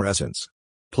form or essence.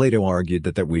 Plato argued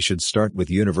that we should start with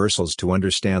universals to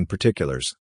understand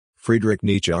particulars. Friedrich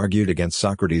Nietzsche argued against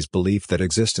Socrates' belief that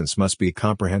existence must be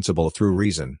comprehensible through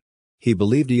reason. He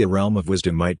believed a realm of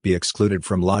wisdom might be excluded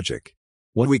from logic.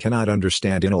 What we cannot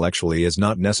understand intellectually is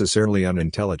not necessarily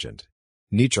unintelligent.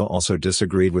 Nietzsche also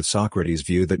disagreed with Socrates'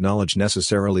 view that knowledge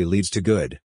necessarily leads to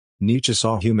good. Nietzsche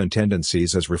saw human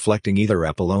tendencies as reflecting either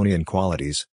Apollonian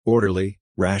qualities, orderly,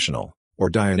 rational, or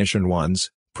Dionysian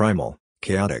ones, primal,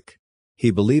 chaotic. He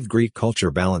believed Greek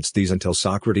culture balanced these until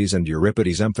Socrates and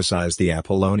Euripides emphasized the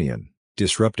Apollonian,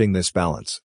 disrupting this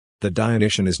balance. The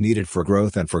Dionysian is needed for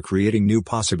growth and for creating new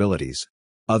possibilities.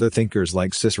 Other thinkers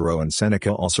like Cicero and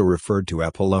Seneca also referred to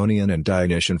Apollonian and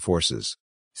Dionysian forces.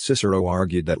 Cicero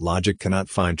argued that logic cannot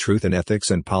find truth in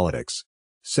ethics and politics.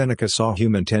 Seneca saw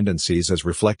human tendencies as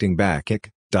reflecting Bacchic,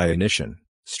 Dionysian,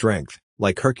 strength,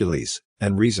 like Hercules,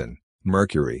 and reason,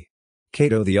 Mercury.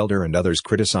 Cato the Elder and others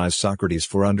criticized Socrates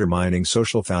for undermining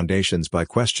social foundations by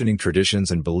questioning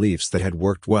traditions and beliefs that had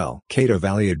worked well. Cato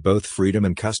valued both freedom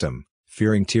and custom,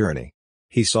 fearing tyranny.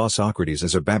 He saw Socrates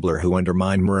as a babbler who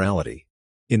undermined morality.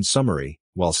 In summary,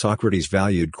 while Socrates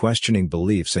valued questioning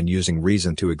beliefs and using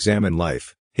reason to examine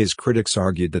life, his critics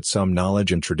argued that some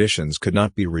knowledge and traditions could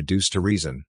not be reduced to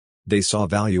reason. They saw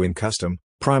value in custom,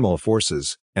 primal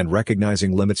forces, and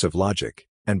recognizing limits of logic,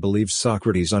 and believed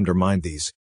Socrates undermined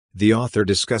these. The author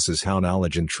discusses how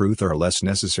knowledge and truth are less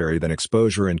necessary than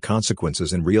exposure and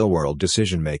consequences in real-world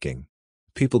decision-making.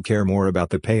 People care more about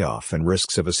the payoff and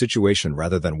risks of a situation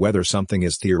rather than whether something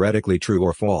is theoretically true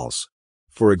or false.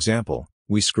 For example,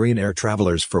 we screen air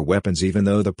travelers for weapons even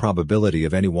though the probability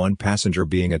of any one passenger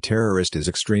being a terrorist is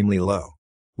extremely low.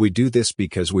 We do this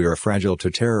because we are fragile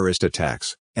to terrorist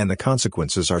attacks, and the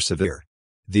consequences are severe.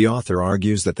 The author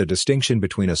argues that the distinction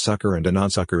between a sucker and a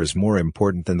non-sucker is more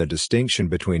important than the distinction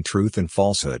between truth and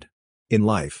falsehood. In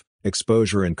life,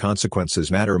 exposure and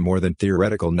consequences matter more than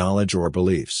theoretical knowledge or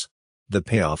beliefs. The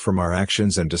payoff from our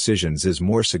actions and decisions is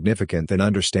more significant than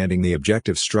understanding the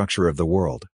objective structure of the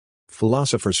world.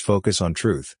 Philosophers focus on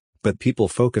truth, but people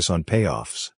focus on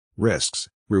payoffs, risks,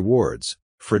 rewards,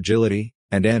 fragility,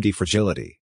 and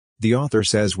antifragility. The author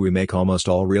says we make almost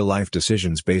all real-life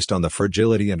decisions based on the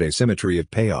fragility and asymmetry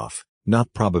of payoff,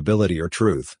 not probability or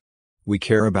truth. We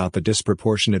care about the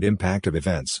disproportionate impact of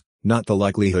events, not the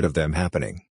likelihood of them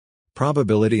happening.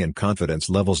 Probability and confidence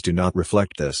levels do not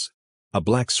reflect this. A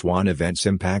black swan event's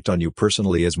impact on you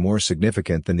personally is more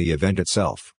significant than the event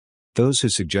itself. Those who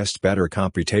suggest better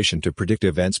computation to predict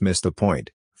events miss the point.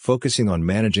 Focusing on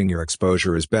managing your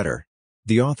exposure is better.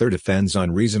 The author defends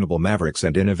unreasonable mavericks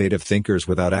and innovative thinkers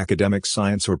without academic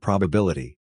science or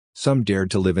probability. Some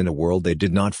dared to live in a world they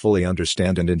did not fully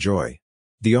understand and enjoy.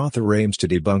 The author aims to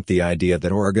debunk the idea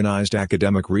that organized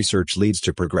academic research leads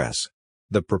to progress.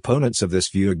 The proponents of this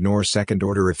view ignore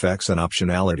second-order effects and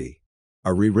optionality.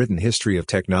 A rewritten history of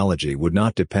technology would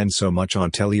not depend so much on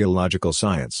teleological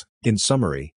science. In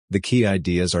summary, the key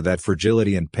ideas are that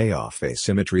fragility and payoff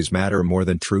asymmetries matter more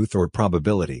than truth or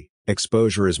probability.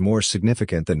 Exposure is more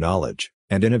significant than knowledge,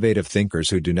 and innovative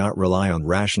thinkers who do not rely on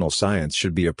rational science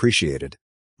should be appreciated.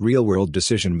 Real-world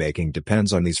decision-making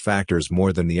depends on these factors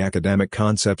more than the academic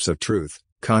concepts of truth,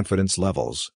 confidence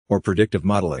levels, or predictive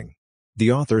modeling.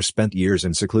 The author spent years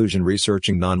in seclusion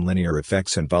researching nonlinear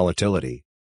effects and volatility.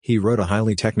 He wrote a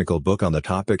highly technical book on the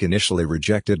topic initially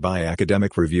rejected by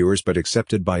academic reviewers but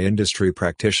accepted by industry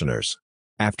practitioners.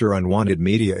 After unwanted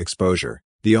media exposure,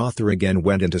 the author again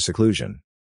went into seclusion.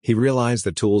 He realized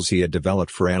the tools he had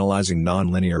developed for analyzing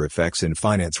nonlinear effects in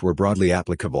finance were broadly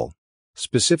applicable.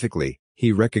 Specifically,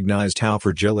 he recognized how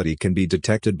fragility can be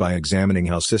detected by examining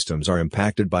how systems are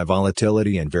impacted by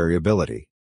volatility and variability.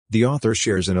 The author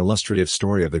shares an illustrative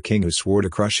story of a king who swore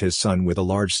to crush his son with a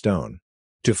large stone.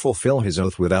 To fulfill his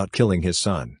oath without killing his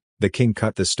son, the king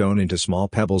cut the stone into small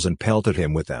pebbles and pelted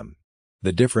him with them.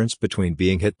 The difference between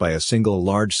being hit by a single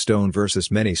large stone versus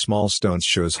many small stones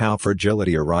shows how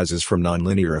fragility arises from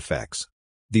nonlinear effects.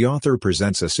 The author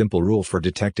presents a simple rule for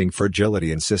detecting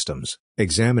fragility in systems.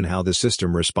 Examine how the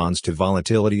system responds to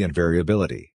volatility and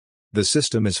variability. The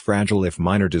system is fragile if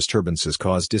minor disturbances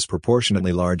cause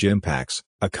disproportionately large impacts,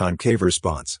 a concave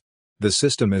response. The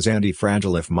system is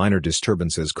antifragile if minor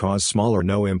disturbances cause small or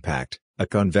no impact, a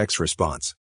convex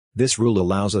response. This rule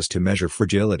allows us to measure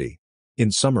fragility.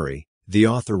 In summary, the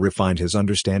author refined his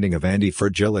understanding of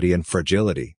antifragility and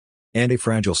fragility.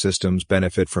 Antifragile systems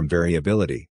benefit from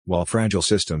variability, while fragile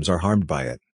systems are harmed by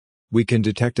it. We can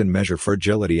detect and measure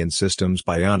fragility in systems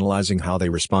by analyzing how they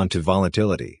respond to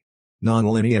volatility.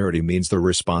 Nonlinearity means the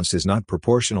response is not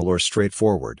proportional or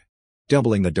straightforward.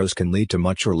 Doubling the dose can lead to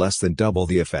much or less than double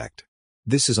the effect.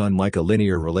 This is unlike a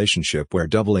linear relationship where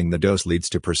doubling the dose leads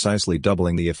to precisely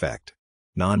doubling the effect.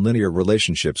 Nonlinear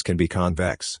relationships can be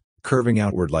convex, curving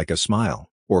outward like a smile,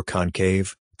 or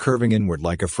concave, curving inward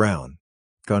like a frown.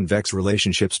 Convex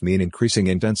relationships mean increasing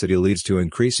intensity leads to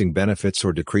increasing benefits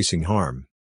or decreasing harm.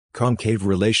 Concave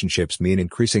relationships mean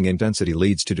increasing intensity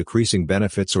leads to decreasing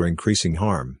benefits or increasing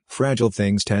harm. Fragile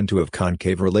things tend to have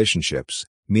concave relationships,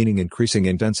 meaning increasing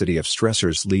intensity of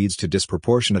stressors leads to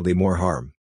disproportionately more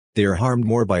harm. They are harmed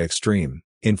more by extreme,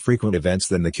 infrequent events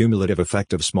than the cumulative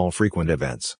effect of small frequent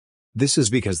events. This is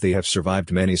because they have survived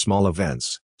many small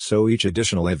events, so each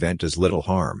additional event does little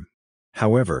harm.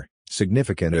 However,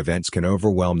 significant events can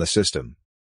overwhelm the system.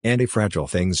 Antifragile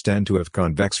things tend to have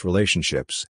convex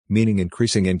relationships, meaning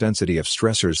increasing intensity of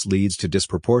stressors leads to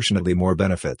disproportionately more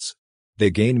benefits. They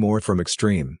gain more from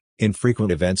extreme,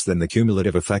 infrequent events than the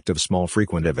cumulative effect of small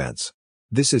frequent events.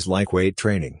 This is like weight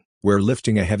training, where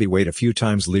lifting a heavy weight a few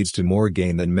times leads to more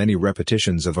gain than many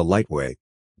repetitions of a light weight.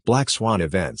 Black swan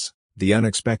events, the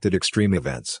unexpected extreme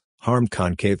events, harm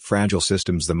concave fragile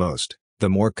systems the most. The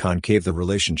more concave the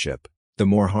relationship, the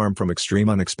more harm from extreme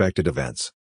unexpected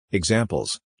events.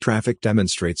 Examples: traffic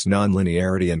demonstrates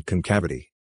nonlinearity and concavity.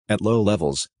 At low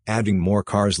levels, adding more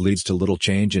cars leads to little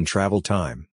change in travel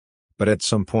time. But at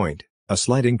some point, a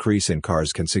slight increase in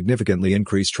cars can significantly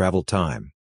increase travel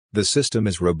time. The system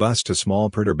is robust to small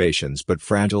perturbations but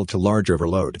fragile to large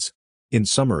overloads. In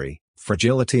summary,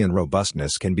 fragility and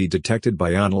robustness can be detected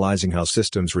by analyzing how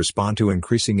systems respond to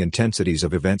increasing intensities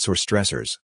of events or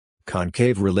stressors.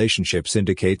 Concave relationships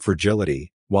indicate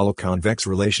fragility, while convex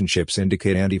relationships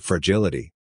indicate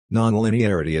antifragility.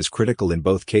 Nonlinearity is critical in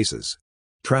both cases.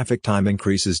 Traffic time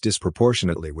increases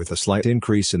disproportionately with a slight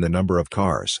increase in the number of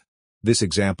cars. This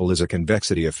example is a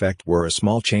convexity effect where a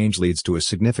small change leads to a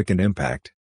significant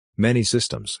impact. Many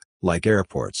systems, like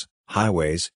airports,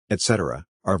 highways, etc.,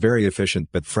 are very efficient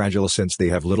but fragile since they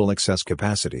have little excess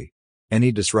capacity.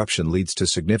 Any disruption leads to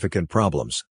significant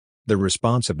problems. The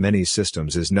response of many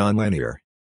systems is nonlinear.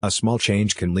 A small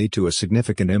change can lead to a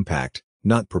significant impact,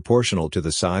 not proportional to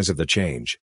the size of the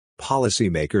change.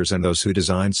 Policymakers and those who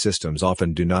design systems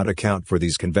often do not account for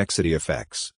these convexity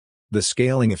effects. The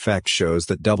scaling effect shows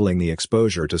that doubling the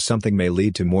exposure to something may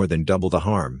lead to more than double the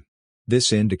harm.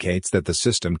 This indicates that the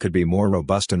system could be more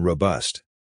robust and robust.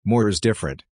 More is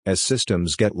different. As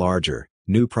systems get larger,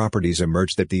 new properties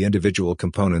emerge that the individual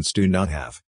components do not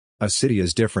have. A city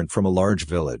is different from a large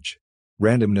village.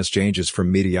 Randomness changes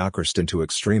from mediocristan to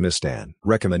extremistan.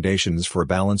 Recommendations for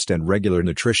balanced and regular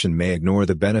nutrition may ignore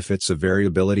the benefits of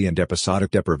variability and episodic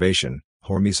deprivation,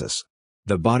 hormesis.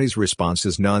 The body's response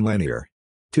is nonlinear.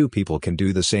 Two people can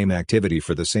do the same activity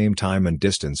for the same time and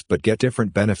distance but get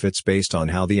different benefits based on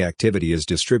how the activity is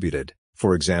distributed,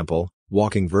 for example,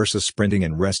 walking versus sprinting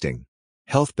and resting.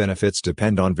 Health benefits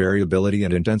depend on variability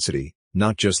and intensity,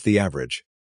 not just the average.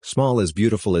 Small is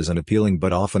beautiful is an appealing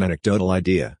but often anecdotal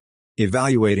idea.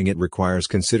 Evaluating it requires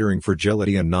considering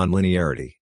fragility and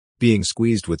nonlinearity. Being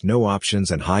squeezed with no options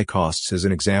and high costs is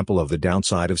an example of the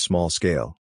downside of small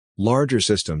scale. Larger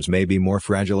systems may be more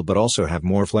fragile but also have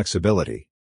more flexibility.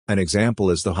 An example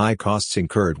is the high costs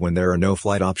incurred when there are no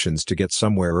flight options to get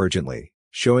somewhere urgently,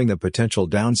 showing the potential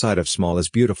downside of small is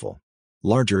beautiful.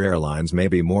 Larger airlines may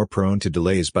be more prone to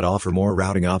delays but offer more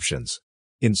routing options.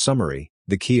 In summary,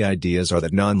 the key ideas are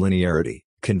that nonlinearity,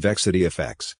 convexity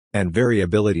effects, and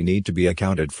variability need to be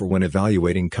accounted for when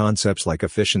evaluating concepts like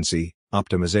efficiency,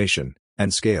 optimization,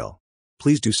 and scale.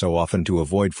 Please do so often to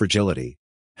avoid fragility.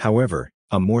 However,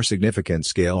 a more significant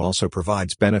scale also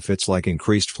provides benefits like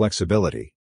increased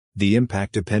flexibility. The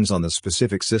impact depends on the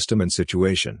specific system and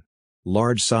situation.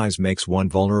 Large size makes one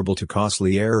vulnerable to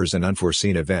costly errors and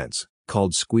unforeseen events,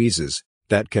 called squeezes,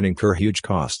 that can incur huge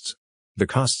costs. The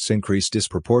costs increase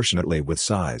disproportionately with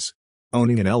size.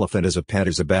 Owning an elephant as a pet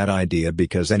is a bad idea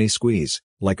because any squeeze,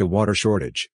 like a water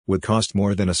shortage, would cost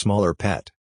more than a smaller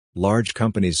pet. Large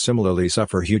companies similarly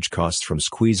suffer huge costs from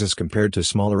squeezes compared to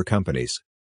smaller companies.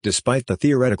 Despite the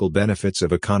theoretical benefits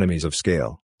of economies of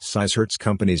scale, size hurts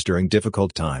companies during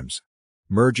difficult times.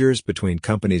 Mergers between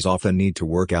companies often need to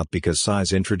work out because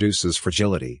size introduces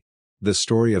fragility. The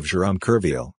story of Jérôme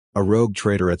Kerviel, a rogue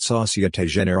trader at Société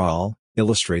Générale,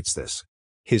 illustrates this.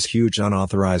 His huge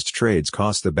unauthorized trades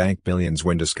cost the bank billions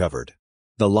when discovered.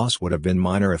 The loss would have been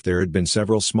minor if there had been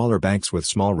several smaller banks with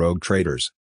small rogue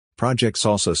traders. Projects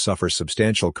also suffer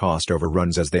substantial cost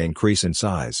overruns as they increase in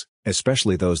size,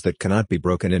 especially those that cannot be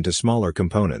broken into smaller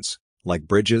components, like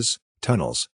bridges,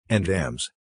 tunnels, and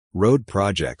dams. Road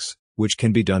projects, which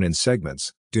can be done in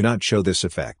segments, do not show this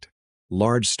effect.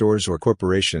 Large stores or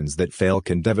corporations that fail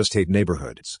can devastate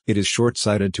neighborhoods. It is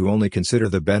short-sighted to only consider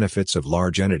the benefits of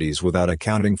large entities without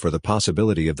accounting for the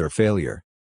possibility of their failure.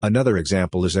 Another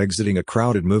example is exiting a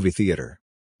crowded movie theater.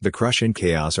 The crush and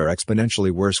chaos are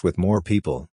exponentially worse with more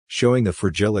people, showing the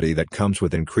fragility that comes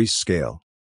with increased scale.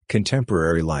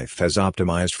 Contemporary life has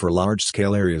optimized for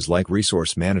large-scale areas like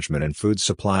resource management and food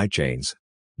supply chains.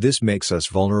 This makes us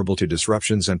vulnerable to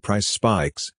disruptions and price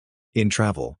spikes. In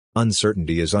travel,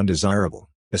 uncertainty is undesirable,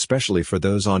 especially for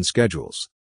those on schedules.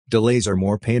 Delays are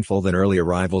more painful than early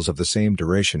arrivals of the same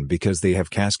duration because they have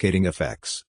cascading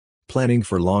effects. Planning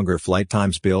for longer flight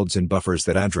times builds in buffers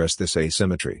that address this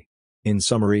asymmetry. In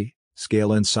summary,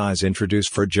 scale and size introduce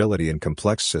fragility in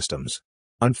complex systems.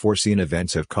 Unforeseen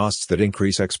events have costs that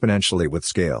increase exponentially with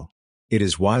scale. It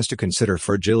is wise to consider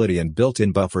fragility and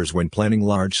built-in buffers when planning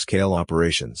large-scale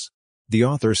operations. The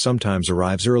author sometimes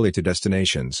arrives early to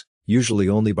destinations, usually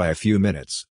only by a few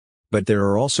minutes. But there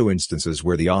are also instances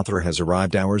where the author has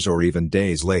arrived hours or even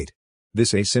days late.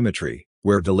 This asymmetry,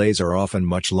 where delays are often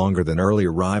much longer than early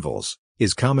arrivals,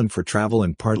 is common for travel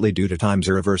and partly due to time's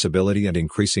irreversibility and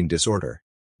increasing disorder.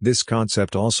 This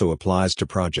concept also applies to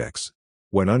projects.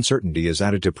 When uncertainty is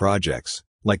added to projects,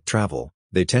 like travel,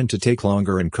 they tend to take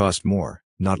longer and cost more,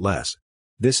 not less.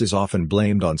 This is often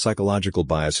blamed on psychological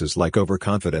biases like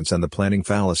overconfidence and the planning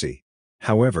fallacy.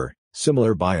 However,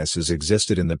 similar biases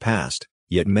existed in the past,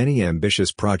 yet many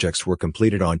ambitious projects were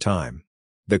completed on time.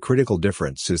 The critical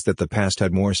difference is that the past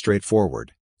had more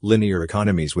straightforward, linear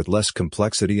economies with less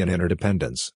complexity and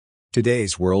interdependence.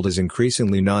 Today's world is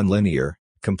increasingly non-linear,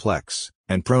 complex,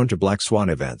 and prone to black swan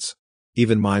events.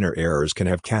 Even minor errors can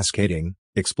have cascading,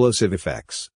 explosive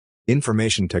effects.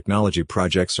 Information technology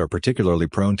projects are particularly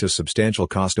prone to substantial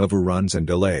cost overruns and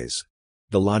delays.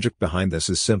 The logic behind this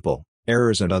is simple: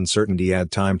 errors and uncertainty add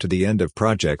time to the end of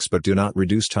projects but do not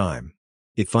reduce time.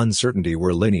 If uncertainty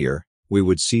were linear, we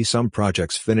would see some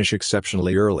projects finish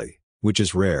exceptionally early, which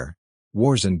is rare.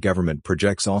 Wars and government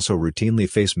projects also routinely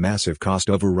face massive cost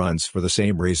overruns for the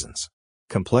same reasons.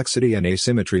 Complexity and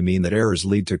asymmetry mean that errors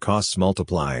lead to costs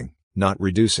multiplying, not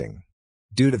reducing.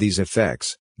 Due to these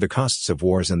effects, the costs of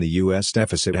wars and the U.S.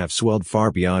 deficit have swelled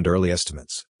far beyond early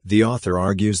estimates. The author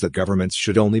argues that governments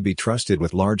should only be trusted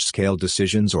with large-scale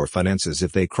decisions or finances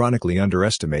if they chronically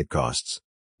underestimate costs.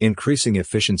 Increasing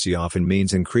efficiency often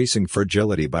means increasing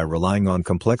fragility by relying on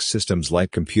complex systems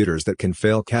like computers that can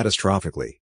fail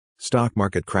catastrophically. Stock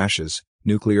market crashes,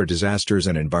 nuclear disasters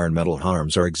and environmental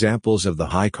harms are examples of the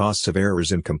high costs of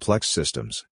errors in complex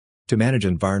systems. To manage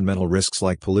environmental risks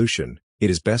like pollution, it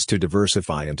is best to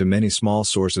diversify into many small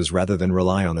sources rather than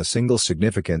rely on a single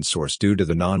significant source due to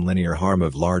the nonlinear harm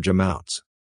of large amounts.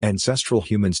 Ancestral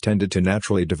humans tended to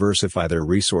naturally diversify their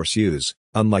resource use,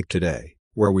 unlike today,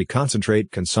 where we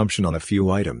concentrate consumption on a few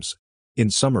items.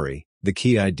 In summary, the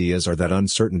key ideas are that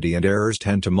uncertainty and errors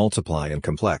tend to multiply in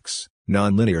complex,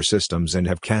 nonlinear systems and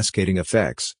have cascading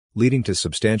effects, leading to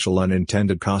substantial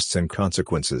unintended costs and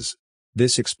consequences.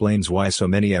 This explains why so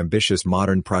many ambitious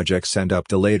modern projects end up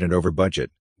delayed and over budget,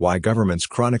 why governments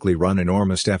chronically run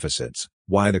enormous deficits,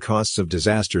 why the costs of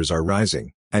disasters are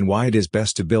rising, and why it is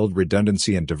best to build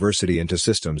redundancy and diversity into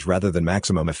systems rather than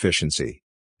maximum efficiency.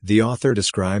 The author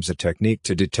describes a technique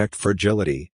to detect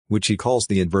fragility, which he calls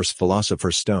the inverse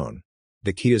philosopher's stone.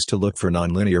 The key is to look for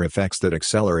nonlinear effects that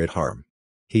accelerate harm.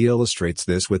 He illustrates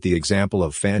this with the example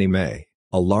of Fannie Mae,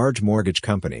 a large mortgage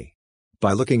company.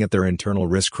 By looking at their internal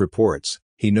risk reports,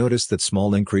 he noticed that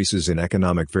small increases in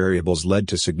economic variables led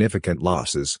to significant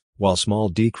losses, while small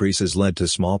decreases led to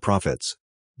small profits.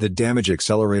 The damage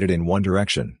accelerated in one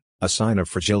direction, a sign of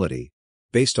fragility.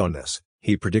 Based on this,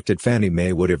 he predicted Fannie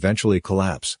Mae would eventually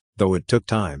collapse, though it took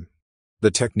time. The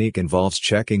technique involves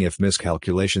checking if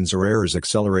miscalculations or errors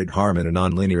accelerate harm in a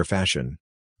nonlinear fashion.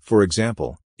 For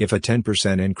example, if a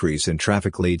 10% increase in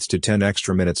traffic leads to 10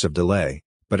 extra minutes of delay,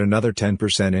 but another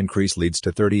 10% increase leads to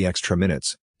 30 extra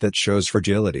minutes, that shows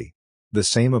fragility. The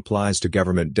same applies to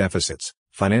government deficits,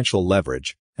 financial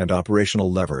leverage, and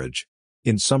operational leverage.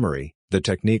 In summary, the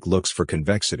technique looks for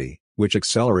convexity, which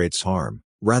accelerates harm,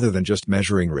 rather than just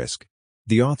measuring risk.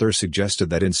 The author suggested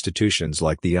that institutions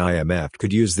like the IMF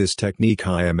could use this technique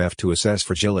to assess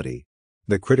fragility.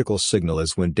 The critical signal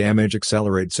is when damage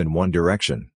accelerates in one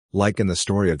direction. Like in the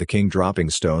story of the king dropping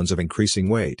stones of increasing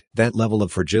weight. That level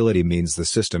of fragility means the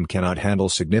system cannot handle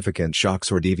significant shocks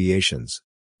or deviations.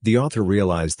 The author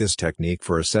realized this technique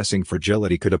for assessing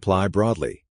fragility could apply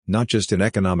broadly, not just in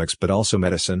economics but also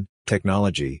medicine,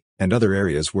 technology, and other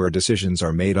areas where decisions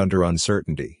are made under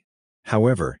uncertainty.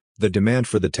 However, the demand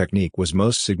for the technique was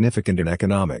most significant in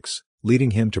economics,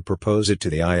 leading him to propose it to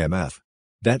the IMF.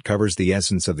 That covers the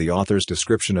essence of the author's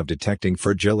description of detecting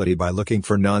fragility by looking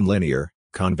for nonlinear,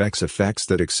 convex effects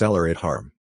that accelerate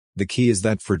harm. The key is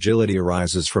that fragility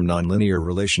arises from nonlinear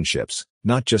relationships,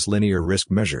 not just linear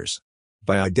risk measures.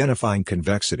 By identifying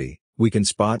convexity, we can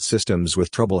spot systems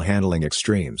with trouble handling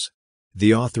extremes.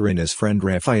 The author and his friend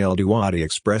Raphael Duarte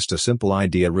expressed a simple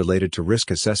idea related to risk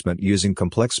assessment using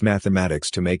complex mathematics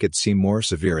to make it seem more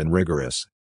severe and rigorous.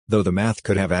 Though the math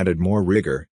could have added more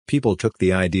rigor, people took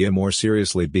the idea more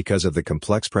seriously because of the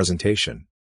complex presentation.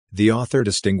 The author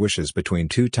distinguishes between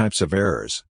two types of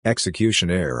errors: execution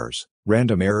errors,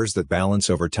 random errors that balance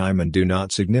over time and do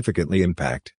not significantly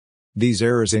impact. These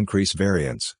errors increase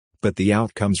variance, but the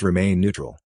outcomes remain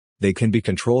neutral. They can be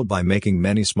controlled by making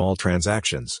many small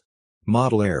transactions.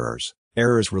 Model errors,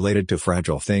 errors related to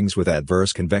fragile things with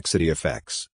adverse convexity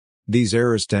effects. These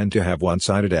errors tend to have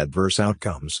one-sided adverse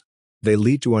outcomes. They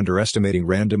lead to underestimating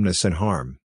randomness and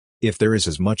harm. If there is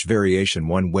as much variation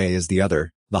one way as the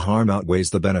other, the harm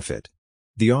outweighs the benefit.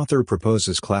 The author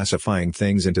proposes classifying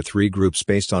things into three groups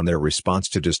based on their response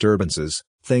to disturbances: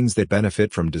 things that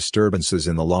benefit from disturbances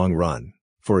in the long run,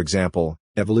 for example,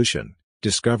 evolution;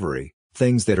 discovery,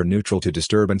 things that are neutral to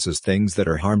disturbances; things that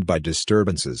are harmed by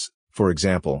disturbances, for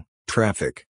example,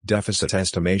 traffic; deficit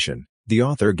estimation. The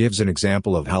author gives an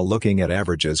example of how looking at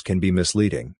averages can be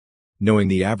misleading. Knowing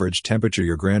the average temperature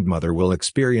your grandmother will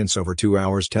experience over 2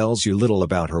 hours tells you little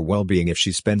about her well-being if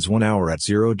she spends 1 hour at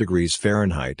 0 degrees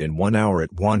Fahrenheit and 1 hour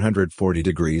at 140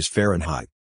 degrees Fahrenheit.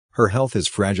 Her health is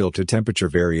fragile to temperature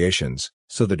variations,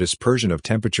 so the dispersion of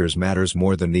temperatures matters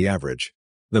more than the average.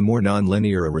 The more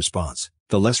nonlinear a response,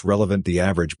 the less relevant the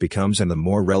average becomes and the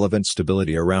more relevant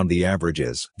stability around the average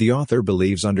is. The author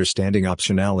believes understanding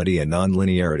optionality and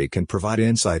nonlinearity can provide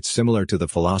insights similar to the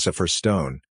Philosopher's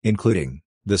Stone, including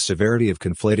the severity of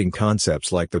conflating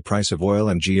concepts like the price of oil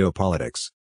and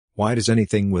geopolitics. Why does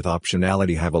anything with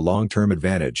optionality have a long-term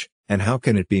advantage, and how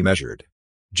can it be measured?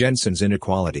 Jensen's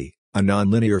inequality: a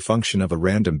nonlinear function of a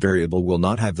random variable will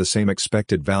not have the same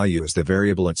expected value as the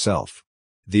variable itself.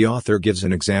 The author gives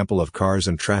an example of cars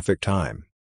and traffic time.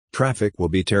 Traffic will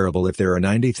be terrible if there are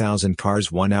 90,000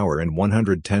 cars 1 hour and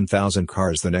 110,000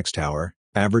 cars the next hour,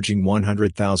 averaging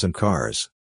 100,000 cars.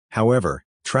 However,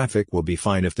 traffic will be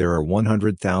fine if there are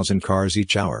 100,000 cars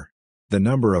each hour. The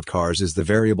number of cars is the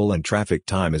variable and traffic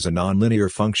time is a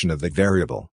nonlinear function of the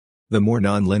variable. The more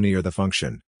nonlinear the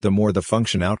function, the more the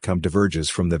function outcome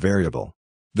diverges from the variable.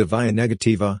 The via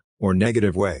negativa, or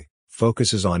negative way,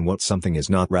 focuses on what something is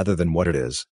not rather than what it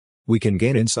is. We can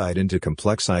gain insight into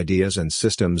complex ideas and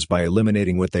systems by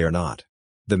eliminating what they are not.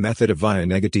 The method of via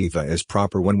negativa is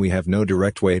proper when we have no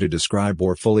direct way to describe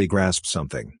or fully grasp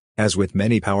something. As with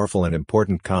many powerful and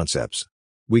important concepts,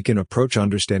 we can approach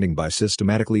understanding by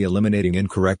systematically eliminating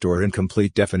incorrect or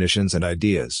incomplete definitions and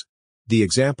ideas. The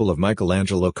example of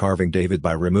Michelangelo carving David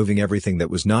by removing everything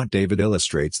that was not David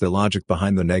illustrates the logic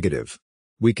behind the negative.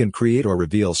 We can create or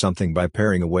reveal something by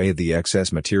paring away the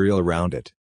excess material around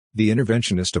it. The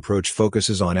interventionist approach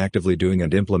focuses on actively doing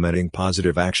and implementing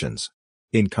positive actions.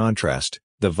 In contrast,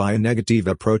 the via negativa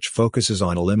approach focuses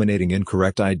on eliminating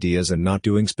incorrect ideas and not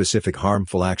doing specific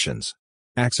harmful actions.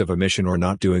 Acts of omission or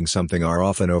not doing something are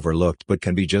often overlooked but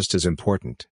can be just as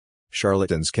important.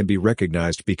 Charlatans can be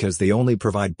recognized because they only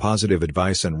provide positive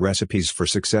advice and recipes for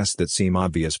success that seem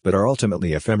obvious but are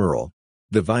ultimately ephemeral.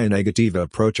 The via negativa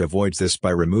approach avoids this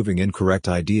by removing incorrect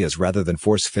ideas rather than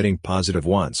force-fitting positive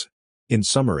ones. In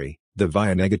summary, the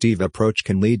via negativa approach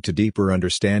can lead to deeper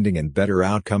understanding and better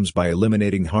outcomes by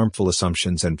eliminating harmful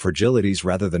assumptions and fragilities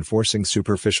rather than forcing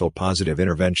superficial positive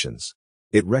interventions.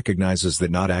 It recognizes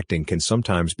that not acting can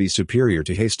sometimes be superior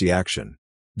to hasty action.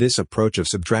 This approach of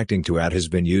subtracting to add has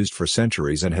been used for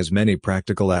centuries and has many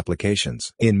practical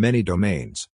applications. In many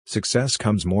domains, success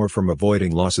comes more from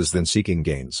avoiding losses than seeking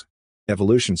gains.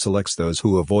 Evolution selects those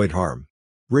who avoid harm.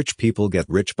 Rich people get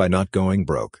rich by not going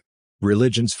broke.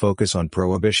 Religions focus on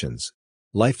prohibitions.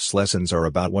 Life's lessons are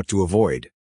about what to avoid.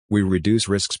 We reduce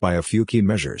risks by a few key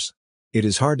measures. It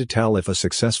is hard to tell if a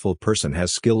successful person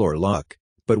has skill or luck,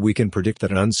 but we can predict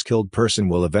that an unskilled person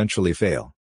will eventually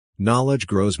fail. Knowledge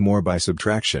grows more by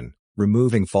subtraction,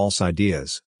 removing false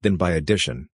ideas, than by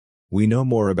addition. We know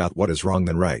more about what is wrong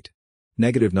than right.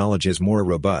 Negative knowledge is more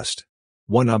robust.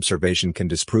 One observation can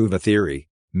disprove a theory,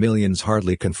 millions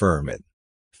hardly confirm it.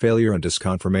 Failure and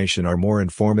disconfirmation are more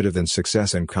informative than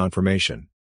success and confirmation.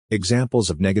 Examples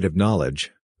of negative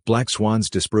knowledge: black swans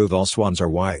disprove all swans are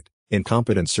white,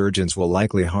 incompetent surgeons will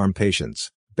likely harm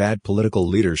patients, bad political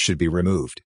leaders should be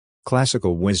removed.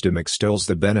 Classical wisdom extols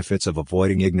the benefits of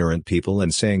avoiding ignorant people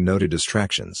and saying no to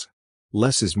distractions.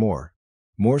 Less is more.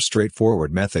 More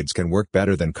straightforward methods can work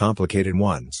better than complicated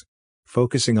ones.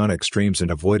 Focusing on extremes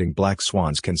and avoiding black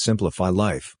swans can simplify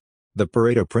life. The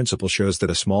Pareto principle shows that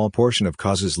a small portion of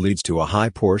causes leads to a high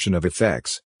portion of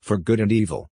effects, for good and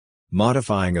evil.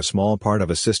 Modifying a small part of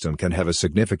a system can have a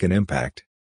significant impact.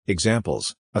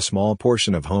 Examples: a small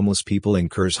portion of homeless people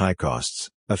incurs high costs,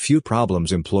 a few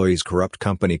problems employees corrupt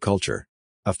company culture,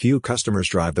 a few customers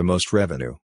drive the most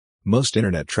revenue. Most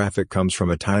internet traffic comes from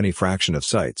a tiny fraction of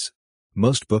sites.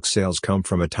 Most book sales come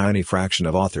from a tiny fraction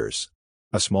of authors.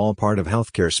 A small part of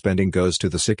healthcare spending goes to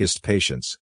the sickest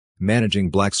patients. Managing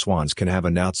black swans can have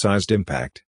an outsized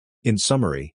impact. In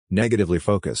summary, negatively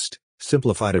focused,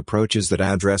 simplified approaches that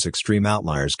address extreme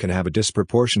outliers can have a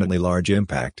disproportionately large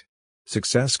impact.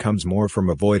 Success comes more from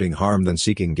avoiding harm than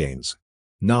seeking gains.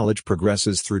 Knowledge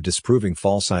progresses through disproving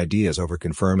false ideas over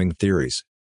confirming theories.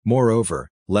 Moreover,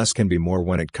 less can be more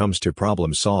when it comes to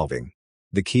problem solving.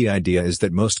 The key idea is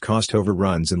that most cost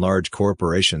overruns in large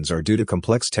corporations are due to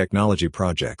complex technology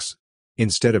projects.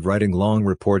 Instead of writing long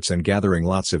reports and gathering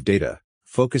lots of data,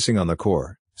 focusing on the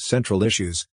core, central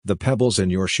issues, the pebbles in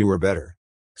your shoe are better.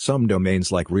 Some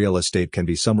domains like real estate can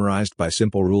be summarized by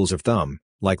simple rules of thumb,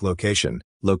 like location,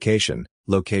 location,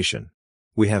 location.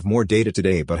 We have more data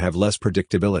today but have less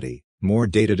predictability. More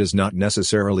data does not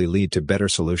necessarily lead to better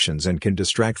solutions and can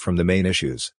distract from the main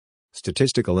issues.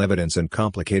 Statistical evidence and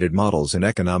complicated models in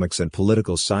economics and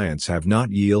political science have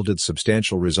not yielded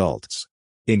substantial results.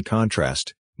 In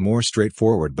contrast, more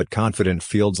straightforward but confident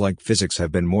fields like physics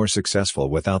have been more successful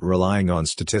without relying on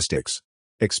statistics.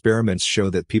 Experiments show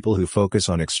that people who focus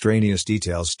on extraneous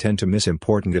details tend to miss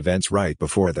important events right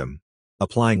before them.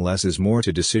 Applying less is more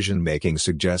to decision-making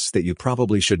suggests that you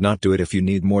probably should not do it if you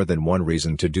need more than one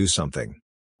reason to do something.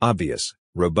 Obvious,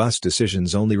 robust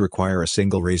decisions only require a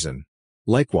single reason.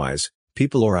 Likewise,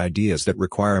 people or ideas that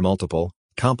require multiple,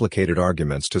 complicated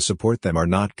arguments to support them are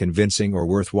not convincing or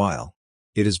worthwhile.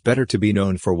 It is better to be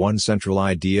known for one central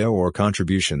idea or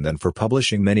contribution than for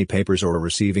publishing many papers or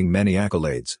receiving many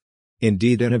accolades.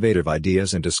 Indeed, innovative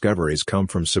ideas and discoveries come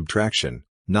from subtraction,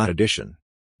 not addition.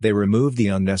 They remove the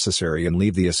unnecessary and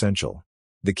leave the essential.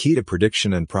 The key to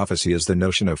prediction and prophecy is the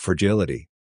notion of fragility.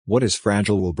 What is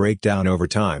fragile will break down over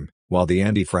time, while the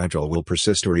antifragile will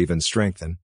persist or even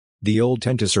strengthen. The old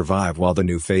tend to survive while the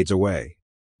new fades away.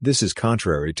 This is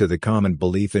contrary to the common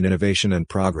belief in innovation and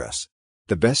progress.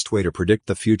 The best way to predict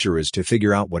the future is to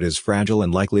figure out what is fragile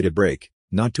and likely to break,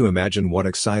 not to imagine what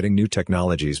exciting new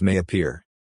technologies may appear.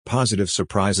 Positive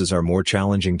surprises are more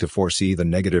challenging to foresee than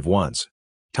negative ones.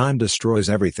 Time destroys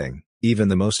everything, even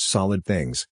the most solid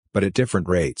things, but at different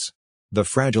rates. The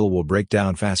fragile will break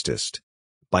down fastest.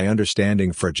 By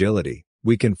understanding fragility,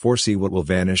 we can foresee what will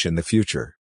vanish in the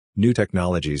future. New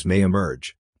technologies may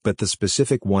emerge, but the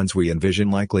specific ones we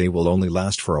envision likely will only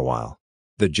last for a while.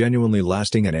 The genuinely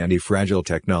lasting and anti-fragile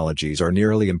technologies are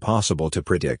nearly impossible to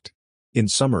predict. In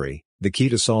summary, the key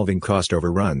to solving cost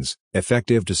overruns,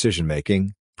 effective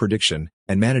decision-making, prediction,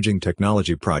 and managing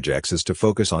technology projects is to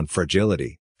focus on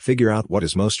fragility, figure out what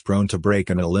is most prone to break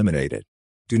and eliminate it.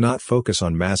 Do not focus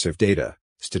on massive data,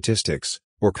 statistics,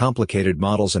 or complicated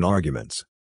models and arguments.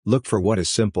 Look for what is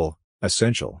simple,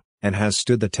 essential, and has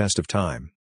stood the test of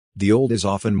time. The old is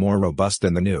often more robust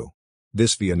than the new.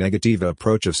 This via negativa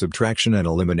approach of subtraction and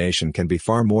elimination can be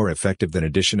far more effective than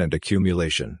addition and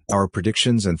accumulation. Our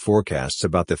predictions and forecasts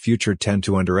about the future tend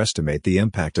to underestimate the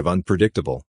impact of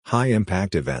unpredictable,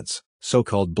 high-impact events,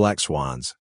 so-called black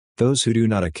swans. Those who do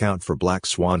not account for black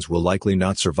swans will likely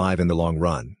not survive in the long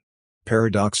run.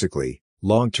 Paradoxically,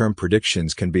 long-term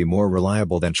predictions can be more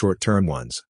reliable than short-term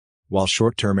ones. While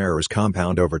short-term errors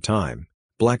compound over time,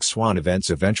 black swan events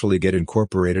eventually get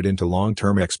incorporated into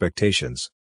long-term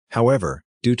expectations. However,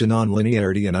 due to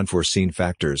nonlinearity and unforeseen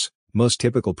factors, most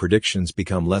typical predictions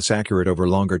become less accurate over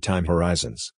longer time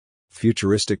horizons.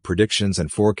 Futuristic predictions and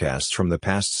forecasts from the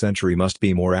past century must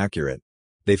be more accurate.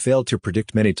 They failed to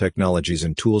predict many technologies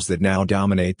and tools that now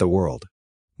dominate the world.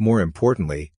 More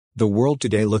importantly, the world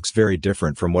today looks very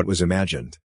different from what was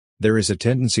imagined. There is a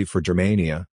tendency for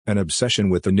Germania, an obsession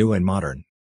with the new and modern.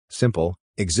 Simple,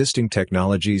 existing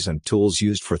technologies and tools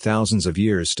used for thousands of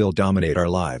years still dominate our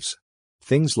lives.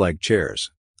 Things like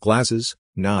chairs, glasses,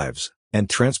 knives, and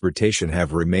transportation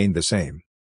have remained the same.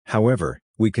 However,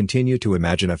 we continue to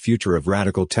imagine a future of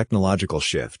radical technological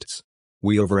shifts.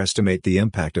 We overestimate the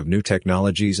impact of new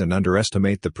technologies and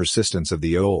underestimate the persistence of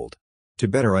the old. To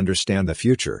better understand the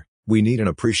future, we need an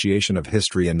appreciation of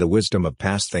history and the wisdom of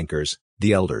past thinkers,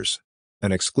 the elders.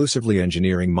 An exclusively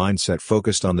engineering mindset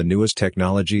focused on the newest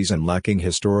technologies and lacking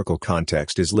historical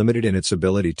context is limited in its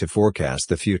ability to forecast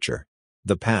the future.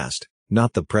 The past,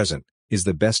 not the present, is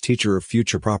the best teacher of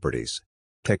future properties.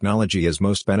 Technology is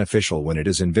most beneficial when it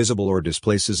is invisible or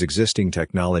displaces existing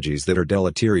technologies that are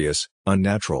deleterious,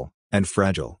 unnatural, and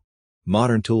fragile.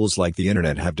 Modern tools like the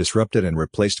internet have disrupted and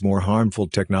replaced more harmful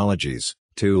technologies,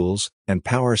 tools, and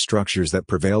power structures that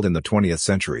prevailed in the 20th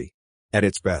century. At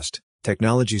its best,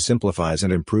 technology simplifies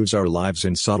and improves our lives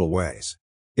in subtle ways.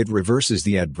 It reverses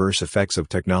the adverse effects of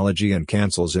technology and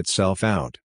cancels itself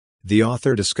out. The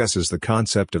author discusses the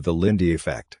concept of the Lindy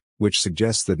effect, which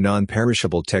suggests that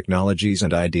non-perishable technologies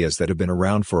and ideas that have been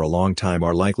around for a long time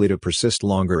are likely to persist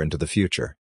longer into the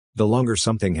future. The longer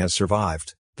something has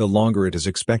survived, the longer it is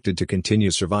expected to continue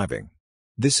surviving.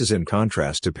 This is in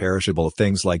contrast to perishable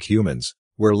things like humans,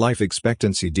 where life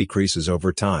expectancy decreases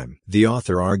over time. The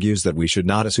author argues that we should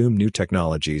not assume new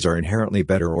technologies are inherently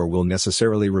better or will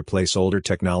necessarily replace older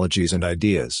technologies and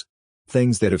ideas.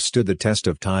 Things that have stood the test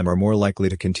of time are more likely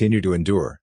to continue to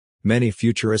endure. Many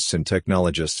futurists and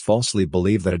technologists falsely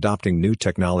believe that adopting new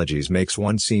technologies makes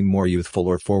one seem more youthful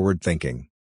or forward-thinking.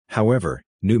 However,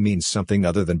 new means something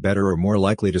other than better or more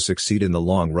likely to succeed in the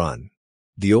long run.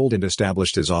 The old and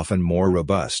established is often more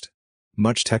robust.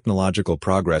 Much technological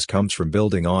progress comes from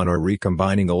building on or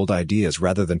recombining old ideas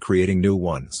rather than creating new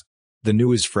ones. The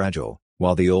new is fragile,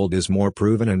 while the old is more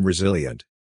proven and resilient.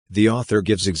 The author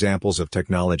gives examples of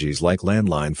technologies like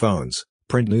landline phones,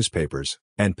 print newspapers,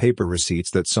 and paper receipts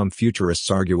that some futurists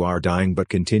argue are dying but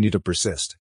continue to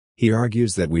persist. He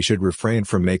argues that we should refrain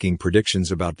from making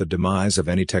predictions about the demise of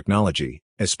any technology,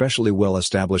 especially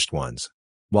well-established ones.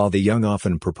 While the young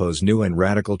often propose new and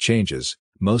radical changes,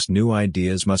 most new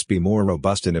ideas must be more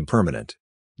robust and impermanent.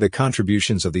 The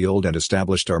contributions of the old and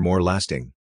established are more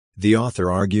lasting. The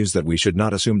author argues that we should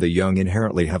not assume the young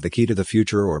inherently have the key to the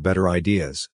future or better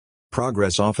ideas.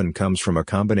 Progress often comes from a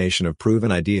combination of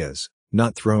proven ideas,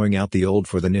 not throwing out the old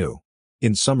for the new.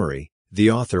 In summary,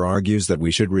 the author argues that we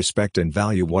should respect and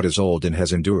value what is old and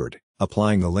has endured,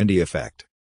 applying the Lindy effect.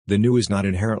 The new is not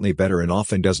inherently better and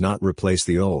often does not replace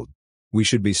the old. We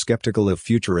should be skeptical of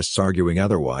futurists arguing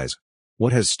otherwise.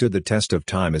 What has stood the test of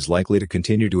time is likely to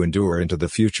continue to endure into the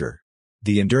future.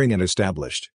 The enduring and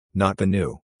established, not the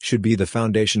new, should be the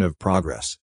foundation of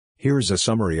progress. Here's a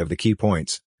summary of the key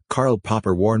points. Karl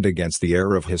Popper warned against the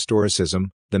error of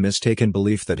historicism, the mistaken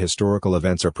belief that historical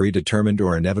events are predetermined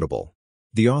or inevitable.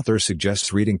 The author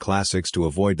suggests reading classics to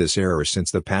avoid this error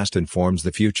since the past informs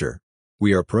the future.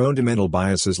 We are prone to mental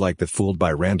biases like the fooled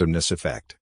by randomness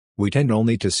effect. We tend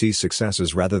only to see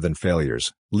successes rather than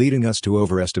failures, leading us to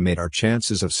overestimate our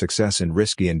chances of success in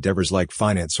risky endeavors like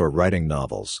finance or writing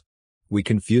novels. We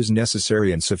confuse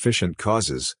necessary and sufficient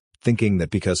causes, thinking that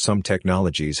because some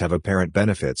technologies have apparent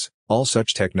benefits, all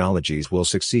such technologies will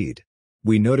succeed.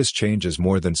 We notice changes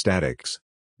more than statics.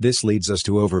 This leads us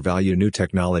to overvalue new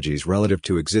technologies relative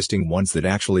to existing ones that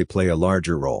actually play a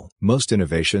larger role. Most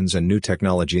innovations and new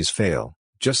technologies fail,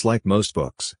 just like most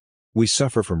books. We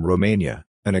suffer from Romania,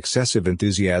 an excessive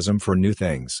enthusiasm for new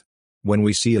things. When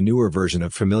we see a newer version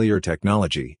of familiar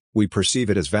technology, we perceive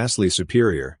it as vastly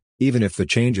superior, even if the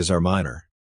changes are minor.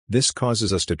 This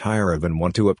causes us to tire of and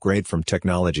want to upgrade from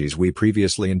technologies we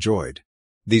previously enjoyed.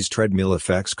 These treadmill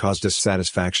effects cause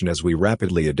dissatisfaction as we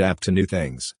rapidly adapt to new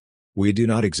things. We do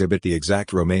not exhibit the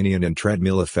exact Romanian and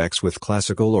treadmill effects with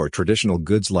classical or traditional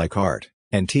goods like art,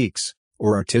 antiques,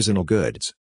 or artisanal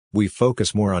goods. We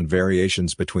focus more on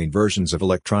variations between versions of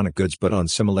electronic goods but on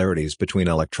similarities between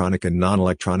electronic and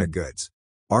non-electronic goods.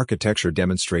 Architecture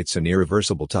demonstrates an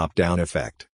irreversible top-down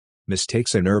effect.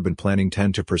 Mistakes in urban planning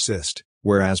tend to persist,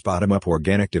 whereas bottom-up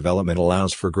organic development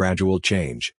allows for gradual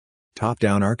change.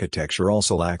 Top-down architecture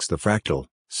also lacks the fractal,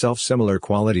 self-similar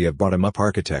quality of bottom-up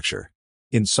architecture.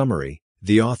 In summary,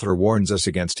 the author warns us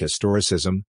against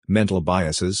historicism, mental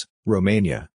biases,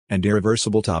 Romania, and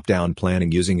irreversible top-down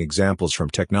planning using examples from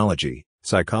technology,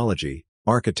 psychology,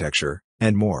 architecture,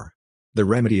 and more. The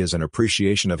remedy is an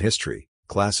appreciation of history,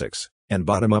 classics, and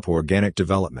bottom-up organic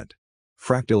development.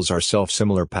 Fractals are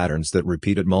self-similar patterns that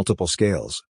repeat at multiple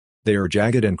scales. They are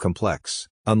jagged and complex,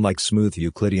 unlike smooth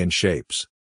Euclidean shapes.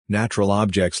 Natural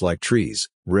objects like trees,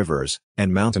 rivers,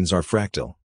 and mountains are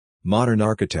fractal. Modern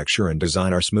architecture and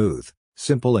design are smooth,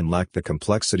 simple and lack the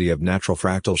complexity of natural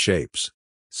fractal shapes.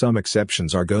 Some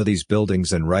exceptions are these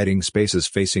buildings and writing spaces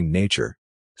facing nature.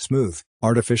 Smooth,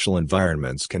 artificial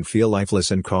environments can feel lifeless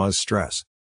and cause stress.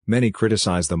 Many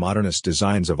criticize the modernist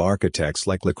designs of architects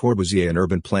like Le Corbusier and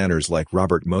urban planners like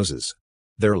Robert Moses.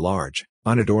 Their large,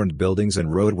 unadorned buildings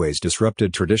and roadways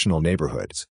disrupted traditional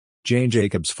neighborhoods. Jane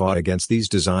Jacobs fought against these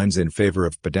designs in favor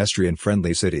of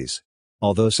pedestrian-friendly cities.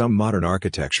 Although some modern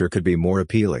architecture could be more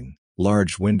appealing,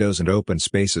 large windows and open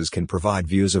spaces can provide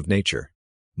views of nature.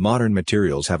 Modern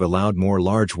materials have allowed more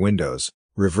large windows,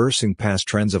 reversing past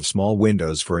trends of small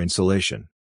windows for insulation.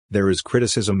 There is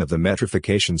criticism of the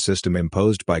metrification system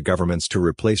imposed by governments to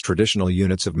replace traditional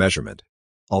units of measurement.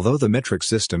 Although the metric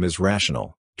system is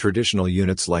rational, traditional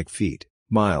units like feet,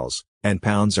 miles, and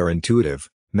pounds are intuitive,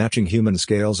 matching human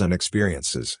scales and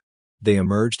experiences. They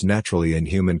emerged naturally in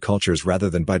human cultures rather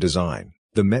than by design.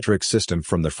 The metric system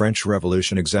from the French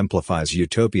Revolution exemplifies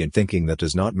utopian thinking that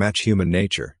does not match human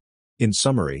nature. In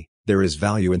summary, there is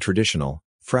value in traditional,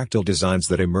 fractal designs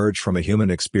that emerge from a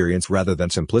human experience rather than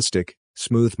simplistic,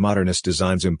 smooth modernist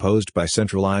designs imposed by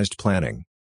centralized planning.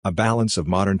 A balance of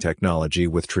modern technology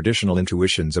with traditional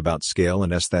intuitions about scale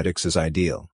and aesthetics is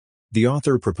ideal. The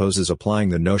author proposes applying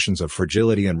the notions of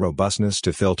fragility and robustness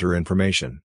to filter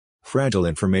information. Fragile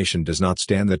information does not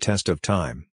stand the test of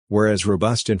time, whereas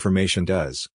robust information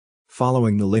does.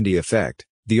 Following the Lindy effect,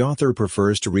 the author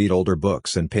prefers to read older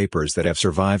books and papers that have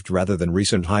survived rather than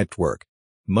recent hyped work.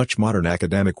 Much modern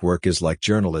academic work is like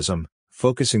journalism,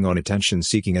 focusing on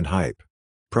attention-seeking and hype.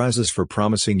 Prizes for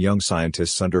promising young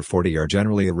scientists under 40 are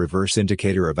generally a reverse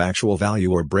indicator of actual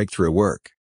value or breakthrough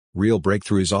work. Real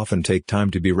breakthroughs often take time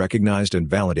to be recognized and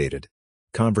validated.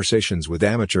 Conversations with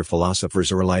amateur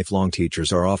philosophers or lifelong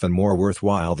teachers are often more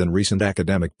worthwhile than recent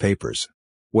academic papers.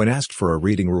 When asked for a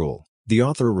reading rule, the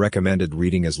author recommended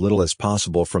reading as little as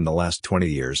possible from the last 20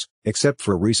 years, except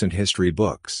for recent history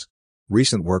books.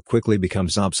 Recent work quickly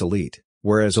becomes obsolete,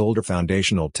 whereas older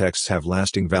foundational texts have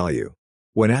lasting value.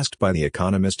 When asked by The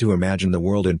Economist to imagine the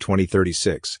world in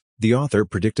 2036, the author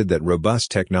predicted that robust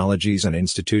technologies and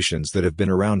institutions that have been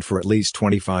around for at least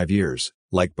 25 years,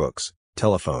 like books,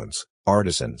 telephones,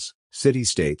 artisans,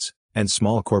 city-states, and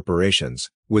small corporations,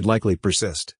 would likely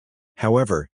persist.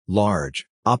 However, large,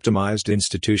 optimized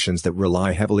institutions that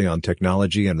rely heavily on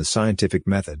technology and the scientific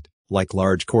method, like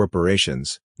large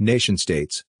corporations,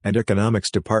 nation-states, and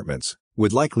economics departments,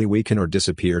 would likely weaken or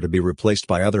disappear to be replaced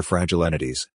by other fragile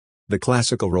entities. The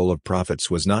classical role of prophets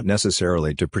was not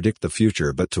necessarily to predict the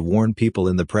future but to warn people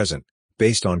in the present,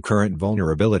 based on current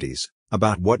vulnerabilities,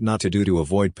 about what not to do to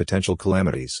avoid potential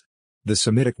calamities. The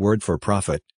Semitic word for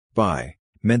prophet, bai,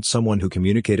 meant someone who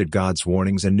communicated God's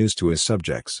warnings and news to his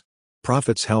subjects.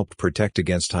 Prophets helped protect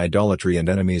against idolatry and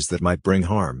enemies that might bring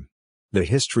harm. The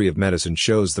history of medicine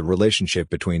shows the relationship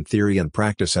between theory and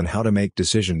practice and how to make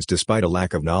decisions despite a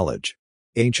lack of knowledge.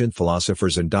 Ancient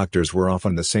philosophers and doctors were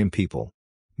often the same people.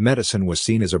 Medicine was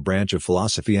seen as a branch of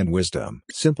philosophy and wisdom.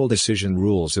 Simple decision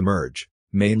rules emerge.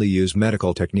 Mainly use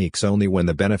medical techniques only when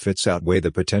the benefits outweigh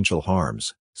the potential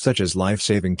harms, such as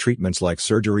life-saving treatments like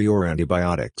surgery or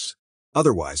antibiotics.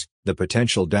 Otherwise, the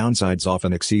potential downsides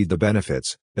often exceed the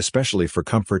benefits, especially for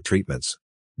comfort treatments.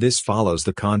 This follows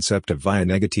the concept of via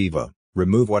negativa,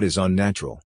 remove what is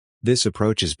unnatural. This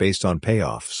approach is based on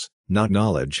payoffs, not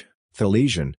knowledge,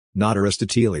 Thalian, not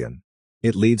Aristotelian.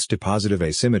 It leads to positive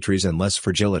asymmetries and less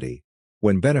fragility.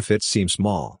 When benefits seem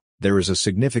small, there is a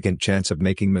significant chance of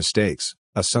making mistakes,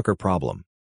 a sucker problem.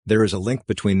 There is a link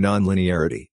between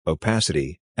nonlinearity,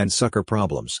 opacity, and sucker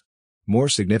problems. More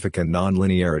significant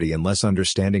nonlinearity and less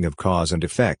understanding of cause and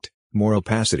effect, more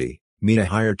opacity, mean a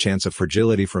higher chance of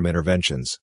fragility from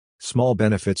interventions. Small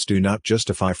benefits do not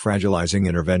justify fragilizing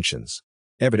interventions.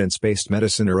 Evidence-based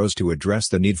medicine arose to address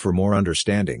the need for more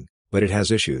understanding, but it has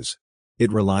issues.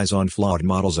 It relies on flawed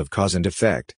models of cause and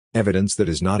effect, evidence that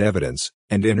is not evidence,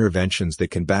 and interventions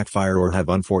that can backfire or have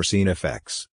unforeseen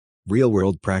effects.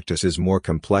 Real-world practice is more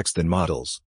complex than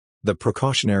models. The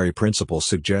precautionary principle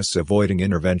suggests avoiding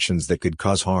interventions that could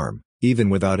cause harm,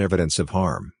 even without evidence of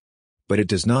harm. But it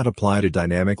does not apply to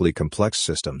dynamically complex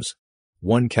systems.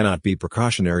 One cannot be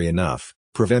precautionary enough,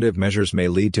 preventive measures may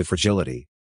lead to fragility.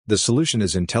 The solution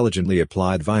is intelligently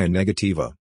applied via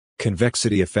negativa.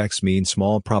 Convexity effects mean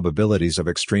small probabilities of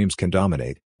extremes can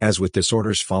dominate, as with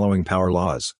disorders following power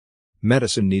laws.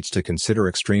 Medicine needs to consider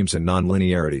extremes and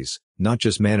nonlinearities, not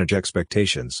just manage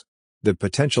expectations. The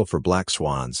potential for black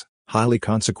swans, highly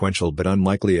consequential but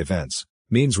unlikely events,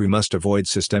 means we must avoid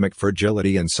systemic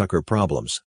fragility and sucker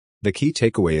problems. The key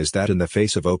takeaway is that in the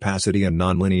face of opacity and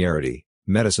nonlinearity,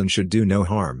 medicine should do no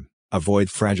harm, avoid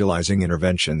fragilizing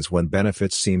interventions when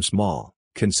benefits seem small,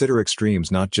 consider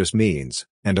extremes not just means,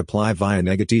 and apply via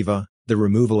negativa, the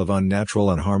removal of unnatural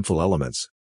and harmful elements.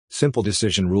 Simple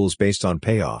decision rules based on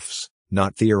payoffs,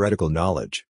 not theoretical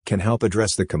knowledge, can help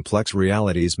address the complex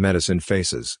realities medicine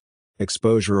faces.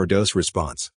 Exposure or dose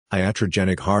response.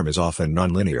 Iatrogenic harm is often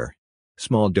nonlinear.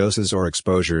 Small doses or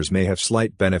exposures may have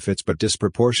slight benefits but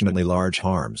disproportionately large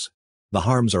harms. The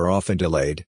harms are often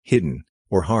delayed, hidden,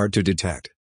 or hard to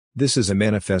detect. This is a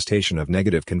manifestation of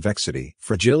negative convexity.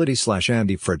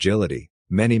 Fragility/antifragility.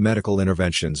 Many medical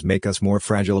interventions make us more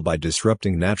fragile by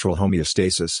disrupting natural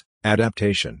homeostasis,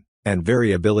 adaptation, and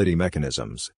variability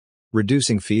mechanisms.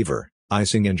 Reducing fever,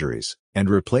 icing injuries, and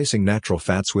replacing natural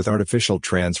fats with artificial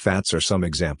trans fats are some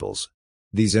examples.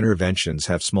 These interventions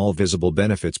have small visible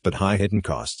benefits but high hidden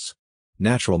costs.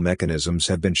 Natural mechanisms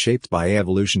have been shaped by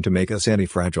evolution to make us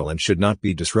antifragile and should not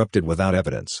be disrupted without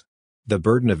evidence. The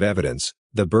burden of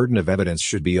evidence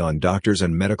should be on doctors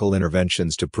and medical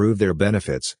interventions to prove their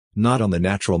benefits, not on the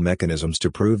natural mechanisms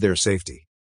to prove their safety.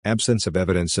 Absence of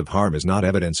evidence of harm is not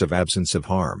evidence of absence of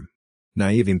harm.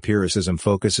 Naive empiricism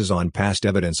focuses on past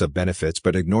evidence of benefits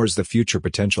but ignores the future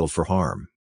potential for harm.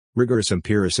 Rigorous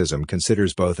empiricism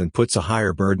considers both and puts a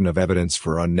higher burden of evidence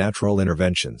for unnatural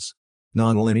interventions.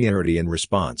 Nonlinearity in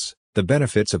response. The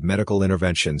benefits of medical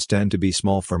interventions tend to be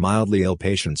small for mildly ill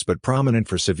patients but prominent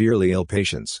for severely ill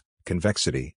patients.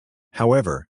 Convexity.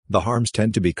 However, the harms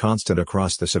tend to be constant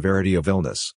across the severity of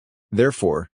illness.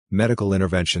 Therefore, medical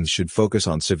interventions should focus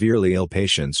on severely ill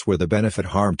patients where the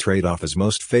benefit-harm trade-off is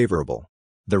most favorable.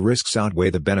 The risks outweigh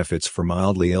the benefits for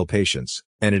mildly ill patients,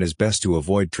 and it is best to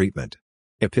avoid treatment.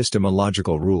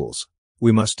 Epistemological rules.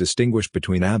 We must distinguish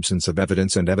between absence of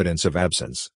evidence and evidence of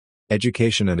absence.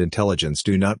 Education and intelligence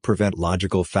do not prevent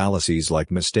logical fallacies like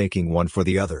mistaking one for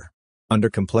the other. Under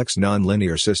complex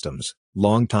nonlinear systems,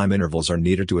 long time intervals are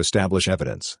needed to establish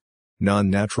evidence.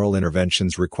 Non-natural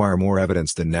interventions require more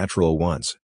evidence than natural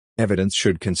ones. Evidence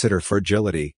should consider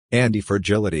fragility,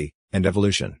 antifragility, and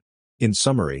evolution. In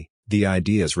summary, the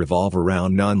ideas revolve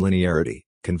around nonlinearity,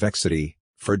 convexity,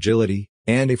 fragility,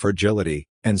 antifragility,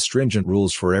 and stringent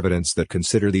rules for evidence that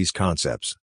consider these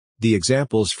concepts. The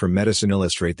examples from medicine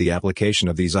illustrate the application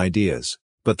of these ideas,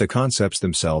 but the concepts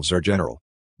themselves are general.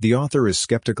 The author is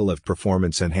skeptical of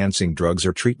performance-enhancing drugs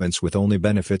or treatments with only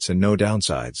benefits and no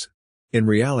downsides. In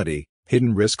reality,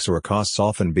 hidden risks or costs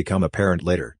often become apparent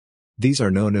later. These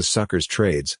are known as suckers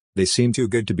trades. They seem too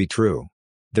good to be true.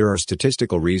 There are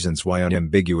statistical reasons why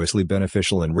unambiguously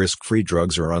beneficial and risk-free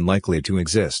drugs are unlikely to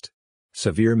exist.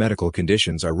 Severe medical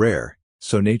conditions are rare,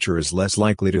 so nature is less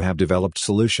likely to have developed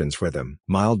solutions for them.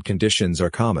 Mild conditions are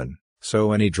common,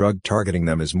 so any drug targeting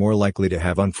them is more likely to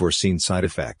have unforeseen side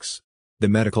effects. The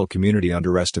medical community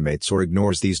underestimates or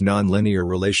ignores these nonlinear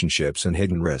relationships and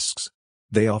hidden risks.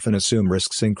 They often assume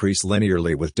risks increase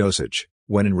linearly with dosage,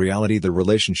 when in reality the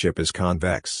relationship is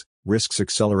convex. Risks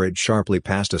accelerate sharply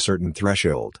past a certain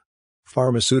threshold.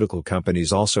 Pharmaceutical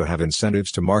companies also have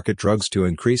incentives to market drugs to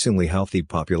increasingly healthy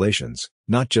populations,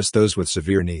 not just those with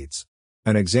severe needs.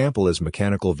 An example is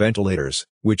mechanical ventilators,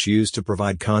 which use to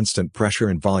provide constant pressure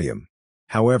and volume.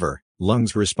 However,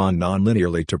 lungs respond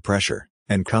nonlinearly to pressure,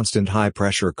 and constant high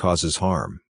pressure causes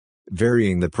harm.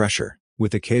 Varying the pressure,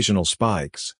 with occasional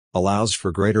spikes, allows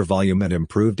for greater volume and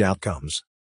improved outcomes.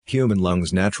 Human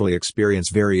lungs naturally experience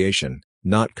variation,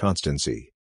 not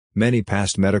constancy. Many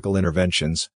past medical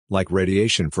interventions, like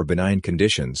radiation for benign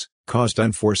conditions, caused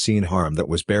unforeseen harm that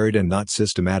was buried and not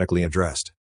systematically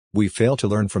addressed. We fail to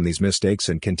learn from these mistakes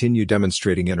and continue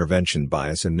demonstrating intervention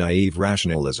bias and naive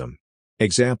rationalism.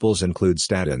 Examples include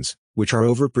statins, which are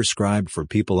overprescribed for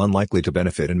people unlikely to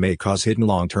benefit and may cause hidden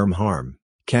long-term harm,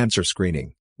 cancer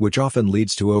screening, which often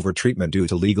leads to overtreatment due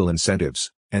to legal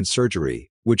incentives, and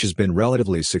surgery, which has been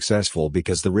relatively successful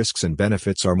because the risks and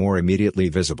benefits are more immediately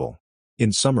visible.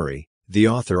 In summary, the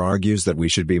author argues that we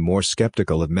should be more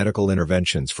skeptical of medical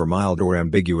interventions for mild or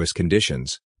ambiguous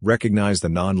conditions, recognize the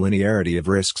nonlinearity of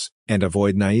risks, and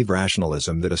avoid naive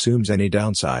rationalism that assumes any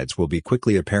downsides will be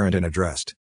quickly apparent and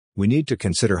addressed. We need to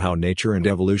consider how nature and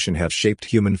evolution have shaped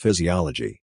human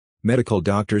physiology. Medical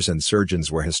doctors and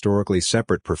surgeons were historically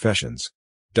separate professions.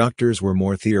 Doctors were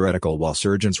more theoretical while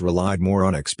surgeons relied more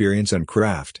on experience and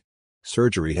craft.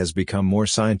 Surgery has become more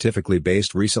scientifically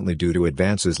based recently due to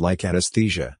advances like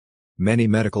anesthesia. Many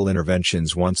medical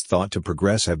interventions once thought to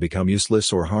progress have become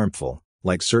useless or harmful,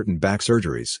 like certain back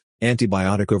surgeries,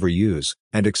 antibiotic overuse,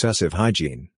 and excessive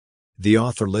hygiene. The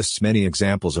author lists many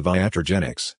examples of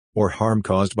iatrogenics, or harm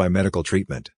caused by medical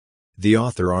treatment. The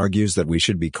author argues that we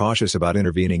should be cautious about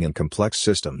intervening in complex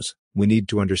systems. We need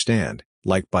to understand,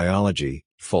 like biology,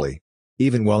 fully.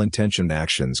 Even well-intentioned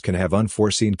actions can have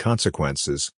unforeseen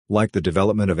consequences, like the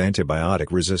development of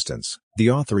antibiotic resistance. The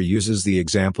author uses the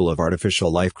example of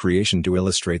artificial life creation to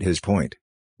illustrate his point.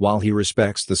 While he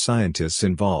respects the scientists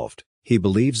involved, he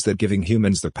believes that giving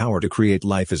humans the power to create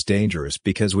life is dangerous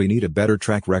because we need a better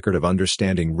track record of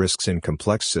understanding risks in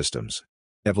complex systems.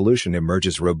 Evolution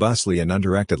emerges robustly and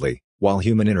undirectedly, while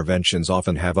human interventions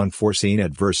often have unforeseen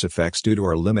adverse effects due to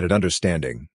our limited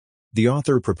understanding. The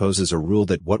author proposes a rule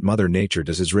that what Mother Nature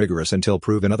does is rigorous until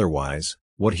proven otherwise,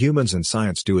 what humans and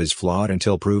science do is flawed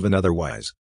until proven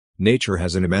otherwise. Nature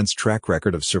has an immense track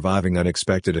record of surviving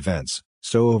unexpected events,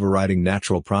 so overriding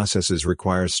natural processes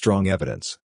requires strong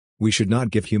evidence. We should not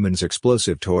give humans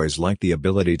explosive toys like the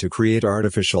ability to create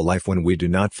artificial life when we do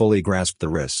not fully grasp the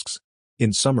risks.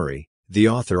 In summary, the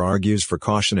author argues for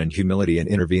caution and humility in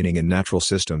intervening in natural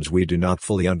systems we do not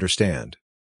fully understand.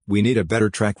 We need a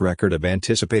better track record of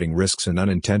anticipating risks and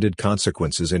unintended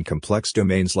consequences in complex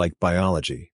domains like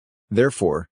biology.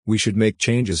 Therefore, we should make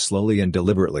changes slowly and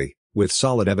deliberately, with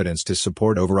solid evidence to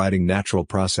support overriding natural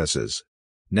processes.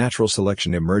 Natural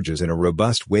selection emerges in a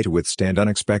robust way to withstand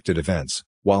unexpected events,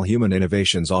 while human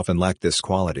innovations often lack this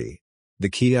quality. The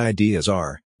key ideas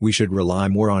are, we should rely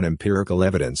more on empirical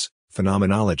evidence,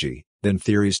 phenomenology, than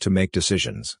theories to make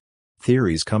decisions.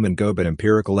 Theories come and go, but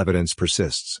empirical evidence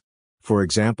persists. For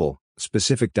example,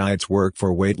 specific diets work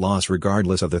for weight loss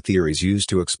regardless of the theories used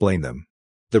to explain them.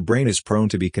 The brain is prone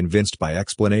to be convinced by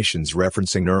explanations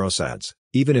referencing neuroscience,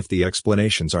 even if the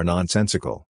explanations are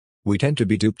nonsensical. We tend to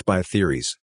be duped by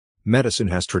theories. Medicine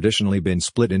has traditionally been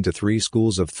split into three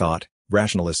schools of thought: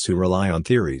 rationalists who rely on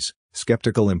theories,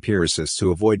 skeptical empiricists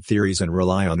who avoid theories and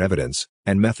rely on evidence,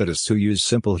 and methodists who use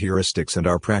simple heuristics and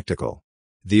are practical.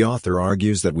 The author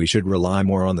argues that we should rely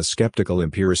more on the skeptical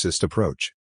empiricist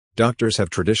approach. Doctors have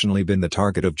traditionally been the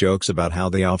target of jokes about how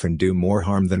they often do more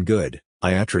harm than good,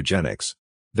 iatrogenics.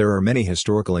 There are many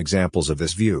historical examples of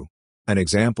this view. An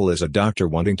example is a doctor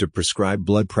wanting to prescribe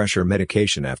blood pressure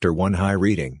medication after one high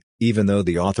reading, even though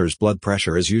the author's blood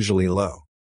pressure is usually low.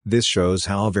 This shows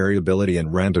how variability and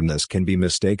randomness can be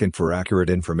mistaken for accurate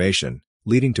information,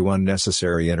 leading to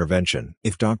unnecessary intervention.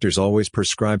 If doctors always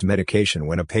prescribed medication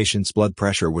when a patient's blood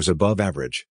pressure was above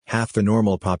average, half the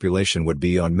normal population would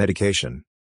be on medication.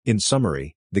 In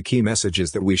summary, the key message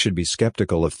is that we should be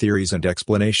skeptical of theories and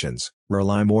explanations,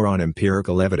 rely more on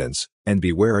empirical evidence, and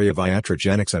be wary of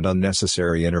iatrogenics and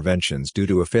unnecessary interventions due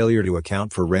to a failure to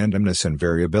account for randomness and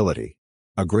variability.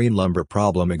 A green lumber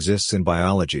problem exists in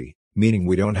biology, meaning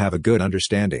we don't have a good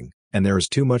understanding, and there is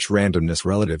too much randomness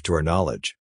relative to our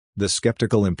knowledge. The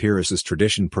skeptical empiricist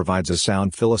tradition provides a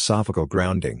sound philosophical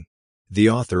grounding. The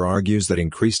author argues that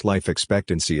increased life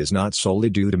expectancy is not solely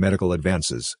due to medical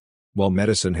advances. While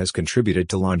medicine has contributed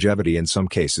to longevity in some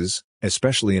cases,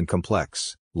 especially in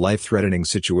complex, life-threatening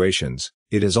situations,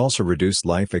 it has also reduced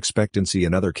life expectancy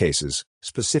in other cases,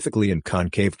 specifically in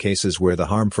concave cases where the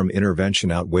harm from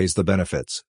intervention outweighs the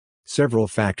benefits. Several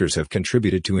factors have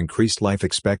contributed to increased life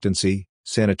expectancy: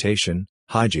 sanitation,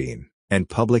 hygiene, and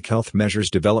public health measures,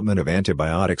 development of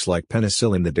antibiotics like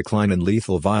penicillin, the decline in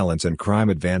lethal violence and crime,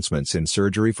 advancements in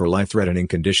surgery for life-threatening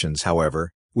conditions.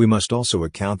 However, we must also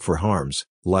account for harms,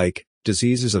 like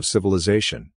diseases of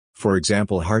civilization, for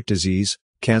example heart disease,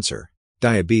 cancer,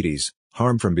 diabetes,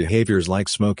 harm from behaviors like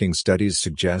smoking. Studies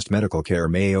suggest medical care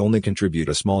may only contribute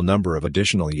a small number of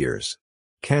additional years.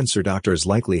 Cancer doctors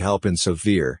likely help in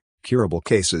severe, curable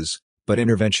cases, but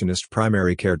interventionist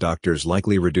primary care doctors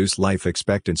likely reduce life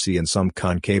expectancy in some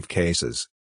concave cases.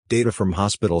 Data from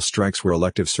hospital strikes where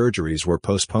elective surgeries were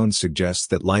postponed suggests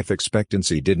that life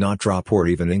expectancy did not drop or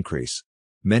even increase.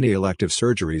 Many elective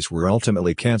surgeries were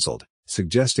ultimately cancelled,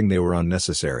 suggesting they were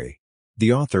unnecessary.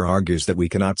 The author argues that we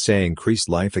cannot say increased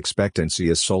life expectancy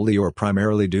is solely or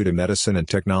primarily due to medicine and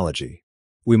technology.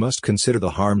 We must consider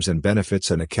the harms and benefits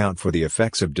and account for the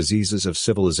effects of diseases of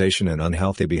civilization and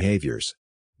unhealthy behaviors.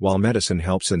 While medicine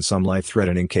helps in some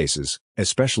life-threatening cases,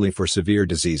 especially for severe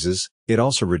diseases, it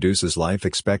also reduces life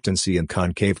expectancy in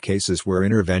concave cases where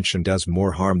intervention does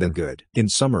more harm than good. In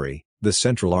summary, the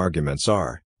central arguments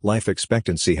are: life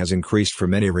expectancy has increased for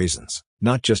many reasons,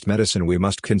 not just medicine. We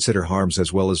must consider harms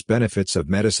as well as benefits of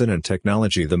medicine and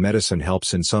technology. The medicine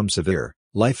helps in some severe,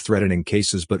 life-threatening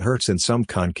cases but hurts in some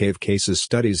concave cases.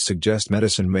 Studies suggest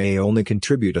medicine may only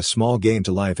contribute a small gain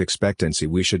to life expectancy.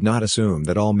 We should not assume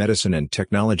that all medicine and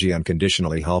technology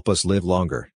unconditionally help us live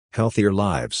longer, healthier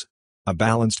lives. A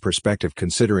balanced perspective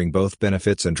considering both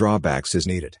benefits and drawbacks is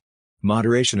needed.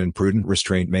 Moderation and prudent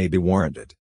restraint may be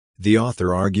warranted. The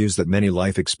author argues that many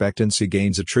life expectancy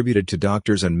gains attributed to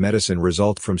doctors and medicine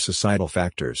result from societal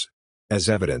factors. As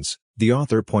evidence, the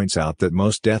author points out that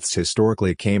most deaths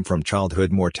historically came from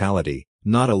childhood mortality,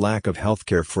 not a lack of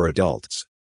healthcare for adults.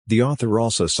 The author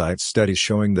also cites studies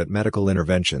showing that medical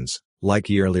interventions, like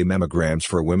yearly mammograms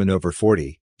for women over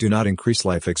 40, do not increase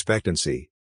life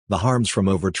expectancy. The harms from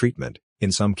overtreatment,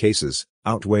 in some cases,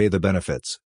 outweigh the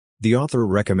benefits. The author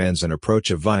recommends an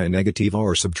approach of via negativa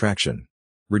or subtraction.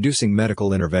 Reducing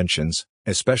medical interventions,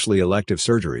 especially elective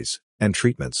surgeries, and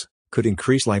treatments, could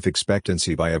increase life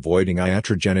expectancy by avoiding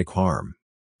iatrogenic harm.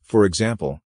 For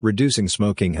example, reducing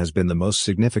smoking has been the most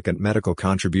significant medical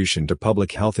contribution to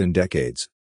public health in decades.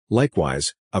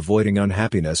 Likewise, avoiding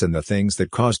unhappiness and the things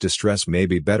that cause distress may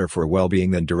be better for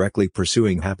well-being than directly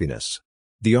pursuing happiness.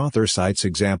 The author cites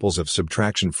examples of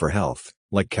subtraction for health,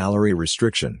 like calorie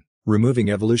restriction, removing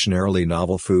evolutionarily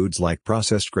novel foods like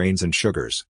processed grains and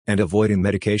sugars, and avoiding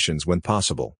medications when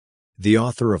possible. The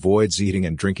author avoids eating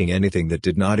and drinking anything that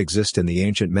did not exist in the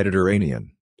ancient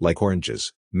Mediterranean, like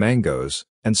oranges, mangoes,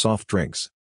 and soft drinks.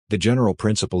 The general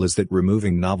principle is that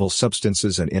removing novel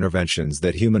substances and interventions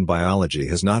that human biology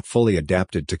has not fully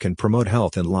adapted to can promote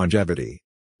health and longevity.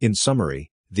 In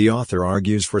summary, the author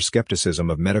argues for skepticism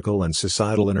of medical and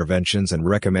societal interventions and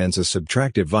recommends a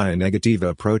subtractive via negativa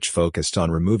approach focused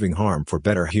on removing harm for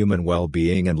better human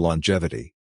well-being and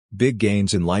longevity. Big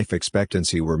gains in life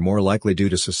expectancy were more likely due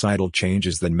to societal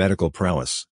changes than medical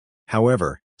prowess.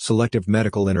 However, selective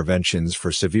medical interventions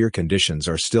for severe conditions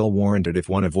are still warranted if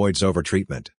one avoids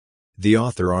overtreatment. The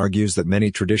author argues that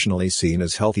many traditionally seen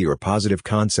as healthy or positive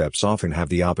concepts often have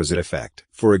the opposite effect.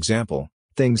 For example,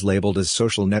 things labeled as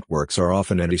social networks are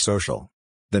often antisocial.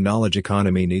 The knowledge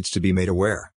economy needs to be made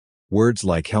aware. Words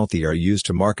like healthy are used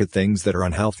to market things that are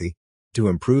unhealthy. To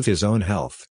improve his own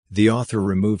health, the author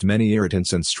removed many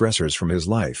irritants and stressors from his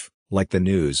life, like the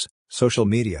news, social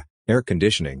media, air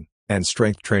conditioning, and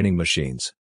strength training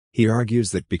machines. He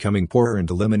argues that becoming poorer and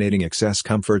eliminating excess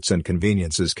comforts and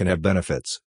conveniences can have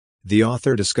benefits. The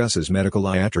author discusses medical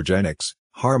iatrogenics,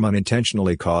 harm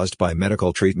unintentionally caused by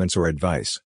medical treatments or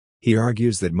advice. He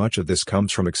argues that much of this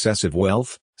comes from excessive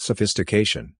wealth,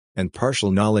 sophistication, and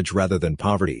partial knowledge rather than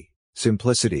poverty,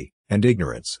 simplicity, and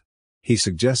ignorance. He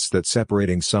suggests that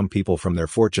separating some people from their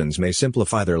fortunes may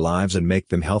simplify their lives and make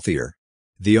them healthier.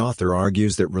 The author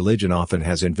argues that religion often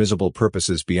has invisible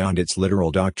purposes beyond its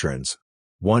literal doctrines.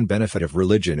 One benefit of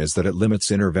religion is that it limits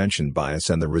intervention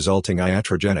bias and the resulting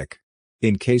iatrogenic.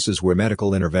 In cases where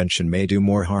medical intervention may do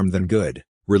more harm than good,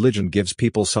 religion gives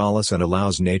people solace and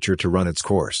allows nature to run its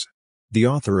course. The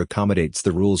author accommodates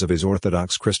the rules of his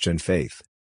Orthodox Christian faith.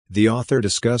 The author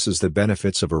discusses the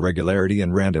benefits of irregularity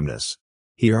and randomness.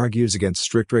 He argues against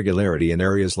strict regularity in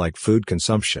areas like food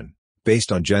consumption,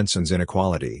 based on Jensen's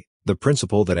inequality, the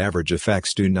principle that average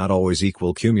effects do not always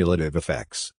equal cumulative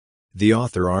effects. The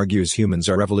author argues humans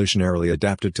are evolutionarily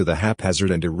adapted to the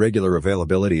haphazard and irregular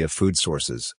availability of food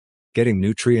sources. Getting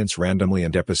nutrients randomly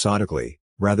and episodically,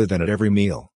 rather than at every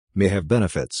meal, may have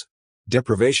benefits.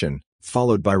 Deprivation,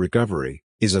 followed by recovery,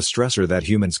 is a stressor that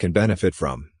humans can benefit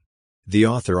from. The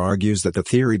author argues that the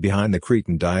theory behind the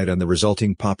Cretan diet and the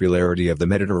resulting popularity of the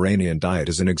Mediterranean diet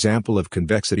is an example of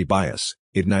convexity bias.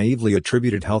 It naively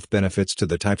attributed health benefits to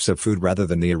the types of food rather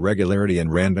than the irregularity and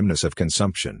randomness of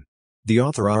consumption. The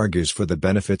author argues for the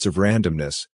benefits of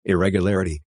randomness,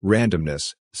 irregularity,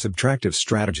 randomness, subtractive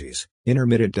strategies,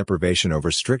 intermittent deprivation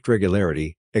over strict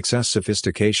regularity, excess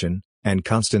sophistication, and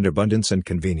constant abundance and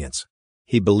convenience.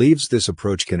 He believes this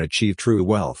approach can achieve true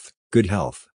wealth, good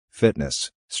health,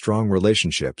 fitness, strong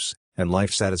relationships, and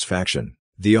life satisfaction.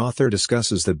 The author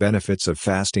discusses the benefits of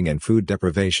fasting and food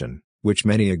deprivation, which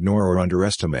many ignore or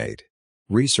underestimate.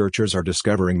 Researchers are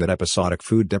discovering that episodic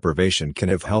food deprivation can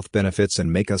have health benefits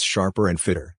and make us sharper and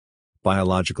fitter.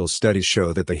 Biological studies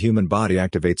show that the human body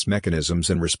activates mechanisms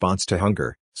in response to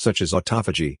hunger, such as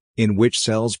autophagy, in which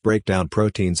cells break down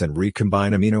proteins and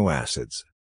recombine amino acids.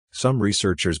 Some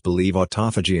researchers believe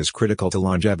autophagy is critical to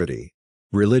longevity.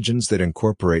 Religions that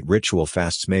incorporate ritual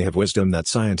fasts may have wisdom that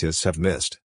scientists have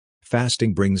missed.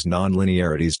 Fasting brings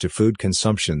non-linearities to food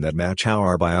consumption that match how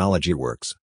our biology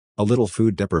works. A little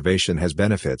food deprivation has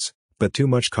benefits, but too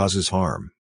much causes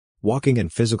harm. Walking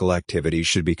and physical activity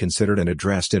should be considered and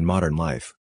addressed in modern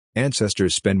life.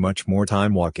 Ancestors spend much more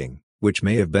time walking, which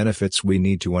may have benefits we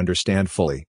need to understand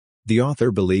fully. The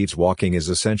author believes walking is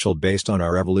essential based on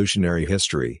our evolutionary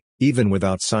history, even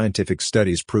without scientific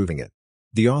studies proving it.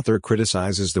 The author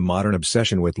criticizes the modern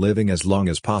obsession with living as long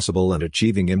as possible and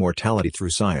achieving immortality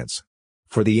through science.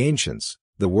 For the ancients,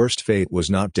 the worst fate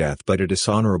was not death but a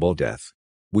dishonorable death.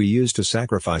 We used to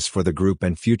sacrifice for the group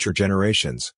and future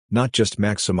generations, not just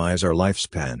maximize our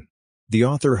lifespan. The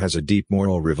author has a deep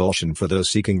moral revulsion for those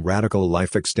seeking radical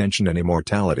life extension and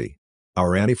immortality.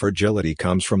 Our antifragility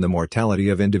comes from the mortality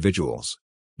of individuals.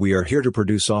 We are here to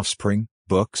produce offspring,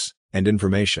 books, and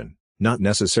information, not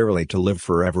necessarily to live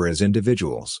forever as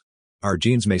individuals. Our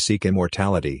genes may seek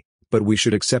immortality, but we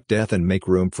should accept death and make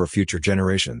room for future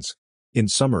generations. In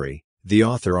summary, the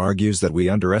author argues that we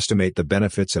underestimate the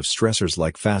benefits of stressors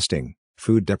like fasting,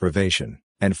 food deprivation,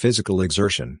 and physical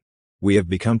exertion. We have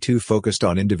become too focused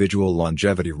on individual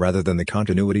longevity rather than the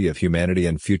continuity of humanity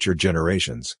and future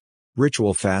generations.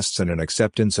 Ritual fasts and an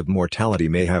acceptance of mortality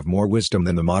may have more wisdom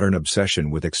than the modern obsession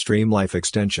with extreme life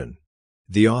extension.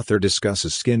 The author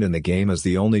discusses skin in the game as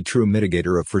the only true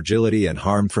mitigator of fragility and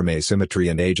harm from asymmetry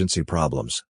and agency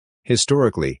problems.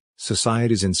 Historically,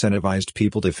 Societies incentivized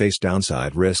people to face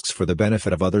downside risks for the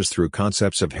benefit of others through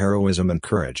concepts of heroism and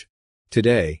courage.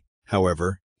 Today,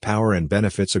 however, power and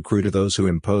benefits accrue to those who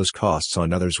impose costs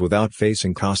on others without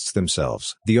facing costs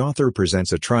themselves. The author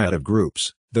presents a triad of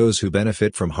groups: those who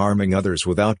benefit from harming others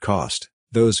without cost,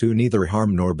 those who neither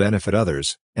harm nor benefit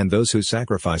others, and those who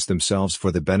sacrifice themselves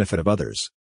for the benefit of others.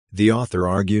 The author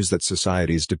argues that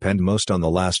societies depend most on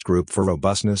the last group for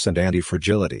robustness and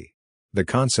anti-fragility. The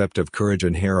concept of courage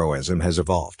and heroism has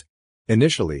evolved.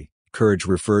 Initially, courage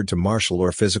referred to martial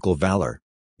or physical valor.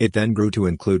 It then grew to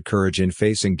include courage in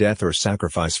facing death or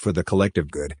sacrifice for the collective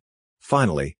good.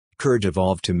 Finally, courage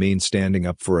evolved to mean standing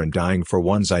up for and dying for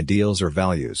one's ideals or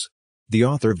values. The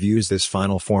author views this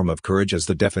final form of courage as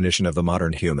the definition of the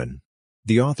modern human.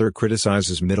 The author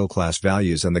criticizes middle-class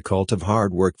values and the cult of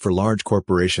hard work for large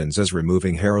corporations as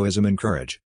removing heroism and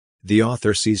courage. The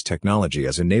author sees technology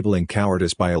as enabling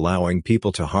cowardice by allowing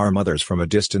people to harm others from a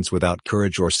distance without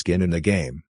courage or skin in the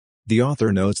game. The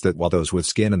author notes that while those with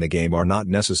skin in the game are not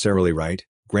necessarily right,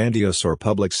 grandiose or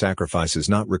public sacrifice is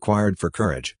not required for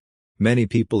courage. Many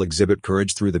people exhibit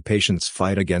courage through the patient's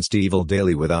fight against evil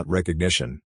daily without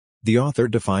recognition. The author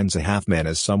defines a half-man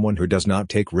as someone who does not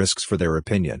take risks for their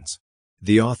opinions.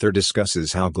 The author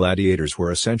discusses how gladiators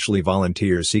were essentially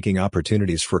volunteers seeking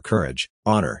opportunities for courage,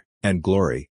 honor, and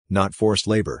glory, not forced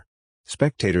labor.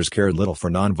 Spectators cared little for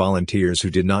non-volunteers who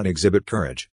did not exhibit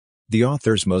courage. The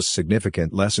author's most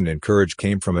significant lesson in courage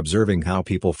came from observing how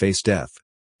people face death.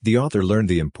 The author learned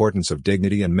the importance of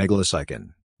dignity and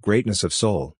megalosychon, greatness of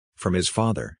soul, from his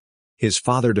father. His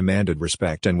father demanded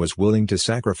respect and was willing to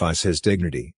sacrifice his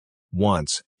dignity.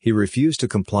 Once, he refused to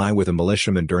comply with a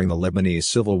militiaman during the Lebanese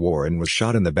Civil War and was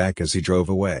shot in the back as he drove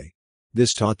away.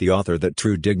 This taught the author that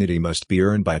true dignity must be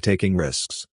earned by taking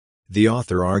risks. The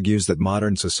author argues that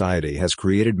modern society has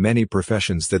created many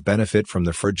professions that benefit from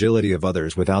the fragility of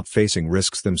others without facing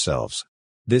risks themselves.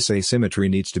 This asymmetry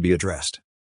needs to be addressed.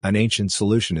 An ancient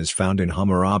solution is found in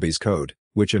Hammurabi's code,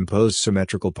 which imposed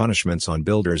symmetrical punishments on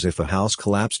builders if a house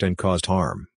collapsed and caused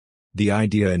harm. The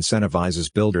idea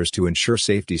incentivizes builders to ensure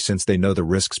safety since they know the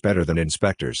risks better than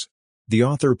inspectors. The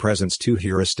author presents two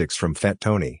heuristics from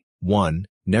Fettoni. 1.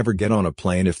 Never get on a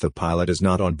plane if the pilot is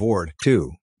not on board.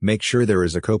 2. Make sure there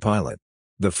is a co-pilot.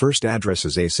 The first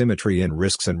addresses asymmetry in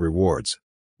risks and rewards.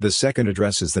 The second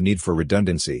addresses the need for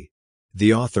redundancy.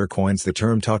 The author coins the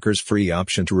term talker's free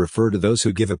option to refer to those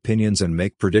who give opinions and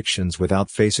make predictions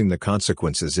without facing the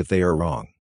consequences if they are wrong.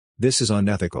 This is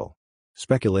unethical.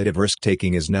 Speculative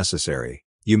risk-taking is necessary.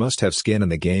 You must have skin in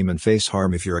the game and face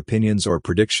harm if your opinions or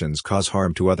predictions cause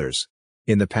harm to others.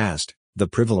 In the past, the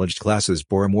privileged classes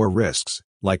bore more risks,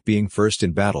 like being first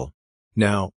in battle.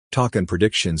 Now, talk and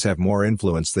predictions have more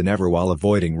influence than ever while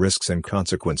avoiding risks and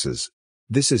consequences.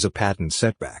 This is a patent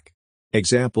setback.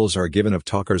 Examples are given of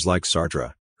talkers like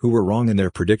Sartre, who were wrong in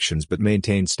their predictions but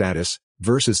maintained status,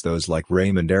 versus those like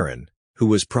Raymond Aron, who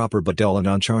was proper but dull and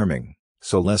uncharming,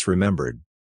 so less remembered.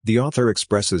 The author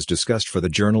expresses disgust for the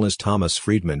journalist Thomas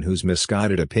Friedman, whose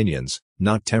misguided opinions,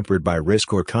 not tempered by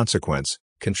risk or consequence,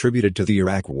 contributed to the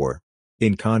Iraq War.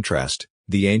 In contrast,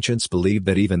 the ancients believed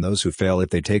that even those who fail if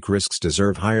they take risks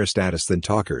deserve higher status than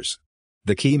talkers.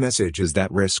 The key message is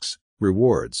that risks,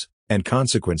 rewards, and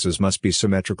consequences must be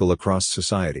symmetrical across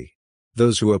society.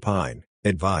 Those who opine,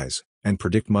 advise, and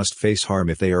predict must face harm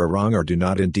if they are wrong or do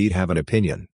not indeed have an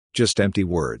opinion, just empty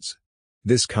words.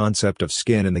 This concept of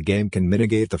skin in the game can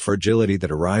mitigate the fragility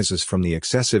that arises from the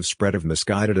excessive spread of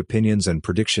misguided opinions and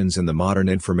predictions in the modern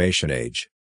information age.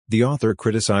 The author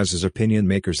criticizes opinion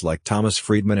makers like Thomas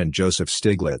Friedman and Joseph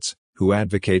Stiglitz, who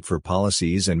advocate for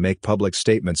policies and make public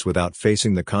statements without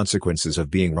facing the consequences of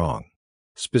being wrong.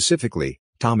 Specifically,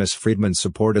 Thomas Friedman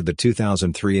supported the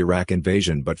 2003 Iraq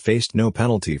invasion but faced no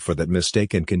penalty for that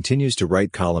mistake and continues to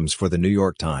write columns for the New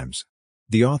York Times.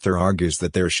 The author argues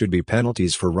that there should be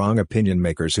penalties for wrong opinion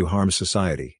makers who harm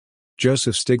society.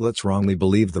 Joseph Stiglitz wrongly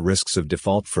believed the risks of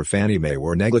default for Fannie Mae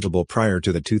were negligible prior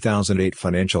to the 2008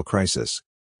 financial crisis.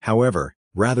 However,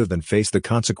 rather than face the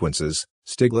consequences,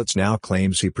 Stiglitz now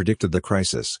claims he predicted the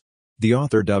crisis. The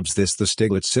author dubs this the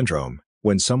Stiglitz syndrome: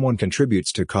 when someone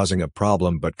contributes to causing a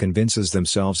problem but convinces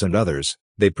themselves and others,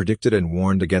 they predicted and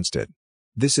warned against it.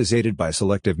 This is aided by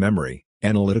selective memory,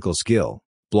 analytical skill,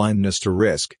 blindness to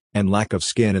risk, and lack of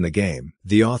skin in the game.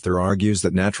 The author argues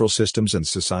that natural systems and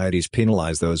societies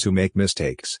penalize those who make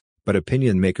mistakes, but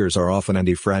opinion makers are often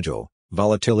antifragile.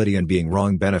 Volatility and being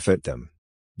wrong benefit them.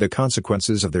 The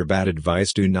consequences of their bad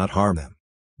advice do not harm them.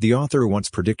 The author wants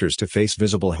predictors to face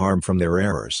visible harm from their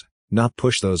errors, not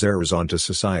push those errors onto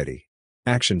society.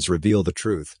 Actions reveal the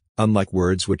truth, unlike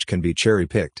words which can be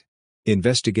cherry-picked.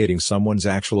 Investigating someone's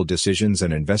actual decisions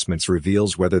and investments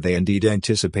reveals whether they indeed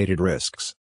anticipated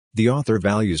risks. The author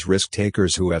values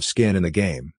risk-takers who have skin in the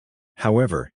game.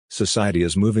 However, society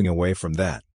is moving away from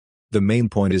that. The main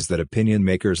point is that opinion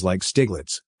makers like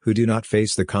Stiglitz, who do not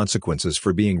face the consequences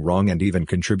for being wrong and even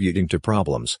contributing to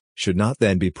problems, should not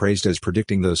then be praised as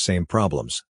predicting those same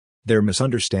problems. Their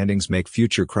misunderstandings make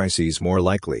future crises more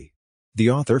likely. The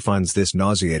author finds this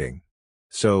nauseating.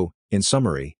 So, in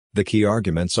summary, the key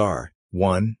arguments are: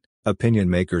 1. Opinion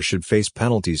makers should face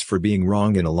penalties for being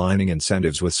wrong in aligning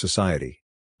incentives with society.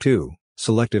 2.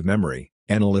 Selective memory,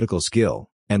 analytical skill,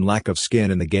 and lack of skin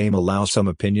in the game allow some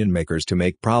opinion makers to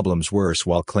make problems worse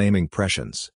while claiming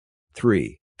prescience.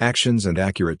 3. Actions and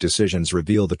accurate decisions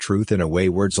reveal the truth in a way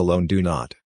words alone do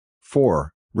not.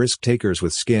 4. Risk-takers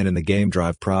with skin in the game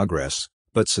drive progress,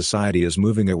 but society is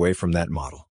moving away from that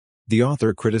model. The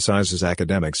author criticizes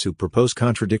academics who propose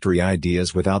contradictory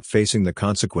ideas without facing the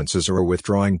consequences or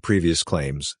withdrawing previous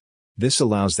claims. This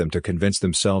allows them to convince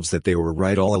themselves that they were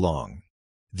right all along.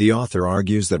 The author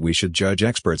argues that we should judge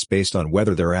experts based on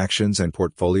whether their actions and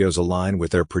portfolios align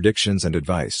with their predictions and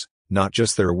advice, not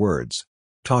just their words.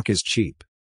 Talk is cheap.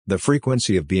 The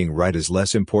frequency of being right is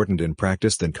less important in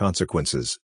practice than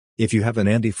consequences. If you have an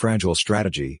anti-fragile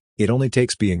strategy, it only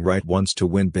takes being right once to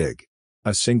win big.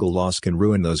 A single loss can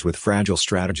ruin those with fragile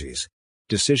strategies.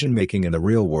 Decision-making in the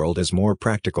real world is more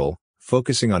practical,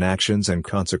 focusing on actions and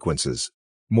consequences.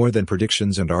 More than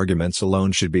predictions and arguments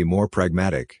alone should be more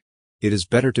pragmatic. It is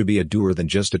better to be a doer than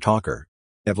just a talker.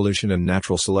 Evolution and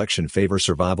natural selection favor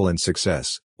survival and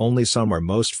success. Only some are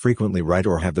most frequently right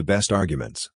or have the best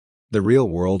arguments. The real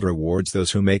world rewards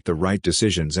those who make the right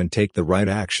decisions and take the right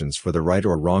actions for the right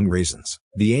or wrong reasons.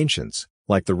 The ancients,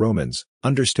 like the Romans,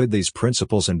 understood these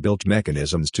principles and built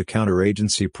mechanisms to counter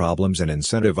agency problems and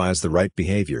incentivize the right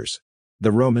behaviors.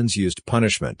 The Romans used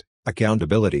punishment,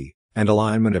 accountability, and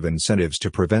alignment of incentives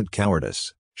to prevent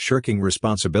cowardice, shirking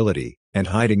responsibility, and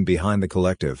hiding behind the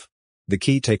collective. The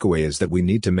key takeaway is that we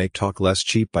need to make talk less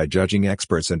cheap by judging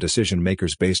experts and decision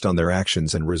makers based on their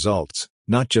actions and results,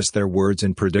 not just their words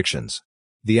and predictions.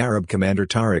 The Arab commander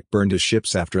Tariq burned his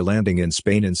ships after landing in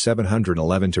Spain in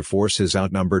 711 to force his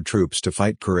outnumbered troops to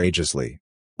fight courageously.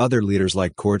 Other leaders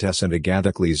like Cortes and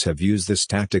Agathocles have used this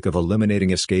tactic of eliminating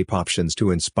escape options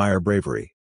to inspire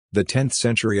bravery. The 10th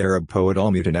century Arab poet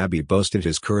Al-Mutanabi boasted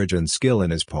his courage and skill in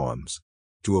his poems.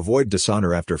 To avoid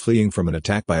dishonor after fleeing from an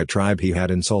attack by a tribe he had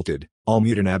insulted,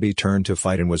 Al-Mutanabi turned to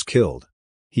fight and was killed.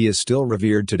 He is still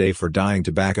revered today for dying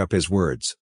to back up his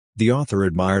words. The author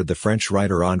admired the French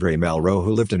writer André Malraux,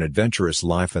 who lived an adventurous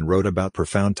life and wrote about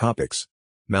profound topics.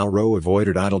 Malraux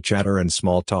avoided idle chatter and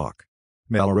small talk.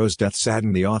 Malraux's death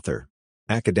saddened the author.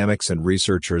 Academics and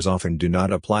researchers often do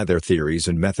not apply their theories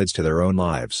and methods to their own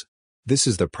lives. This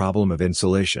is the problem of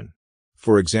insulation.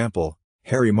 For example,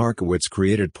 Harry Markowitz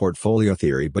created portfolio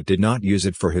theory but did not use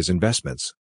it for his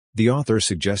investments. The author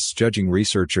suggests judging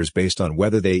researchers based on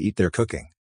whether they eat their cooking.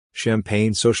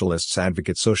 Champagne socialists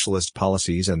advocate socialist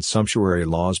policies and sumptuary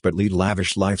laws but lead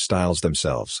lavish lifestyles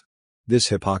themselves. This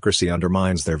hypocrisy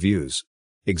undermines their views.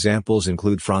 Examples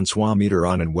include François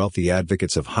Mitterrand and wealthy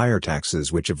advocates of higher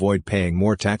taxes which avoid paying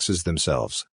more taxes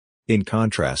themselves. In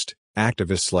contrast,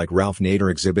 activists like Ralph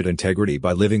Nader exhibit integrity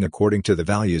by living according to the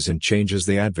values and changes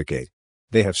they advocate.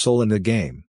 They have soul in the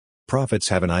game. Prophets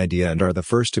have an idea and are the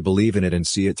first to believe in it and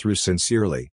see it through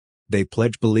sincerely. They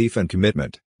pledge belief and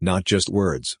commitment, not just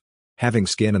words. Having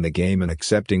skin in the game and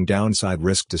accepting downside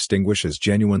risk distinguishes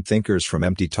genuine thinkers from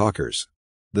empty talkers.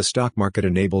 The stock market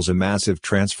enables a massive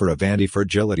transfer of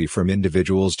antifragility from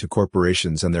individuals to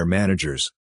corporations and their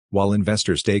managers. While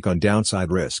investors take on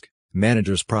downside risk,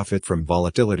 managers profit from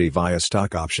volatility via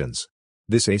stock options.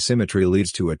 This asymmetry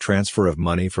leads to a transfer of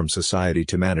money from society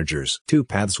to managers. Two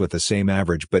paths with the same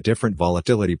average but different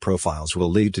volatility profiles will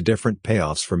lead to different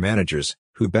payoffs for managers,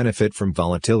 who benefit from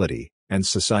volatility, and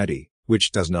society,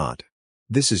 which does not.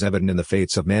 This is evident in the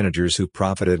fates of managers who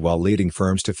profited while leading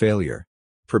firms to failure.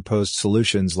 Proposed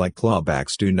solutions like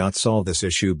clawbacks do not solve this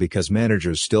issue because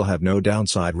managers still have no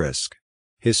downside risk.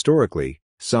 Historically,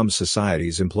 some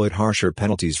societies employed harsher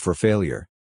penalties for failure.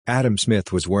 Adam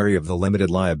Smith was wary of the limited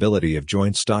liability of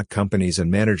joint stock companies and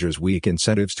managers' weak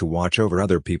incentives to watch over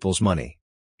other people's money.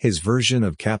 His version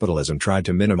of capitalism tried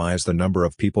to minimize the number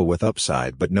of people with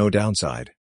upside but no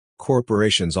downside.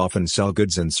 Corporations often sell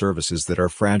goods and services that are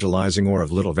fragilizing or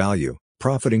of little value,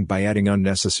 profiting by adding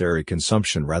unnecessary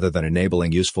consumption rather than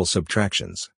enabling useful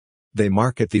subtractions. They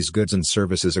market these goods and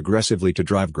services aggressively to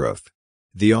drive growth.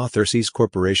 The author sees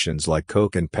corporations like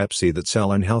Coke and Pepsi that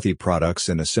sell unhealthy products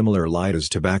in a similar light as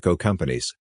tobacco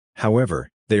companies. However,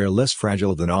 they are less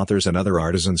fragile than authors and other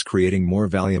artisans creating more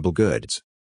valuable goods.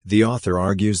 The author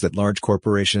argues that large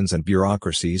corporations and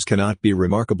bureaucracies cannot be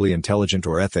remarkably intelligent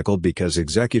or ethical because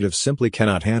executives simply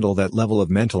cannot handle that level of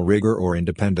mental rigor or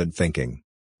independent thinking.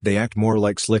 They act more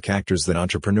like slick actors than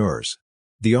entrepreneurs.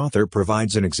 The author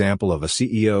provides an example of a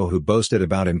CEO who boasted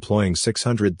about employing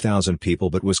 600,000 people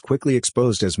but was quickly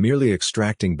exposed as merely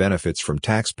extracting benefits from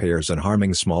taxpayers and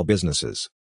harming small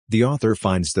businesses. The author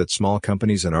finds that small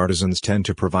companies and artisans tend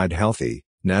to provide healthy,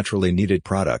 naturally needed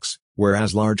products,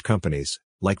 whereas large companies,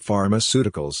 like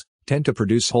pharmaceuticals, tend to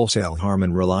produce wholesale harm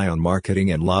and rely on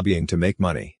marketing and lobbying to make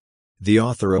money. The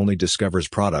author only discovers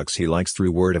products he likes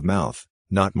through word of mouth,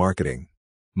 not marketing.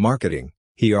 Marketing,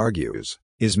 he argues,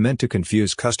 is meant to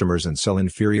confuse customers and sell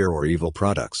inferior or evil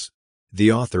products.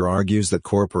 The author argues that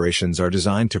corporations are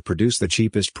designed to produce the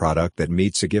cheapest product that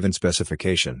meets a given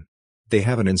specification. They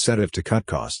have an incentive to cut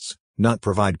costs, not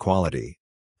provide quality.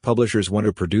 Publishers want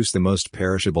to produce the most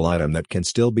perishable item that can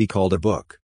still be called a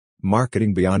book.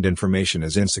 Marketing beyond information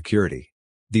is insecurity.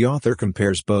 The author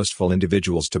compares boastful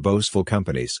individuals to boastful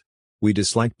companies. We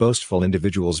dislike boastful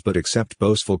individuals but accept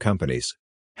boastful companies.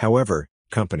 However,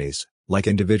 companies, like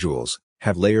individuals,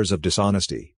 have layers of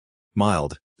dishonesty.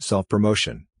 Mild,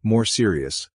 self-promotion; more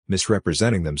serious,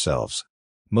 misrepresenting themselves.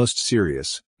 Most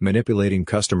serious, manipulating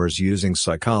customers using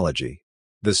psychology.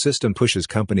 The system pushes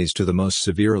companies to the most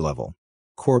severe level.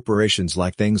 Corporations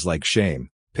like things like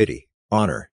shame, pity,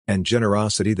 honor, and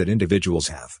generosity that individuals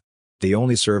have. They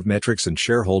only serve metrics and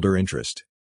shareholder interest.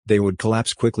 They would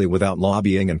collapse quickly without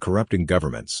lobbying and corrupting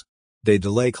governments. They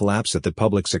delay collapse at the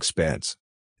public's expense.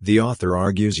 The author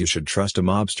argues you should trust a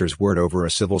mobster's word over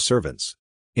a civil servant's.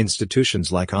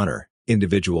 Institutions like honor,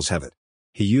 individuals have it.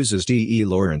 He uses D.E.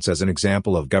 Lawrence as an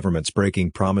example of governments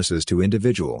breaking promises to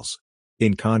individuals.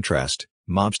 In contrast,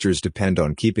 mobsters depend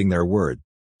on keeping their word.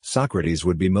 Socrates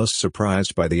would be most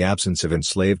surprised by the absence of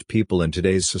enslaved people in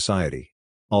today's society.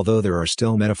 Although there are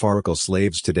still metaphorical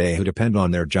slaves today who depend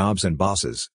on their jobs and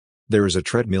bosses, there is a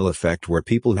treadmill effect where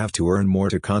people have to earn more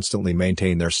to constantly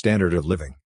maintain their standard of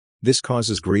living. This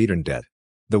causes greed and debt.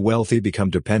 The wealthy become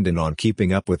dependent on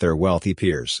keeping up with their wealthy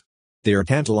peers. They are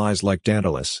tantalized like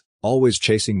Daedalus, always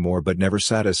chasing more but never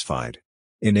satisfied.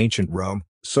 In ancient Rome,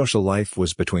 social life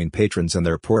was between patrons and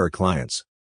their poorer clients.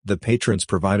 The patrons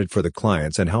provided for the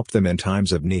clients and helped them in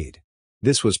times of need.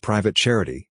 This was private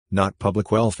charity, not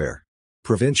public welfare.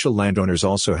 Provincial landowners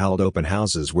also held open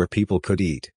houses where people could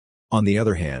eat. On the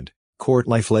other hand, court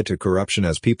life led to corruption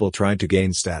as people tried to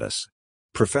gain status.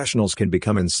 Professionals can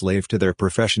become enslaved to their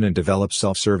profession and develop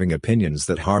self-serving opinions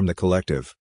that harm the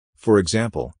collective. For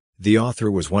example, the author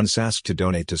was once asked to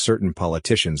donate to certain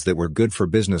politicians that were good for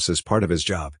business as part of his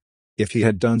job. If he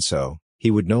had done so, he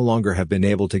would no longer have been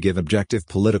able to give objective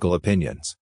political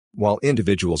opinions. While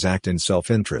individuals act in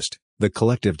self-interest, the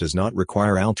collective does not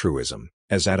require altruism,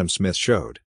 as Adam Smith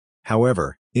showed.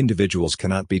 However, individuals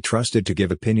cannot be trusted to give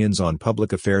opinions on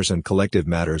public affairs and collective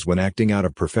matters when acting out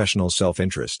of professional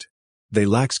self-interest. They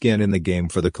lack skin in the game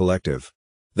for the collective.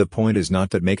 The point is not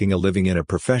that making a living in a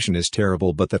profession is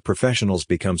terrible but that professionals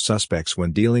become suspects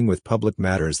when dealing with public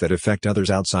matters that affect others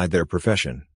outside their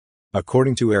profession.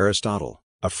 According to Aristotle,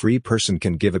 a free person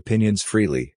can give opinions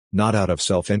freely, not out of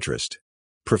self-interest.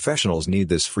 Professionals need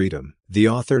this freedom. The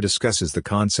author discusses the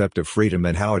concept of freedom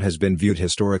and how it has been viewed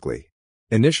historically.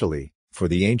 Initially, for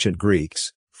the ancient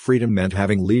Greeks, freedom meant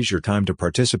having leisure time to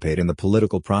participate in the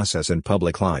political process and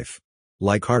public life.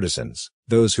 Like artisans,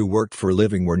 those who worked for a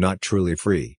living were not truly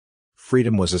free.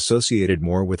 Freedom was associated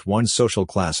more with one's social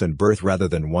class and birth rather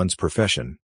than one's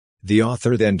profession. The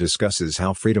author then discusses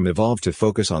how freedom evolved to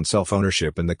focus on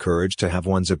self-ownership and the courage to have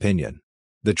one's opinion.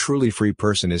 The truly free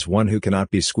person is one who cannot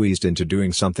be squeezed into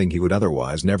doing something he would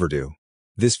otherwise never do.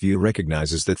 This view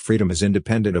recognizes that freedom is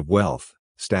independent of wealth,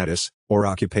 status, or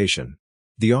occupation.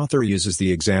 The author uses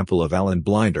the example of Alan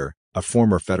Blinder, a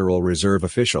former Federal Reserve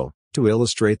official, to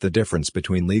illustrate the difference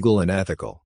between legal and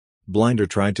ethical. Blinder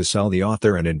tried to sell the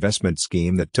author an investment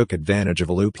scheme that took advantage of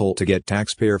a loophole to get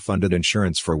taxpayer-funded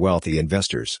insurance for wealthy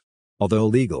investors. Although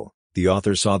legal, the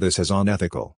author saw this as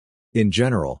unethical. In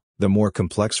general, the more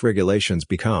complex regulations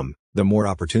become, the more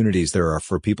opportunities there are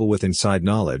for people with inside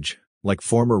knowledge, like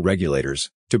former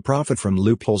regulators, to profit from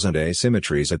loopholes and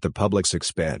asymmetries at the public's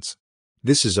expense.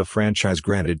 This is a franchise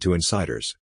granted to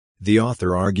insiders. The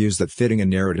author argues that fitting a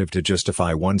narrative to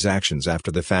justify one's actions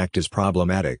after the fact is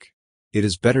problematic. It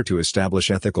is better to establish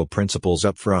ethical principles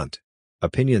up front.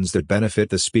 Opinions that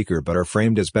benefit the speaker but are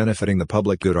framed as benefiting the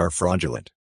public good are fraudulent.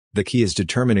 The key is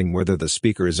determining whether the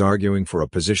speaker is arguing for a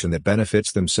position that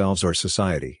benefits themselves or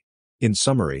society. In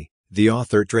summary, the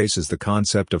author traces the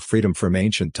concept of freedom from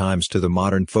ancient times to the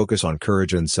modern focus on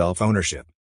courage and self-ownership.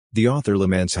 The author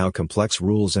laments how complex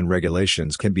rules and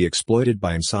regulations can be exploited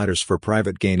by insiders for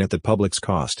private gain at the public's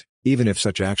cost, even if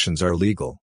such actions are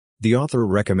legal. The author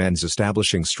recommends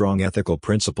establishing strong ethical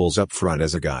principles up front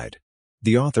as a guide.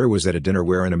 The author was at a dinner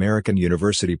where an American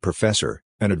university professor,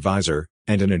 an advisor,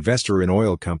 and an investor in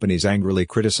oil companies angrily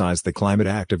criticized the climate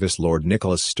activist Lord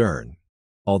Nicholas Stern.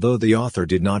 Although the author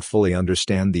did not fully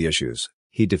understand the issues,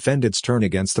 he defended Stern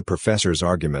against the professor's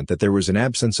argument that there was an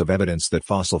absence of evidence that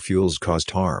fossil fuels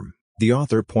caused harm. The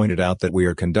author pointed out that we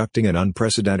are conducting an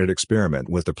unprecedented experiment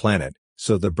with the planet,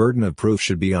 so the burden of proof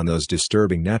should be on those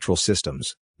disturbing natural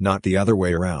systems, not the other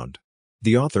way around.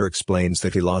 The author explains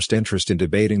that he lost interest in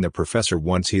debating the professor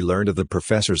once he learned of the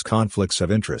professor's conflicts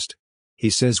of interest. He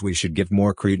says we should give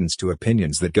more credence to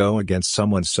opinions that go against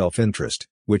someone's self-interest,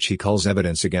 which he calls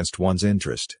evidence against one's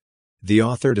interest. The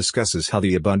author discusses how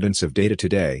the abundance of data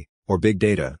today, or big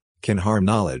data, can harm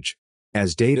knowledge.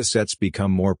 As data sets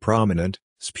become more prominent,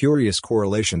 spurious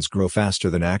correlations grow faster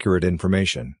than accurate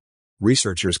information.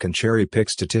 Researchers can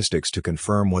cherry-pick statistics to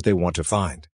confirm what they want to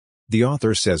find. The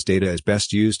author says data is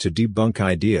best used to debunk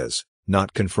ideas,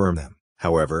 not confirm them,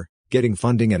 however, getting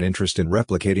funding and interest in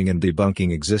replicating and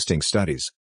debunking existing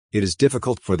studies. It is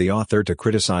difficult for the author to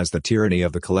criticize the tyranny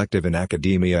of the collective in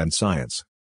academia and science.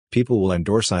 People will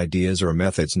endorse ideas or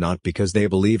methods not because they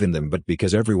believe in them but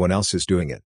because everyone else is doing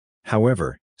it.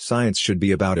 However, science should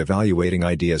be about evaluating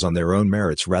ideas on their own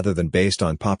merits rather than based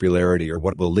on popularity or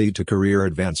what will lead to career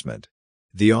advancement.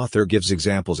 The author gives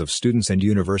examples of students and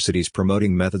universities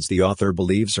promoting methods the author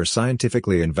believes are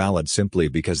scientifically invalid simply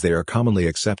because they are commonly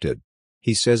accepted.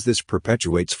 He says this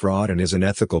perpetuates fraud and is an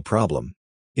ethical problem.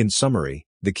 In summary,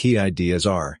 the key ideas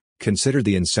are: consider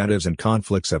the incentives and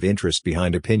conflicts of interest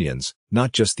behind opinions,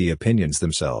 not just the opinions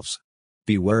themselves.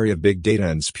 Be wary of big data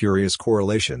and spurious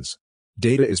correlations.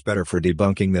 Data is better for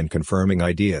debunking than confirming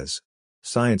ideas.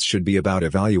 Science should be about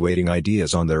evaluating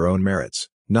ideas on their own merits,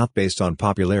 not based on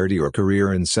popularity or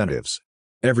career incentives.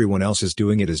 Everyone else is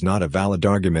doing it is not a valid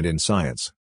argument in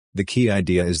science. The key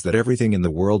idea is that everything in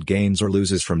the world gains or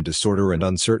loses from disorder and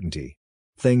uncertainty.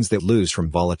 Things that lose from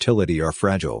volatility are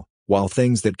fragile, while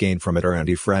things that gain from it are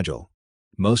antifragile.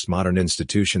 Most modern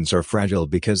institutions are fragile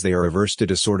because they are averse to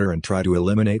disorder and try to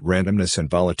eliminate randomness and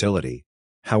volatility.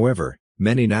 However,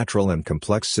 many natural and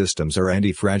complex systems are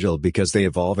antifragile because they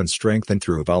evolve and strengthen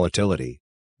through volatility.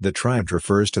 The triad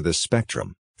refers to this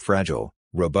spectrum: fragile,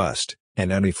 robust,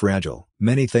 and antifragile.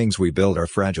 Many things we build are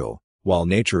fragile, while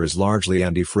nature is largely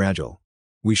antifragile.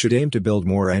 We should aim to build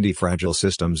more antifragile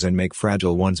systems and make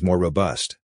fragile ones more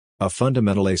robust. A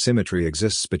fundamental asymmetry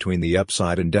exists between the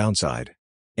upside and downside.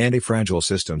 Antifragile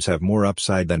systems have more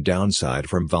upside than downside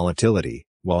from volatility,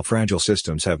 while fragile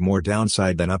systems have more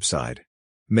downside than upside.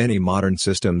 Many modern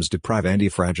systems deprive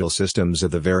antifragile systems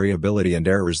of the variability and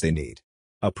errors they need.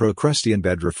 A Procrustean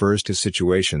bed refers to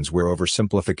situations where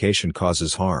oversimplification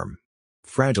causes harm.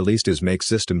 Fragilistas make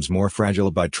systems more fragile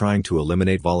by trying to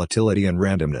eliminate volatility and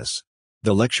randomness.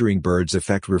 The lecturing birds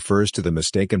effect refers to the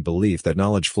mistaken belief that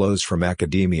knowledge flows from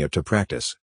academia to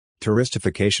practice.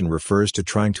 Touristification refers to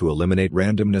trying to eliminate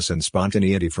randomness and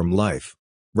spontaneity from life.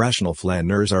 Rational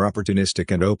planners are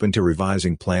opportunistic and open to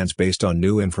revising plans based on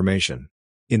new information.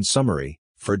 In summary,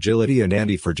 fragility and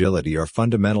antifragility are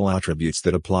fundamental attributes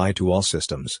that apply to all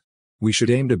systems. We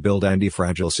should aim to build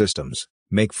antifragile systems,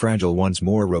 make fragile ones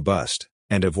more robust,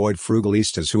 and avoid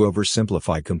frugalistas who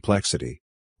oversimplify complexity.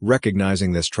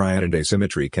 Recognizing this triad and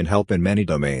asymmetry can help in many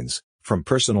domains, from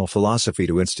personal philosophy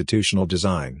to institutional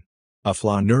design. A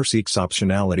flaneur seeks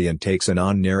optionality and takes a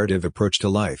non-narrative approach to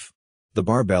life. The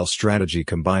barbell strategy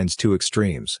combines two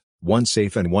extremes, one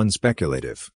safe and one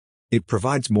speculative. It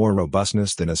provides more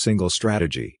robustness than a single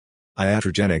strategy.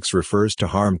 Iatrogenics refers to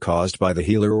harm caused by the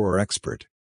healer or expert.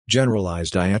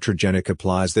 Generalized iatrogenic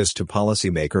applies this to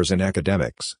policymakers and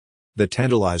academics. The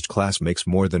tantalized class makes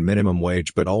more than minimum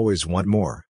wage but always want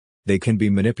more. They can be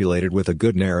manipulated with a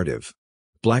good narrative.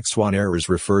 Black swan errors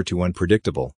refer to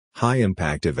unpredictable,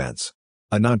 high-impact events.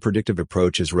 A non-predictive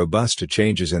approach is robust to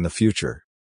changes in the future.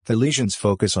 Thalesians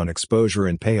focus on exposure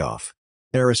and payoff.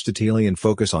 Aristotelian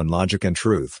focus on logic and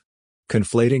truth.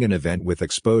 Conflating an event with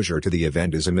exposure to the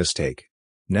event is a mistake.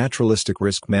 Naturalistic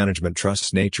risk management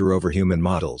trusts nature over human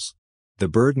models. The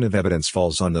burden of evidence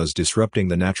falls on those disrupting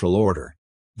the natural order.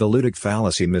 The ludic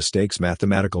fallacy mistakes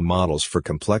mathematical models for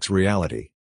complex reality.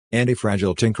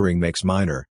 Antifragile tinkering makes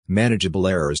minor, manageable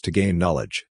errors to gain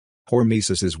knowledge.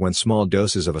 Hormesis is when small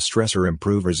doses of a stressor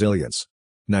improve resilience.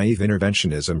 Naive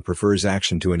interventionism prefers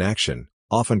action to inaction,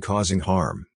 often causing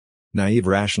harm. Naive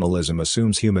rationalism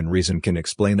assumes human reason can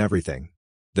explain everything.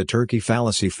 The turkey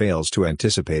fallacy fails to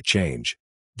anticipate change.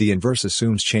 The inverse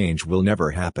assumes change will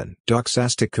never happen.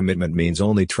 Doxastic commitment means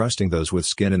only trusting those with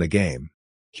skin in the game.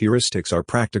 Heuristics are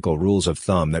practical rules of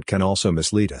thumb that can also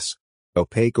mislead us.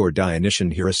 Opaque or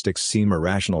Dionysian heuristics seem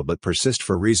irrational but persist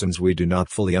for reasons we do not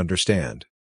fully understand.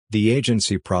 The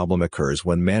agency problem occurs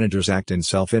when managers act in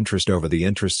self-interest over the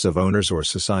interests of owners or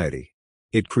society.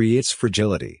 It creates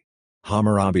fragility.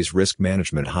 Hammurabi's risk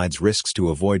management hides risks to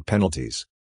avoid penalties.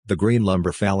 The green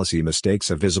lumber fallacy mistakes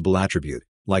a visible attribute,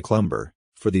 like lumber,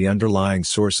 for the underlying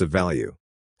source of value.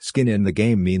 Skin in the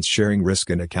game means sharing risk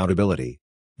and accountability.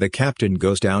 The captain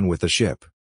goes down with the ship.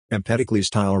 Empedocles'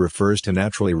 style refers to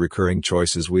naturally recurring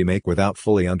choices we make without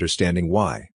fully understanding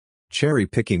why.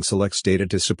 Cherry-picking selects data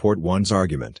to support one's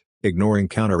argument, ignoring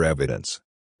counter-evidence.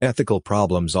 Ethical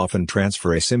problems often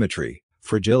transfer asymmetry,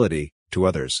 fragility, to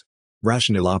others.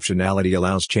 Rational optionality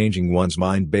allows changing one's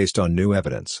mind based on new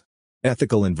evidence.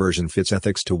 Ethical inversion fits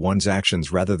ethics to one's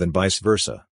actions rather than vice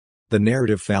versa. The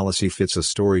narrative fallacy fits a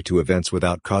story to events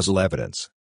without causal evidence.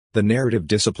 The narrative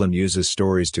discipline uses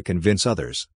stories to convince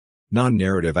others.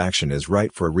 Non-narrative action is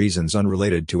right for reasons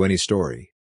unrelated to any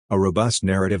story. A robust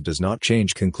narrative does not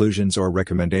change conclusions or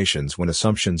recommendations when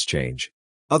assumptions change.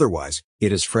 Otherwise,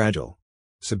 it is fragile.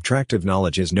 Subtractive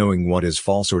knowledge is knowing what is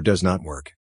false or does not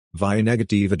work. Via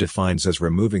negativa defines as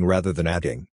removing rather than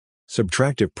adding.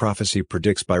 Subtractive prophecy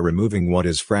predicts by removing what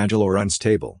is fragile or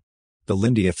unstable. The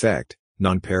Lindy effect: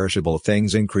 non-perishable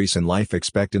things increase in life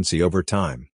expectancy over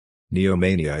time.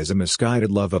 Neomania is a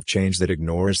misguided love of change that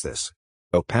ignores this.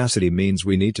 Opacity means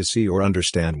we need to see or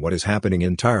understand what is happening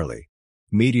entirely.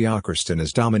 Mediocristan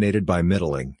is dominated by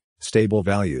middling, stable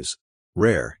values.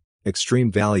 Rare, extreme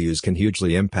values can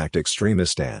hugely impact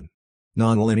extremistan.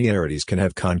 Nonlinearities can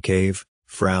have concave,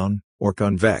 frown, or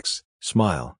convex,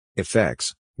 smile,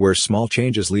 effects, where small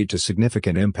changes lead to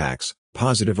significant impacts,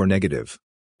 positive or negative.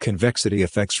 Convexity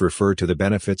effects refer to the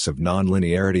benefits of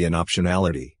nonlinearity and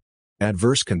optionality.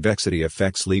 Adverse convexity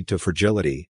effects lead to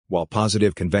fragility, while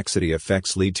positive convexity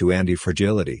effects lead to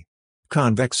antifragility.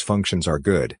 Convex functions are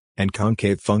good, and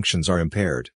concave functions are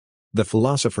impaired. The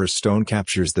Philosopher's Stone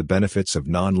captures the benefits of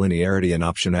nonlinearity and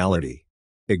optionality.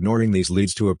 Ignoring these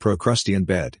leads to a Procrustean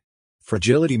bed.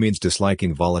 Fragility means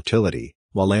disliking volatility,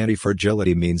 while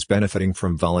antifragility means benefiting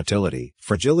from volatility.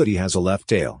 Fragility has a left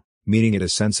tail, meaning it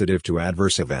is sensitive to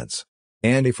adverse events.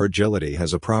 Antifragility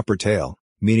has a proper tail,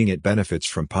 meaning it benefits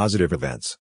from positive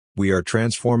events. We are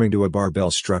transforming to a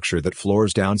barbell structure that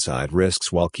floors downside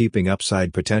risks while keeping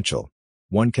upside potential.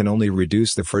 One can only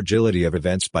reduce the fragility of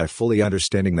events by fully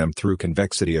understanding them through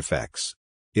convexity effects.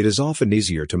 It is often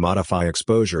easier to modify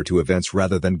exposure to events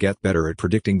rather than get better at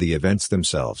predicting the events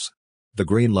themselves. The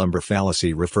green lumber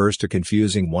fallacy refers to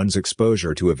confusing one's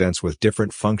exposure to events with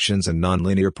different functions and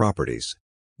nonlinear properties.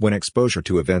 When exposure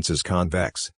to events is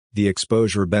convex, the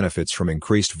exposure benefits from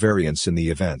increased variance in the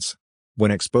events.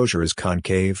 When exposure is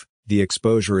concave, the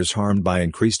exposure is harmed by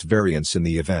increased variance in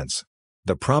the events.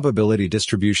 The probability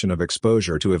distribution of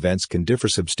exposure to events can differ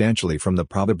substantially from the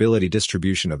probability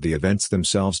distribution of the events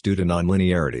themselves due to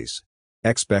nonlinearities.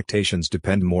 Expectations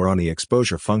depend more on the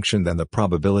exposure function than the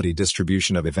probability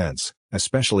distribution of events,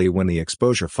 especially when the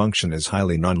exposure function is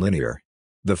highly nonlinear.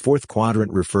 The fourth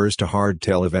quadrant refers to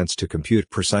hardtail events to compute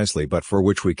precisely but for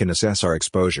which we can assess our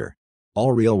exposure.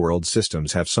 All real-world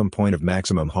systems have some point of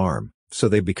maximum harm, so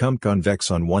they become convex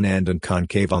on one end and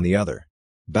concave on the other.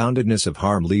 Boundedness of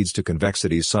harm leads to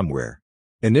convexity somewhere.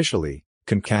 Initially,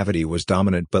 concavity was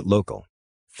dominant but local.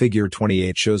 Figure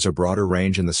 28 shows a broader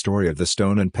range in the story of the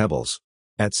stone and pebbles.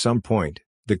 At some point,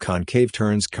 the concave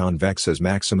turns convex as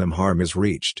maximum harm is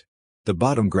reached. The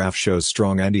bottom graph shows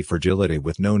strong antifragility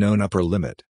with no known upper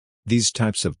limit. These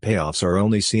types of payoffs are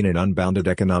only seen in unbounded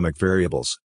economic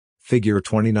variables. Figure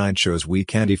 29 shows weak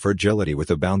antifragility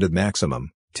with a bounded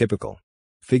maximum, typical.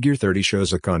 Figure 30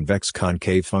 shows a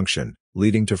convex-concave function,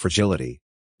 leading to fragility.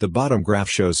 The bottom graph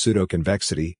shows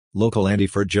pseudo-convexity, local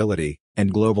antifragility,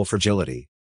 and global fragility.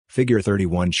 Figure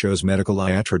 31 shows medical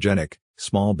iatrogenic,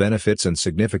 small benefits and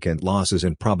significant losses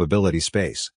in probability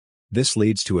space. This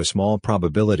leads to a small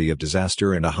probability of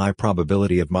disaster and a high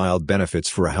probability of mild benefits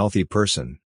for a healthy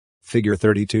person. Figure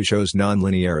 32 shows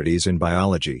nonlinearities in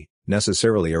biology,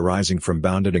 necessarily arising from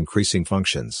bounded increasing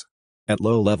functions. At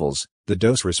low levels, the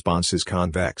dose response is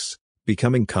convex,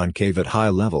 becoming concave at high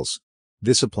levels.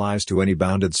 This applies to any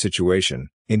bounded situation,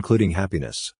 including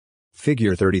happiness.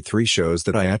 Figure 33 shows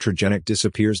that iatrogenic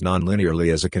disappears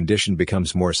nonlinearly as a condition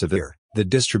becomes more severe. The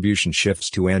distribution shifts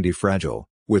to antifragile,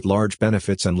 with large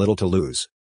benefits and little to lose.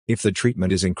 If the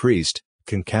treatment is increased,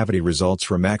 concavity results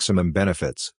from maximum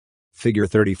benefits. Figure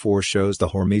 34 shows the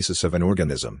hormesis of an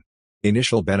organism.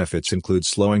 Initial benefits include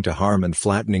slowing to harm and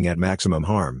flattening at maximum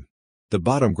harm. The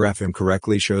bottom graph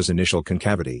incorrectly shows initial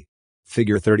concavity.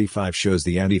 Figure 35 shows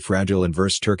the antifragile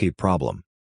inverse Turkey problem.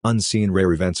 Unseen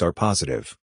rare events are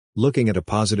positive. Looking at a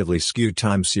positively skewed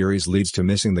time series leads to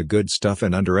missing the good stuff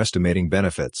and underestimating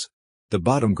benefits. The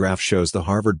bottom graph shows the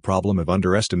Harvard problem of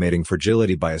underestimating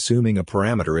fragility by assuming a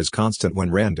parameter is constant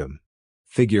when random.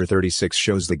 Figure 36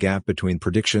 shows the gap between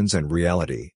predictions and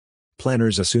reality.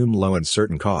 Planners assume low and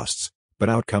certain costs, but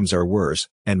outcomes are worse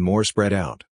and more spread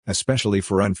out, especially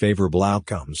for unfavorable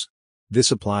outcomes.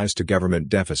 This applies to government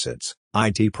deficits,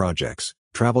 IT projects,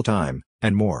 travel time,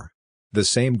 and more. The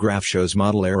same graph shows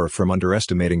model error from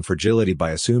underestimating fragility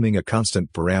by assuming a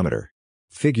constant parameter.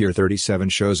 Figure 37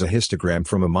 shows a histogram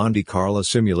from a Monte Carlo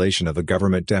simulation of a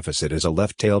government deficit as a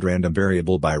left-tailed random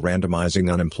variable by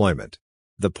randomizing unemployment.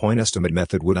 The point estimate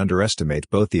method would underestimate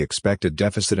both the expected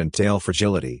deficit and tail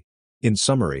fragility. In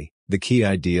summary, the key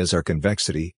ideas are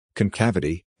convexity,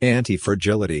 concavity,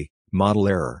 antifragility, model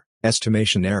error,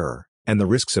 estimation error, and the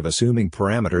risks of assuming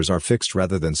parameters are fixed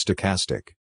rather than stochastic.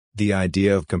 The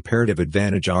idea of comparative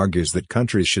advantage argues that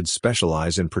countries should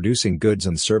specialize in producing goods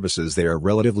and services they are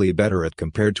relatively better at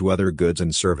compared to other goods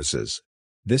and services.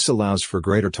 This allows for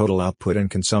greater total output and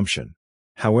consumption.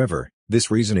 However, this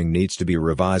reasoning needs to be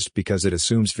revised because it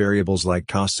assumes variables like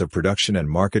costs of production and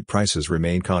market prices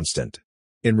remain constant.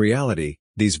 In reality,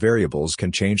 these variables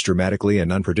can change dramatically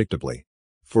and unpredictably.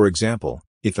 For example,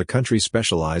 if a country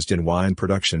specialized in wine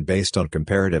production based on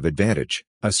comparative advantage,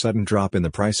 a sudden drop in the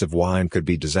price of wine could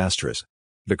be disastrous.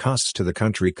 The costs to the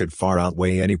country could far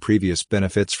outweigh any previous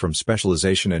benefits from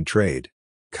specialization and trade.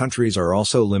 Countries are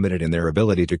also limited in their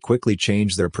ability to quickly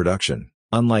change their production,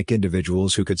 unlike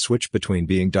individuals who could switch between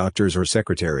being doctors or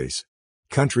secretaries.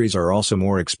 Countries are also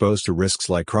more exposed to risks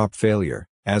like crop failure,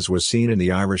 as was seen in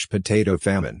the Irish potato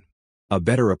famine. A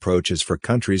better approach is for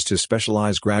countries to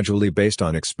specialize gradually based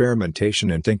on experimentation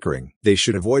and tinkering. They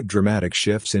should avoid dramatic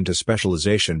shifts into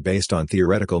specialization based on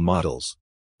theoretical models.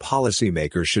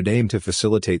 Policymakers should aim to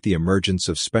facilitate the emergence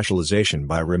of specialization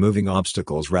by removing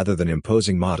obstacles rather than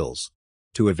imposing models.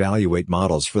 To evaluate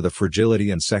models for the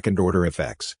fragility and second-order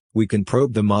effects, we can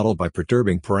probe the model by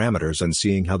perturbing parameters and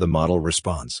seeing how the model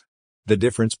responds. The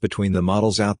difference between the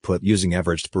model's output using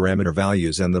averaged parameter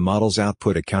values and the model's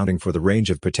output accounting for the range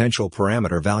of potential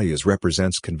parameter values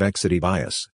represents convexity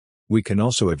bias. We can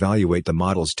also evaluate the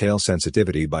model's tail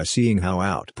sensitivity by seeing how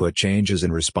output changes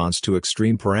in response to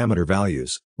extreme parameter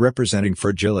values, representing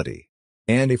fragility.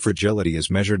 Antifragility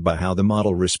is measured by how the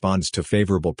model responds to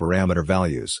favorable parameter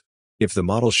values. If the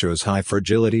model shows high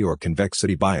fragility or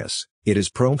convexity bias, it is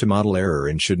prone to model error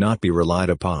and should not be relied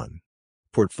upon.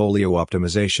 Portfolio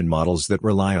optimization models that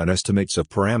rely on estimates of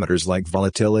parameters like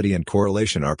volatility and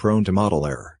correlation are prone to model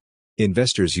error.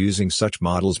 Investors using such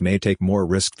models may take more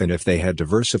risk than if they had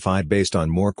diversified based on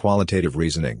more qualitative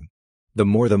reasoning. The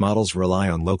more the models rely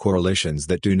on low correlations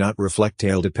that do not reflect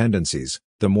tail dependencies,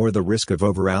 the more the risk of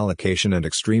overallocation and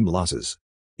extreme losses.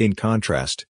 In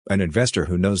contrast, an investor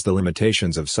who knows the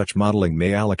limitations of such modeling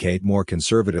may allocate more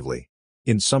conservatively.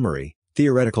 In summary,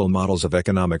 theoretical models of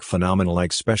economic phenomena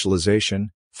like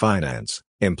specialization, finance,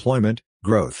 employment,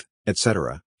 growth,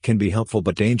 etc., can be helpful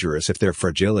but dangerous if their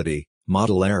fragility,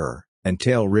 model error, and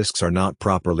tail risks are not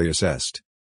properly assessed.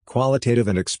 Qualitative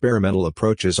and experimental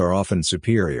approaches are often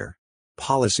superior.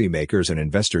 Policymakers and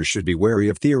investors should be wary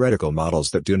of theoretical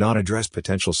models that do not address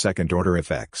potential second-order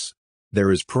effects.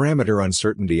 There is parameter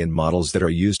uncertainty in models that are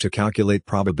used to calculate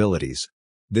probabilities.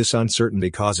 This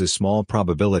uncertainty causes small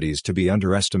probabilities to be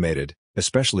underestimated,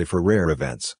 especially for rare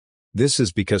events. This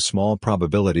is because small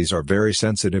probabilities are very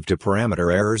sensitive to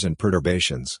parameter errors and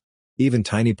perturbations. Even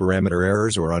tiny parameter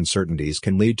errors or uncertainties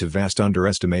can lead to vast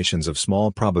underestimations of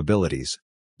small probabilities.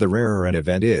 The rarer an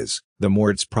event is, the more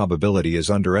its probability is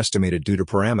underestimated due to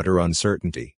parameter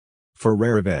uncertainty. For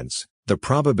rare events, the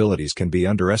probabilities can be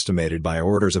underestimated by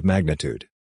orders of magnitude.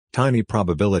 Tiny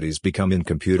probabilities become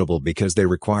incomputable because they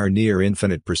require near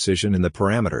infinite precision in the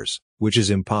parameters, which is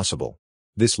impossible.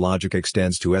 This logic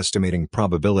extends to estimating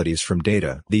probabilities from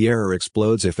data. The error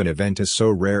explodes if an event is so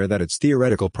rare that its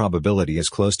theoretical probability is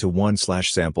close to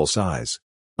 1/sample size.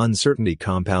 Uncertainty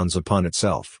compounds upon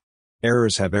itself.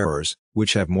 Errors have errors,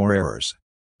 which have more errors.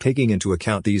 Taking into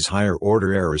account these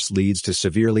higher-order errors leads to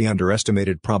severely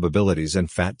underestimated probabilities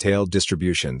and fat-tailed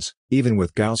distributions, even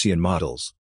with Gaussian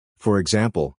models. For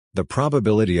example, the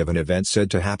probability of an event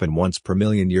said to happen once per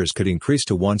million years could increase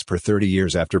to once per 30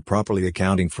 years after properly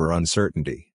accounting for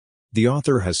uncertainty. The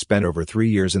author has spent over 3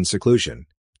 years in seclusion,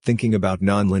 thinking about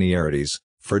nonlinearities,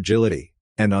 fragility,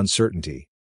 and uncertainty.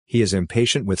 He is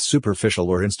impatient with superficial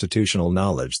or institutional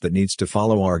knowledge that needs to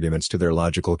follow arguments to their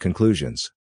logical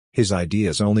conclusions. His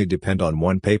ideas only depend on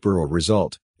one paper or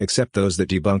result, except those that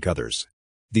debunk others.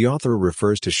 The author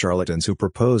refers to charlatans who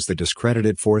propose the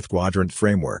discredited fourth quadrant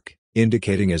framework,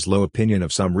 indicating his low opinion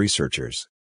of some researchers.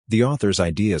 The author's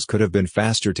ideas could have been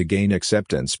faster to gain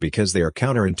acceptance because they are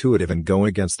counterintuitive and go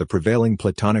against the prevailing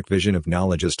Platonic vision of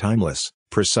knowledge as timeless,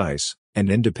 precise, and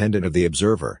independent of the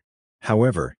observer.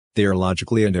 However, they are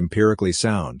logically and empirically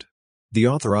sound. The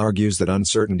author argues that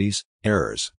uncertainties,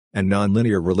 errors, and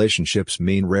nonlinear relationships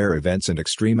mean rare events and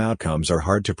extreme outcomes are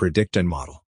hard to predict and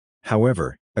model.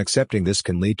 However, accepting this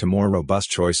can lead to more robust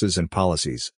choices and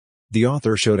policies. The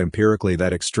author showed empirically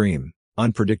that extreme,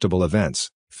 unpredictable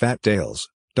events, fat tails,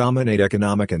 dominate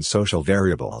economic and social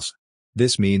variables.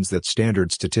 This means that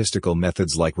standard statistical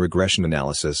methods like regression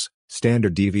analysis,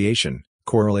 standard deviation,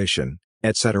 correlation,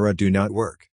 etc. do not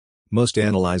work. Most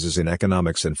analyses in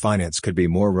economics and finance could be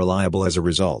more reliable as a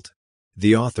result.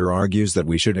 The author argues that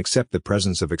we should accept the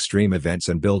presence of extreme events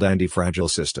and build antifragile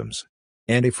systems.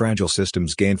 Antifragile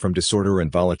systems gain from disorder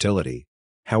and volatility.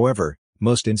 However,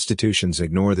 most institutions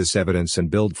ignore this evidence and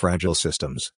build fragile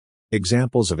systems.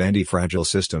 Examples of antifragile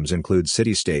systems include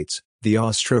city-states, the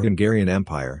Austro-Hungarian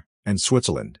Empire, and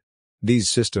Switzerland. These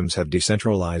systems have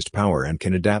decentralized power and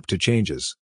can adapt to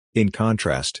changes. In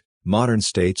contrast, modern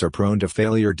states are prone to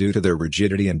failure due to their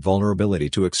rigidity and vulnerability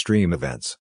to extreme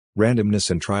events. Randomness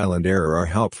and trial and error are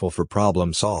helpful for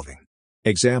problem solving.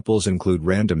 Examples include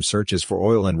random searches for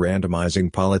oil and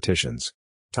randomizing politicians.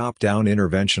 Top-down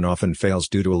intervention often fails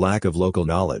due to a lack of local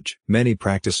knowledge. Many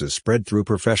practices spread through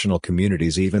professional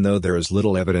communities even though there is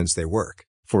little evidence they work,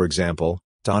 for example,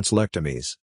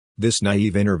 tonsillectomies. This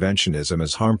naive interventionism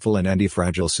is harmful and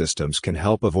antifragile systems can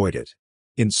help avoid it.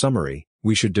 In summary,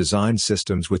 we should design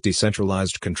systems with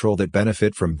decentralized control that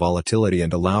benefit from volatility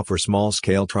and allow for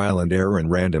small-scale trial and error and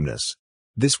randomness.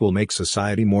 This will make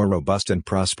society more robust and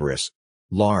prosperous.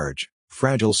 Large,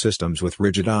 fragile systems with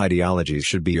rigid ideologies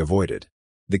should be avoided.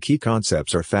 The key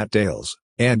concepts are fat tails,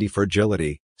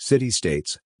 antifragility,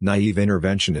 city-states, naive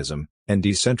interventionism, and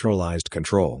decentralized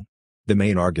control. The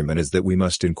main argument is that we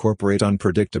must incorporate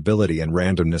unpredictability and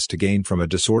randomness to gain from a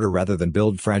disorder rather than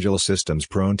build fragile systems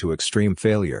prone to extreme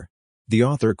failure. The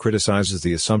author criticizes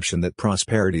the assumption that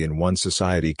prosperity in one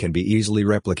society can be easily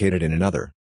replicated in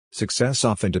another. Success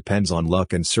often depends on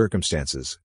luck and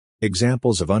circumstances.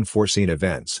 Examples of unforeseen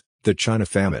events: the China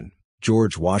famine,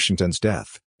 George Washington's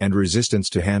death, and resistance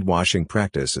to hand-washing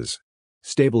practices.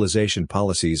 Stabilization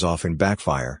policies often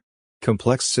backfire.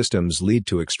 Complex systems lead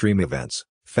to extreme events,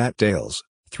 fat tails,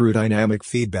 through dynamic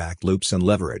feedback loops and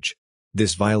leverage.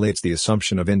 This violates the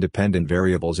assumption of independent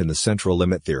variables in the central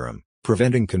limit theorem,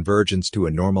 preventing convergence to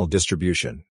a normal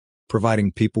distribution.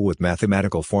 Providing people with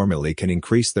mathematical formulae can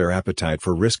increase their appetite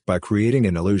for risk by creating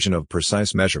an illusion of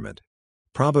precise measurement.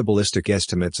 Probabilistic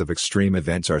estimates of extreme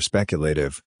events are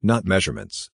speculative, not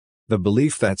measurements. The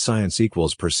belief that science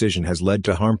equals precision has led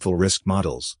to harmful risk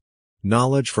models.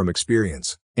 Knowledge from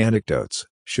experience, anecdotes,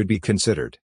 should be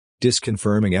considered.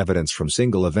 Disconfirming evidence from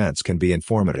single events can be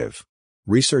informative.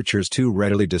 Researchers too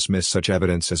readily dismiss such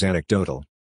evidence as anecdotal.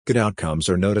 Good outcomes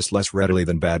are noticed less readily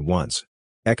than bad ones.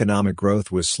 Economic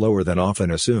growth was slower than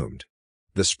often assumed.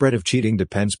 The spread of cheating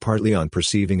depends partly on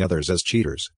perceiving others as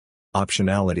cheaters.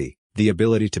 Optionality, the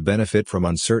ability to benefit from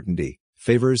uncertainty,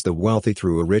 favors the wealthy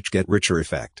through a rich get richer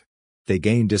effect. They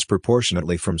gain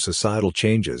disproportionately from societal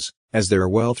changes, as their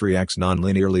wealth reacts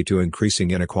nonlinearly to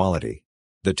increasing inequality.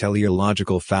 The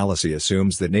teleological fallacy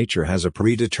assumes that nature has a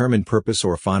predetermined purpose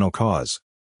or final cause.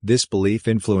 This belief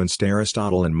influenced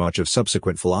Aristotle and much of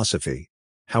subsequent philosophy.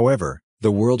 However,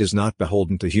 the world is not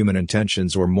beholden to human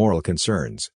intentions or moral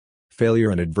concerns.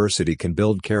 Failure and adversity can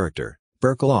build character.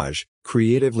 Bricolage,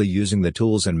 creatively using the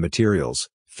tools and materials,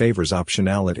 favors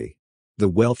optionality. The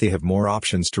wealthy have more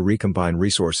options to recombine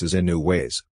resources in new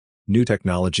ways. New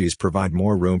technologies provide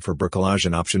more room for bricolage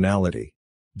and optionality.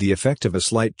 The effect of a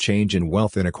slight change in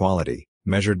wealth inequality,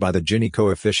 measured by the Gini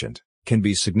coefficient, can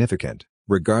be significant,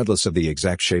 regardless of the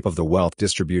exact shape of the wealth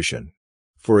distribution.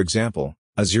 For example,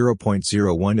 a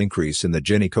 0.01 increase in the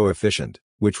Gini coefficient,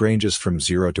 which ranges from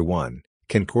 0 to 1,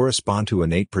 can correspond to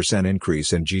an 8%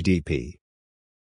 increase in GDP.